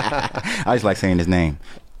 I just like saying his name,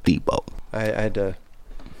 Thiebaud. I had to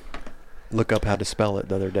look up how to spell it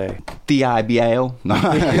the other day. Thibao. No.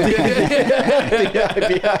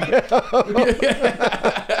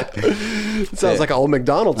 It sounds like an old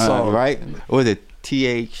McDonald's song. Right? What was it?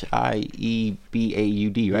 Thiebaud,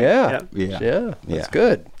 right? Yeah. Yeah. Yeah. That's Yeah.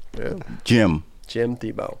 good. Yeah. Jim. Jim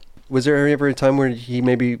Thiebaud. Was there ever a time where he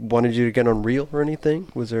maybe wanted you to get on Reel or anything?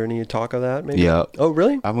 Was there any talk of that? Maybe. Yeah. Oh,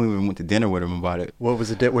 really? I even went to dinner with him about it. What was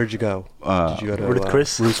it? Where'd you go? Did you go to Ruth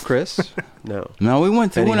Chris? Ruth Chris? No. No, we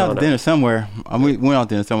went out Benihana. to dinner somewhere. We went out to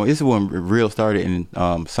dinner somewhere. This is when Reel started, and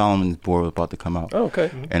Solomon's board was about to come out. Oh, okay.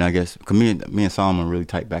 And I guess 'cause me and Solomon were really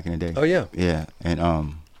tight back in the day. Oh, yeah. Yeah,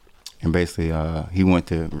 and basically he went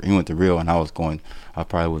to Reel, and I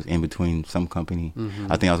probably was in between some company. Mm-hmm.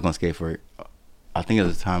 I think I was going to skate for it. I think at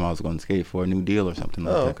the time I was going to skate for a new deal or something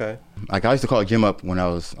like that. Oh, okay. Like I used to call Jim up when I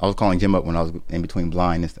was calling Jim up when I was in between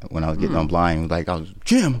blind, when I was getting on blind. Like I was,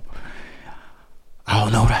 Jim, I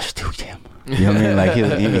don't know what I should do, Jim. You know what I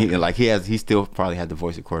mean? He still probably had the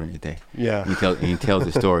voice recording today. Yeah. He tells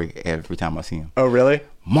the story every time I see him. Oh, really?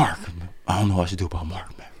 Mark, I don't know what I should do about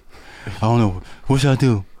Mark, man. I don't know. What should I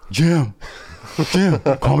do? Jim,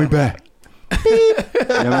 call me back. You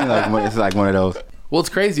know what I mean? It's like one of those. Well, it's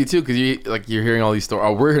crazy too because you're hearing all these stories.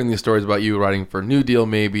 Oh, we're hearing these stories about you writing for New Deal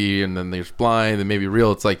maybe, and then there's Blind, and maybe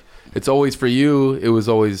Reel. It's like it's always for you. It was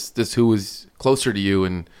always just who was closer to you,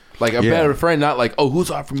 and like a better friend, not like who's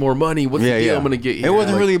offering more money. What's the deal I'm gonna get here? It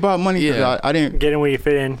wasn't really about money. Yeah. I didn't Get in where you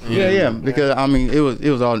fit in. Yeah, because I mean it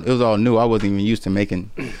was all new. I wasn't even used to making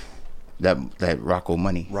that Rocco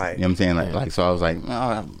money. Right. You know what I'm saying? Like so I was like,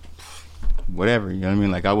 whatever. You know what I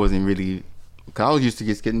mean? Like I wasn't really. Cause I was used to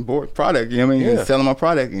just getting product, you know what I mean? Yeah. Selling my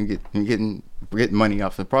product and getting money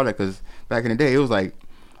off the product. Cause back in the day, it was like a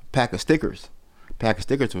pack of stickers. Pack of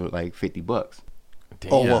stickers were like $50.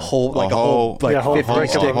 Damn. Oh, a whole 50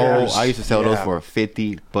 stickers. I used to sell those for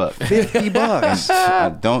 $50.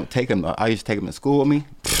 $50. Don't take them. I used to take them to school with me.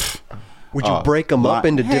 Would you break them up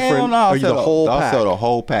into different? No, or the whole pack? I'll sell the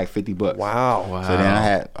whole pack $50. Wow. So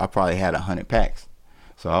then I probably had 100 packs.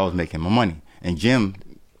 So I was making my money. And Jim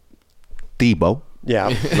Thebo. Yeah.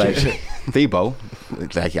 Like Thebo.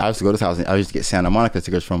 Like I used to go to his house and I used to get Santa Monica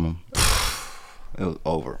stickers from him. It was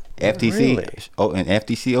over. FTC. Really? Oh, and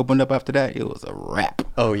FTC opened up after that. It was a wrap.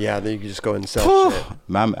 Oh yeah, then you can just go and sell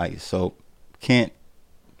shit. So Kent,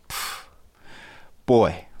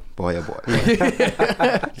 boy.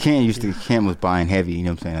 Kent was buying heavy. You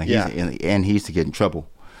know what I'm saying? Like and he used to get in trouble.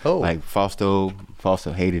 Oh. Like Fausto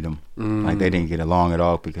hated him. Like they didn't get along at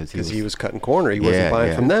all because he was cutting corner. He wasn't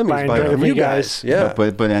buying from them. He was buying from you guys. Yeah.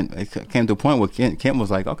 But then it came to a point where Kent was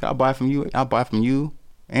like, okay, I'll buy from you, and I'll buy from them.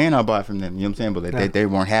 You know what I'm saying? But they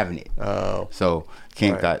weren't having it. Oh. So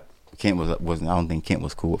Kent was I don't think Kent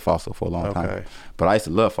was cool with Fausto for a long time. But I used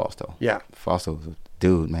to love Fausto. Yeah. Fausto was a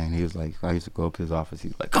dude, man. He was like, I used to go up to his office. He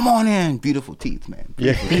was like, come on in, beautiful teeth, man.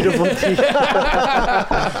 Beautiful teeth.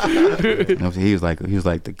 You know, he was like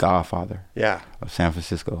the godfather. Yeah. Of San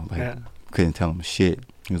Francisco. Like couldn't tell him shit.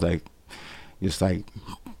 He was like just like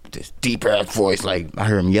this deep ass voice. Like I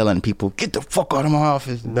heard him yelling at people, get the fuck out of my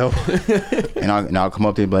office. No. and I'll come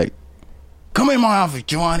up there and be like, come in my office,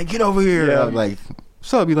 Giovanni, get over here. Yeah. I'll be like,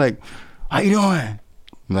 what's up? Be like, how you doing?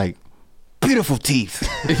 I'm like, beautiful teeth.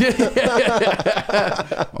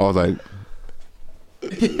 I was like,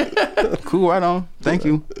 cool, right on. Thank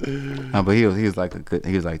you. No, but he was like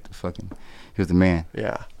he was the man.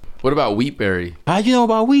 Yeah. What about Wheatberry? How'd you know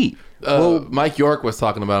about wheat? Mike York was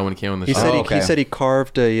talking about it when he came on the show. He said he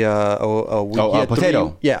carved a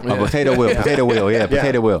potato. Yeah. A potato wheel. Yeah,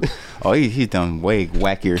 potato wheel. Oh, he's done way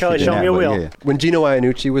wackier Kelly, shit show than me a that. wheel. Yeah. When Gino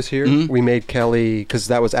Iannucci was here, we made Kelly, because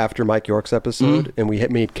that was after Mike York's episode, and we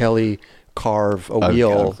had made Kelly carve a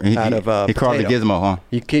wheel out of a He carved a potato. gizmo, huh?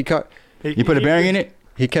 You put a bearing in it?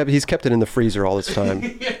 He's kept it in the freezer all this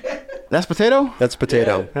time. That's potato? That's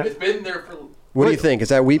potato. It's been there for... What do you think? Is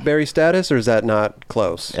that wheatberry status or is that not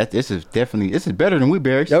close? This is better than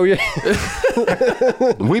Wheatberry. Oh yeah.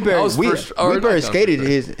 Wheatberry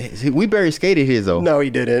skated his though. No, he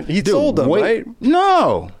didn't. He sold them, right?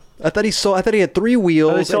 No. I thought he had 3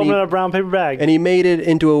 wheels. They sold them in a brown paper bag. And he made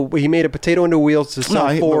a potato into wheels to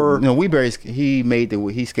sell for. No, Wheatberry. He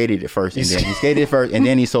skated it first, and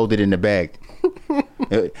then he sold it in the bag.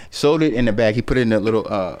 Sold it in the bag. He put it in a little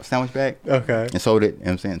sandwich bag. Okay. And sold it. You know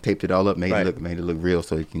what I'm saying, taped it all up, made it look real,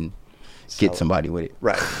 so he can get somebody with it.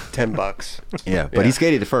 Right. $10. Yeah, but he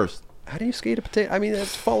skated it first. How do you skate a potato? I mean,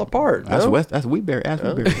 that's fall apart. That's no? That's Wheatberry. That's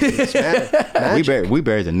Wheatberry. It's magic.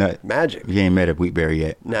 Wheatberry's a nut. Magic. You ain't met a Wheatberry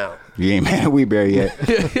yet. No. You ain't met a Wheatberry yet.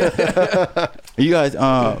 You guys,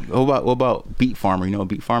 what about Beet Farmer? You know what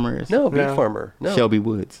Beet Farmer is? No, Beet Farmer. No. Shelby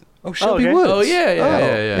Woods. Oh, Shelby okay. Woods. Oh,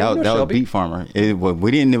 yeah. That was Beet Farmer.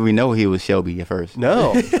 We didn't even know he was Shelby at first.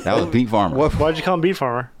 No. That was Beet Farmer. Why'd you call him Beet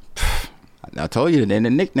Farmer? I told you, then the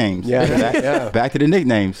nicknames. Back to the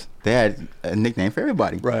nicknames. They had a nickname for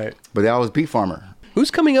everybody. Right. But that was Beet Farmer.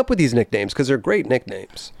 Who's coming up with these nicknames? Because they're great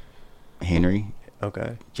nicknames. Henry.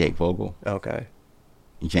 Okay. Jake Vogel. Okay.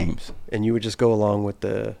 James. And you would just go along with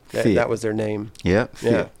that was their name. Yep.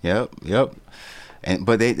 Yeah. Yep.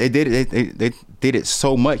 But they did it. They did it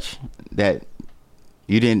so much that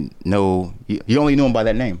you didn't know. You only knew him by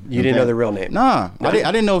that name. You didn't know the real name. Nah, I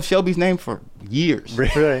didn't know Shelby's name for years.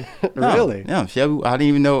 Really? No, Really? Yeah, Shelby. I didn't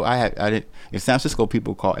even know. I didn't. In San Francisco,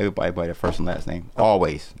 people call everybody by their first and last name.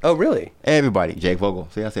 Always. Oh, really? Everybody. Jake Vogel.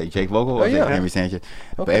 See, I said Jake Vogel. Oh, I said yeah. Henry Sanchez.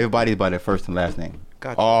 But everybody's by their first and last name.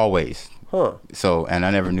 Gotcha. Always. Huh. So, and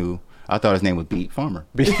I never knew. I thought his name was Beat Farmer.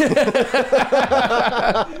 Did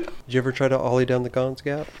you ever try to ollie down the Gons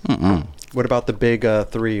Gap? Mm-mm. What about the big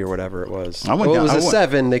 3 or whatever it was? I went Well, down- it was I a went-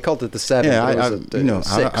 7. They called it the 7. Yeah, but it I was a you know,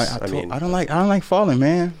 6. I don't like falling,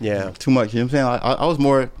 man. Yeah. Too much. You know what I'm saying? I was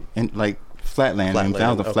more in like flatland. You know what I'm saying?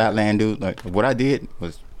 I was a Flatland, flatland dude. Like what I did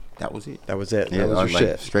was that was it. that was it. Yeah, That was I your like,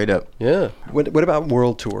 shit. straight up. Yeah. What about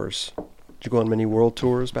world tours? Did you go on many world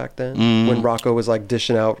tours back then? When Rocco was like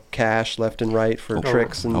dishing out cash left and right for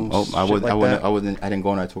tricks and I shit wasn't. like that? I didn't go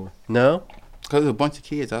on that tour No? because a bunch of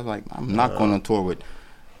kids. I was like, I'm not going on tour with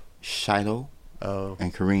Shiloh Oh.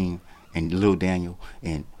 and Kareem and Lil Daniel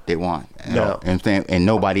and Dewan. No. You know what I'm saying? And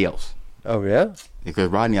nobody else. Oh, yeah? Because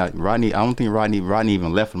Rodney, I don't think Rodney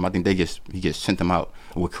even left him. I think he just sent them out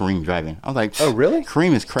with Kareem driving. I was like, Oh, really?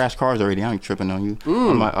 Kareem has crashed cars already. I ain't tripping on you.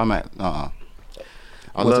 I'm at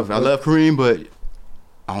I love Kareem, but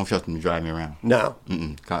I don't trust him to drive me around. No.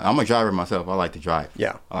 I'm a driver myself. I like to drive.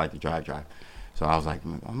 Yeah. I like to drive. So I was like,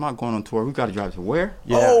 I'm not going on tour. We got to drive to where?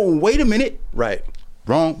 Yeah. Oh, wait a minute. Right.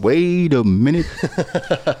 Wrong. Wait a minute.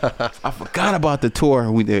 I forgot about the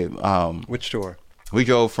tour we did. Which tour? We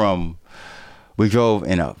drove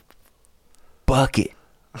in a bucket.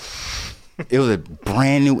 It was a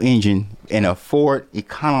brand new engine in a Ford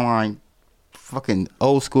Econoline, fucking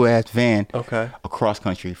old school ass van. Okay. Across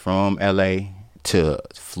country from LA to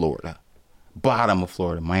Florida, bottom of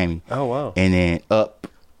Florida, Miami. Oh, wow. And then up,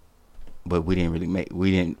 but we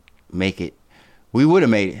didn't make it. We would have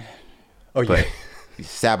made it, Oh, but yeah.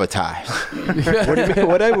 sabotaged. What do you mean?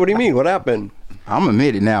 What do you mean? What happened? I'm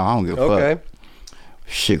admitted now. I don't give a Okay. fuck.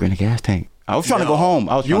 Sugar in the gas tank. I was trying to go home.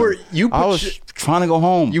 I was trying to go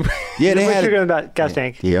home. Yeah, they Put had. sugar in that gas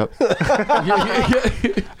tank. Yep.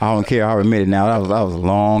 I don't care. I admit it now. That was a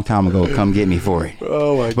long time ago. Come get me for it.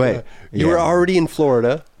 Oh, my But, God. You yeah. were already in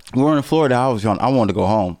Florida. We were in Florida. I wanted to go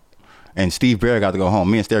home, and Steve Bear got to go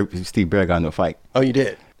home. Me and Steve Bear got into a fight. Oh, you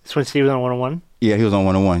did? That's when Steve was on 101. Yeah, he was on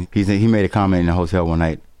 101. He made a comment in the hotel one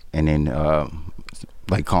night, and then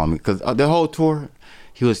like calling me because the whole tour,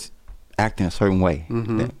 he was acting a certain way.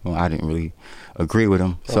 That, I didn't really agree with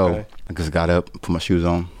him, so Okay. I just got up, put my shoes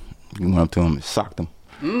on, went up to him, and socked him,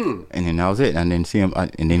 and then that was it. I didn't see him,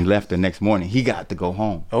 and then he left the next morning. He got to go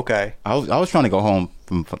home. Okay. I was trying to go home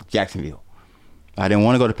from Jacksonville. I didn't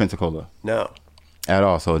want to go to Pensacola No. at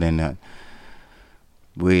all. So then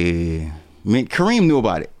Kareem knew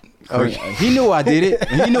about it. He knew I did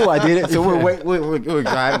it. So we're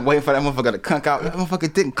driving, waiting for that motherfucker to conk out. That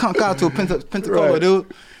motherfucker didn't conk out to a Pensacola, Right. dude.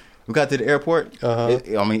 We got to the airport.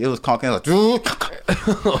 It was conking like,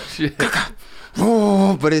 Oh shit.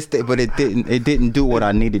 but it didn't do what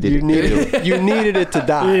I needed it to do. You needed it to You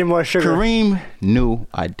die. need more sugar. Kareem knew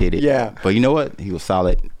I did it. Yeah. But you know what? He was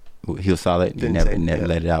solid. He Didn't never say- yeah.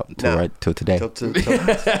 let it out until No. till today. Till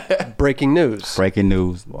breaking news. Breaking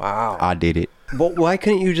news. Wow. I did it. But why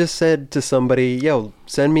couldn't you just said to somebody, "Yo,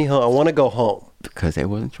 send me home. I want to go home." Because they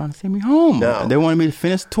wasn't trying to send me home. No. They wanted me to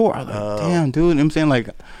finish the tour. I was like, damn, dude. You know what I'm saying? Like,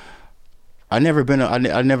 I never been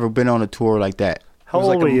on a tour like that. How It was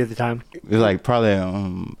old like were a- you at the time? It was like probably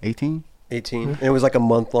 18. 18. And it was like a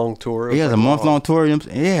month-long tour. Yeah, it was a month-long tour. You know what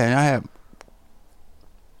I'm saying? Yeah, and I had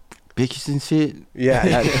bitches and shit. Yeah.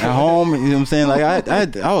 at home. You know what I'm saying? Like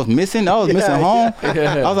I was missing. I was missing home.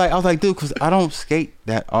 I was like, dude, because I don't skate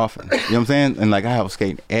that often. You know what I'm saying? And like I was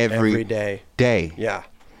skating every day. day. Yeah.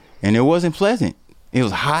 And it wasn't pleasant. It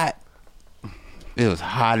was hot. It was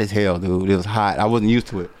hot as hell, dude. It was hot. I wasn't used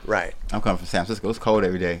to it. Right. I'm coming from San Francisco. It's cold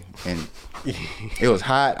every day, and it was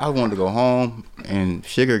hot. I wanted to go home, and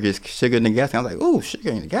sugar in the gas tank. I was like, "Ooh, sugar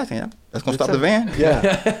in the gas tank. That's gonna stop the van."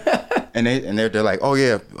 Yeah. And they're like, "Oh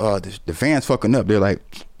yeah, the van's fucking up." They're like,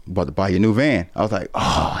 "About to buy your new van." I was like,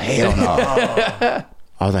 "Oh hell no!"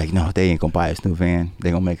 I was like, "No, they ain't gonna buy us new van.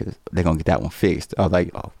 They're gonna get that one fixed." I was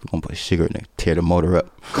like, "Oh, we're gonna put sugar in there, tear the motor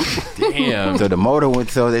up." Damn. So the motor went.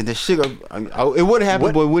 So the sugar, it would have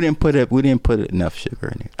happened, but we didn't put enough sugar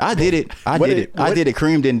in it. I did it. I did it.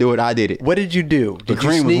 Kareem didn't do it. I did it. What did you do? But Did you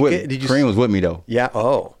Kareem was sneak with it? Kareem was with me though. Yeah.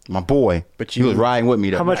 Oh. My boy. But he was riding with me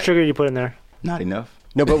though. How much sugar did you put in there? Not enough.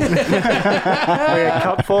 No, but Like a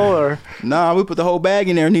cup full or Nah, we put the whole bag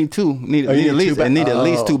in there. Need two. Need you need at least. two I need at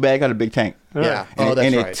least oh. 2 bags out of a big tank. yeah. And, Oh, that's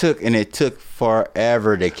and right. it took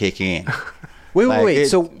forever to kick in. Wait. like,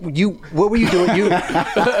 So what were you doing?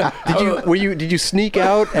 Did you sneak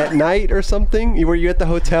out at night or something? Were you at the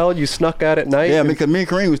hotel? You snuck out at night? Yeah, because me and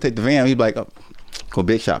Kareem would take the van. He'd be like, oh, go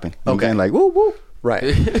big shopping. You know what I'm Okay. saying? Like, woo, woo. Right.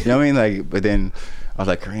 You know what I mean? Like, but then I was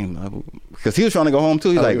like, Kareem, because he was trying to go home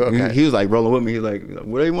too. He's like, okay. he was like rolling with me. He's like,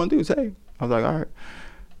 whatever you want to do, say. I was like, all right,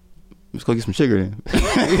 let's go get some sugar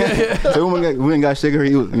then. So we ain't got sugar.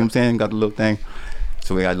 He was, you know what I'm saying? Got the little thing.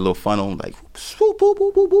 So we got a little funnel, like, swoop, boop,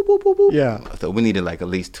 boop, boop, boop, boop, boop. Yeah. So we needed like at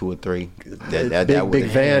least 2 or 3. Big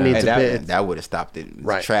van needs a bit. That would have stopped it.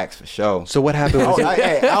 Right. Tracks for sure. So what happened was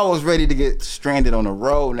I was ready to get stranded on the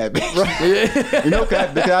road in that bitch. You know,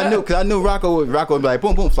 because I knew Rocco would be like,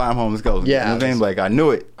 boom, boom, fly him home, let's go. Yeah. You know what I'm saying? Like, I knew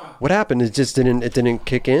it. what happened? It just didn't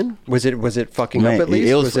kick in? Was it fucking Man, up at least?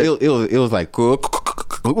 it was like cool,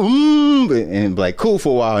 and like cool for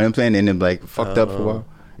a while. You know what I'm saying? And then like fucked up for a while.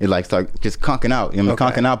 It like start just conking out. You know,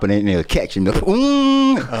 conking out, but then it'll catch and like,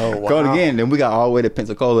 wow. go again. Then we got all the way to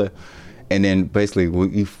Pensacola, and then basically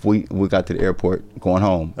we got to the airport going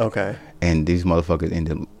home. Okay. And these motherfuckers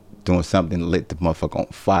ended up doing something, lit the motherfucker on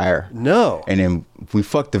fire. No. And then we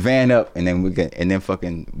fucked the van up, and then we got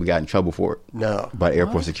in trouble for it. No. By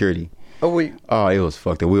airport security. Oh wait. Oh, it was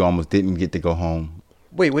fucked up. We almost didn't get to go home.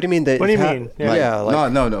 Wait. What do you mean? What do you mean? Yeah.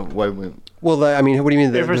 No. Wait. Well, I mean, what do you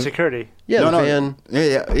mean? there for security. Yeah, the van.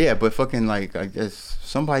 Yeah, but fucking like I guess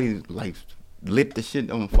somebody like lit the shit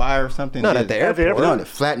on fire or something. Not at the airport. No, they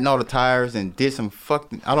flattened all the tires and did some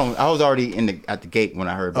fucking. I was already at the gate when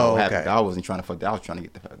I heard about what happened. okay. I wasn't trying to fuck that. I was trying to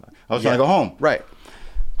get the fuck out. I was trying to go home. Right.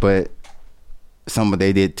 But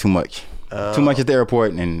they did too much. Too much at the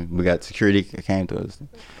airport, and we got security came to us,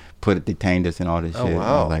 detained us and all this shit.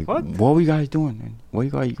 Wow. Like, what were you guys doing, man? What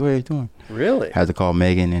you guys doing? Really? Had to call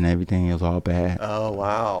Megan and everything. It was all bad. Oh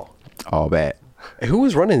wow. All bad. Who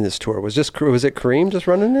was running this tour? Was it Kareem just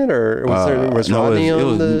running it, or was Rodney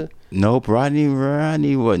on the? Nope, Rodney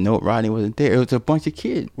wasn't there. It was a bunch of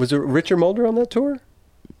kids. Was it Richard Mulder on that tour?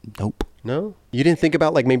 Nope. No, you didn't think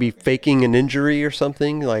about like maybe faking an injury or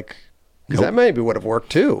something, like because that maybe would have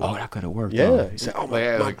worked too. Oh, that could have worked. Yeah, he said, "Oh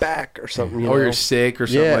my like, back" or something. Or you're sick or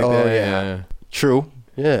something Yeah, like oh, that. yeah. True.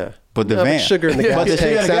 Yeah, But the No, van, sugar in the gas But the tank sugar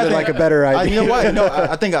in the sounded gas like tank- a better idea. You know what? No,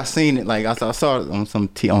 I think I seen it. Like I saw it on some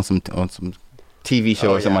TV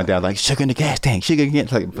show or something like that. Like sugar in the gas tank, sugar in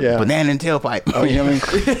like banana in the tailpipe. Oh, you know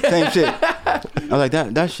what I mean? Same shit. I was like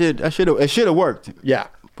that should have worked. Yeah,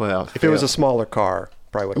 But if it was a smaller car,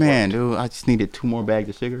 probably would have man, dude, I just needed 2 more bags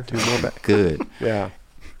of sugar. 2 more bags. Good. Yeah,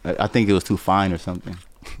 I think it was too fine or something.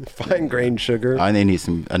 fine grained sugar. I need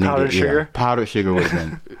some. Powdered sugar? Powdered sugar would have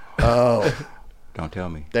been. Oh, Don't tell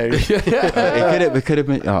me. there. It could have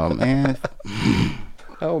been. Oh man.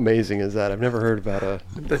 How amazing is that? I've never heard about a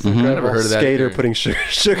That's Never incredible. heard of that skater either. putting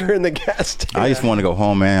sugar in the gas tank. I just want to go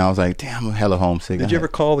home, man. I was like, damn, I'm hella homesick. Did you ever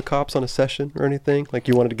call the cops on a session or anything? Like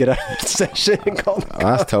you wanted to get out of the session and call the cops?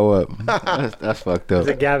 That's toe up. That's fucked up. It's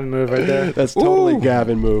a Gavin move right there. That's totally Ooh.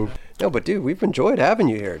 Gavin move. No, but dude, we've enjoyed having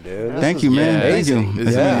you here, dude. Thank you, man. Thank amazing. you.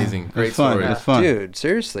 It's Yeah. amazing. Great It's fun. story. It's fun. Dude,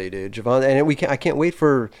 seriously, dude, Jovontae, and I can't wait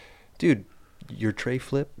for, dude, your tray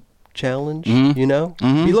flip challenge. Mhm. You know,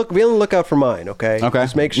 Mhm. be on the lookout for mine. Okay. Okay.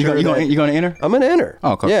 Just make sure you that gonna enter? I'm gonna enter.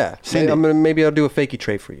 Oh, okay. Yeah. Send it. Maybe I'll do a fakey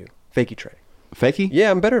tray for you. Fakey tray. Fakey?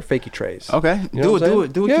 Yeah, I'm better at fakey trays. Okay. You know what I'm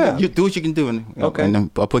saying? Do it. Yeah. You do what you can do. And, Okay. And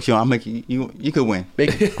then I'll put you on. I'll make you could win.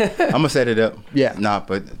 Maybe, I'm gonna set it up. Yeah. Nah,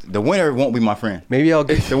 but the winner won't be my friend. maybe I'll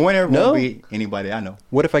get. The winner No? won't be anybody I know.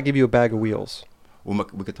 What if I give you a bag of wheels? We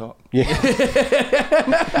could talk. Yeah.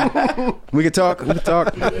 We could talk. We could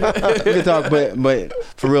talk. We could talk. But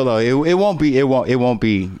for real though, it won't be.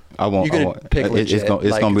 I won't. You're gonna pick legit, It's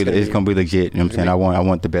like gonna be. it's gonna It's be- gonna be legit. You know what I'm saying? gonna I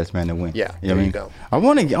want the best man to win. Yeah, You know what I there mean? you go.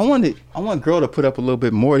 I want girl to put up a little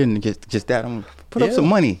bit more than just that. I'm gonna put up Yeah. some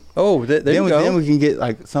money. Oh, there you go. Then we can get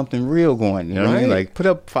like something real going. You know what I mean? Right. Like put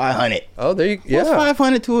up 500. Oh, there you What's yeah.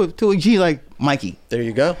 500 to a G like Mikey? There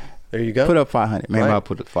you go. There you go. Put up 500. Man, Right. I'll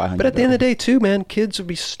put up 500. But at the end of the day, too, man, kids would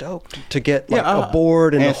be stoked to get like Yeah, a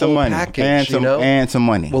board and the some whole money package. and some you know? and some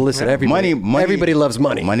money. Well, listen, everybody, everybody loves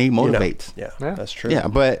money. Money you know? motivates. Yeah, Yeah. that's true. Yeah,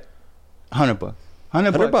 but $100.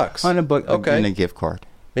 $100 bucks. $100 Okay. and a gift card.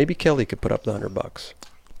 Maybe Kelly could put up the $100.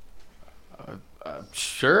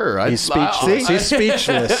 Sure. He's speechless. He's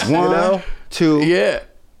speechless. you One, know? 2, Yeah.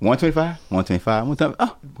 125, 125, 125.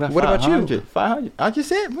 Oh, we got What about you? 500. 500. I just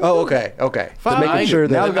said. Oh, okay, okay. Just Fine. making sure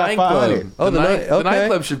Now that we got Nine 500. Club. Oh, the night- the okay.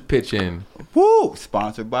 nightclub should pitch in. Woo!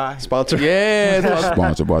 Sponsored by. sponsor. Yeah.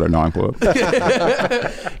 Sponsored by the 9 Club.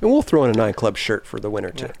 And we'll throw in a 9 Club shirt for the winner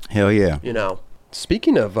too. Hell yeah. You know.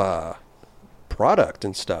 speaking of product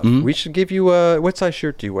and stuff, we should give you what size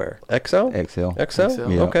shirt do you wear? XL? XL. XL?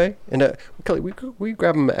 Yeah. Okay. And Kelly, we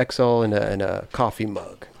grab him an XL in a coffee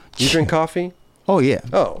mug. You drink coffee? Oh yeah.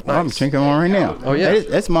 Oh, nice. I'm drinking one right now. Oh, yeah.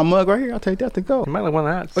 That's my mug right here. I'll take that to go. You might like one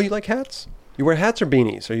of that. Oh, you like hats? You wear hats or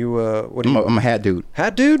beanies? Are you what do you? I'm a hat dude.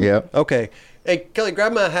 Hat dude? Yeah. Okay. Hey, Kelly,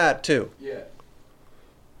 grab my hat too. Yeah.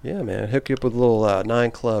 Yeah, man. Hook you up with a little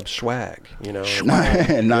 9 Club swag. You know.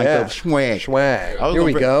 Nine Club swag. Swag. I was Here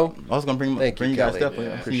we gonna go. I was gonna bring Thank you, you guys Kelly. stuff. Yeah, You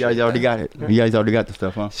appreciate guys already that. got it. You guys already got the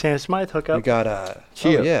stuff, huh? Sam Smythe hook up. We got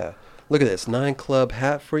Cheer. oh yeah. Look at this 9 Club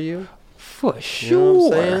hat for you. For You know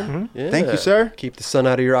what I'm sure. saying? Yeah. Thank you, sir. Keep the sun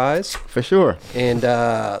out of your eyes. For sure. And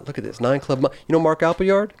look at this 9 Club. You know Mark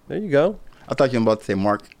Appleyard? There you go. I thought you were about to say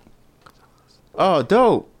Mark. Oh,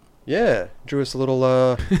 dope. Yeah, drew us a little.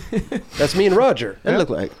 That's me and Roger. That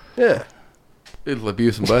looked like Yeah. Little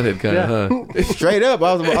abuse and butthead kind of, huh? straight up.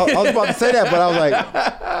 I was about to say that, but I was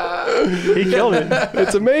like, He killed it.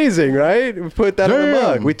 It's amazing, right? We put that on the Damn.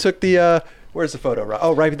 mug. We took the. Where's the photo?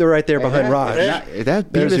 Oh, right there behind Raj. that's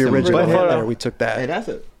There's the Beavis and original Butthead. Hitler. We took that. Hey, that's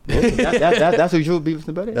it. That's who drew Beavis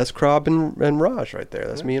and Butthead. That's Krob and Raj right there.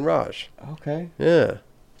 That's me and Raj. Okay. Yeah.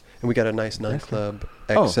 And we got a nice 9 Club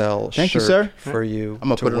Oh, XL thank you, shirt sir. for you I'm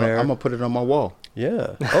gonna to put it. wear. I'm gonna put it on my wall.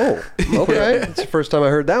 Yeah. Oh, okay. It's the first time I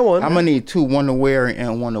heard that one. I'm gonna need 2, one to wear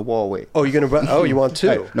and one to wall with. Oh, you're gonna. Oh, you want 2?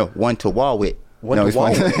 Hey, no, one to wall with. One no, to it's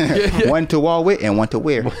wall one, one to wall with and one to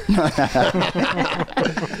wear.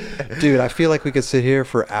 Dude, I feel like we could sit here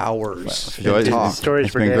for hours Sure, and it's- talk. Stories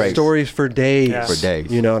it's for been days. great. Stories for days. Yeah. For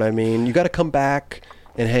days. You know what I mean? You got to come back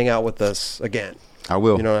and hang out with us again. I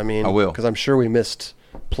will. You know what I mean? I will. Because I'm sure we missed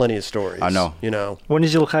plenty of stories. I know. You know. When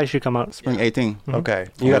does your Kai shoe come out? Spring 18. Okay.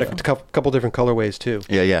 You got a couple different colorways too.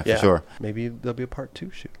 Yeah, for sure. Maybe there'll be a part 2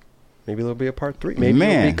 shoot. Maybe there'll be a part 3. Maybe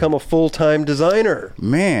Man. you'll become a full-time designer.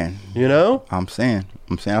 Man, You know? I'm saying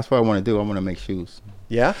that's what I want to do. I want to make shoes.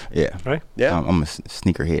 Yeah. Yeah. Right? Yeah. I'm a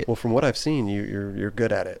sneakerhead. Well, from what I've seen, you're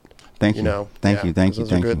good at it. Thank you. You know. Thank Yeah. you. Thank you. Those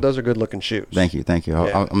Thank are you. good. Those are good-looking shoes. Thank you. Thank you.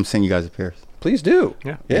 Yeah. I'm gonna send you guys a pair. Please do.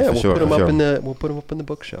 Yeah. Yeah. for We'll sure, put them for up sure. in the. We'll put them up in the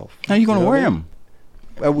bookshelf. How you gonna know wear what I mean?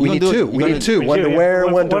 them? We You need gonna do it? 2. You We gonna- need 2. We One do, to yeah. wear,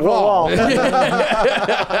 one to for the wall. Hey,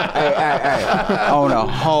 on a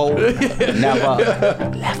whole never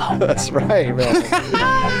level. That's right,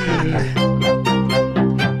 man.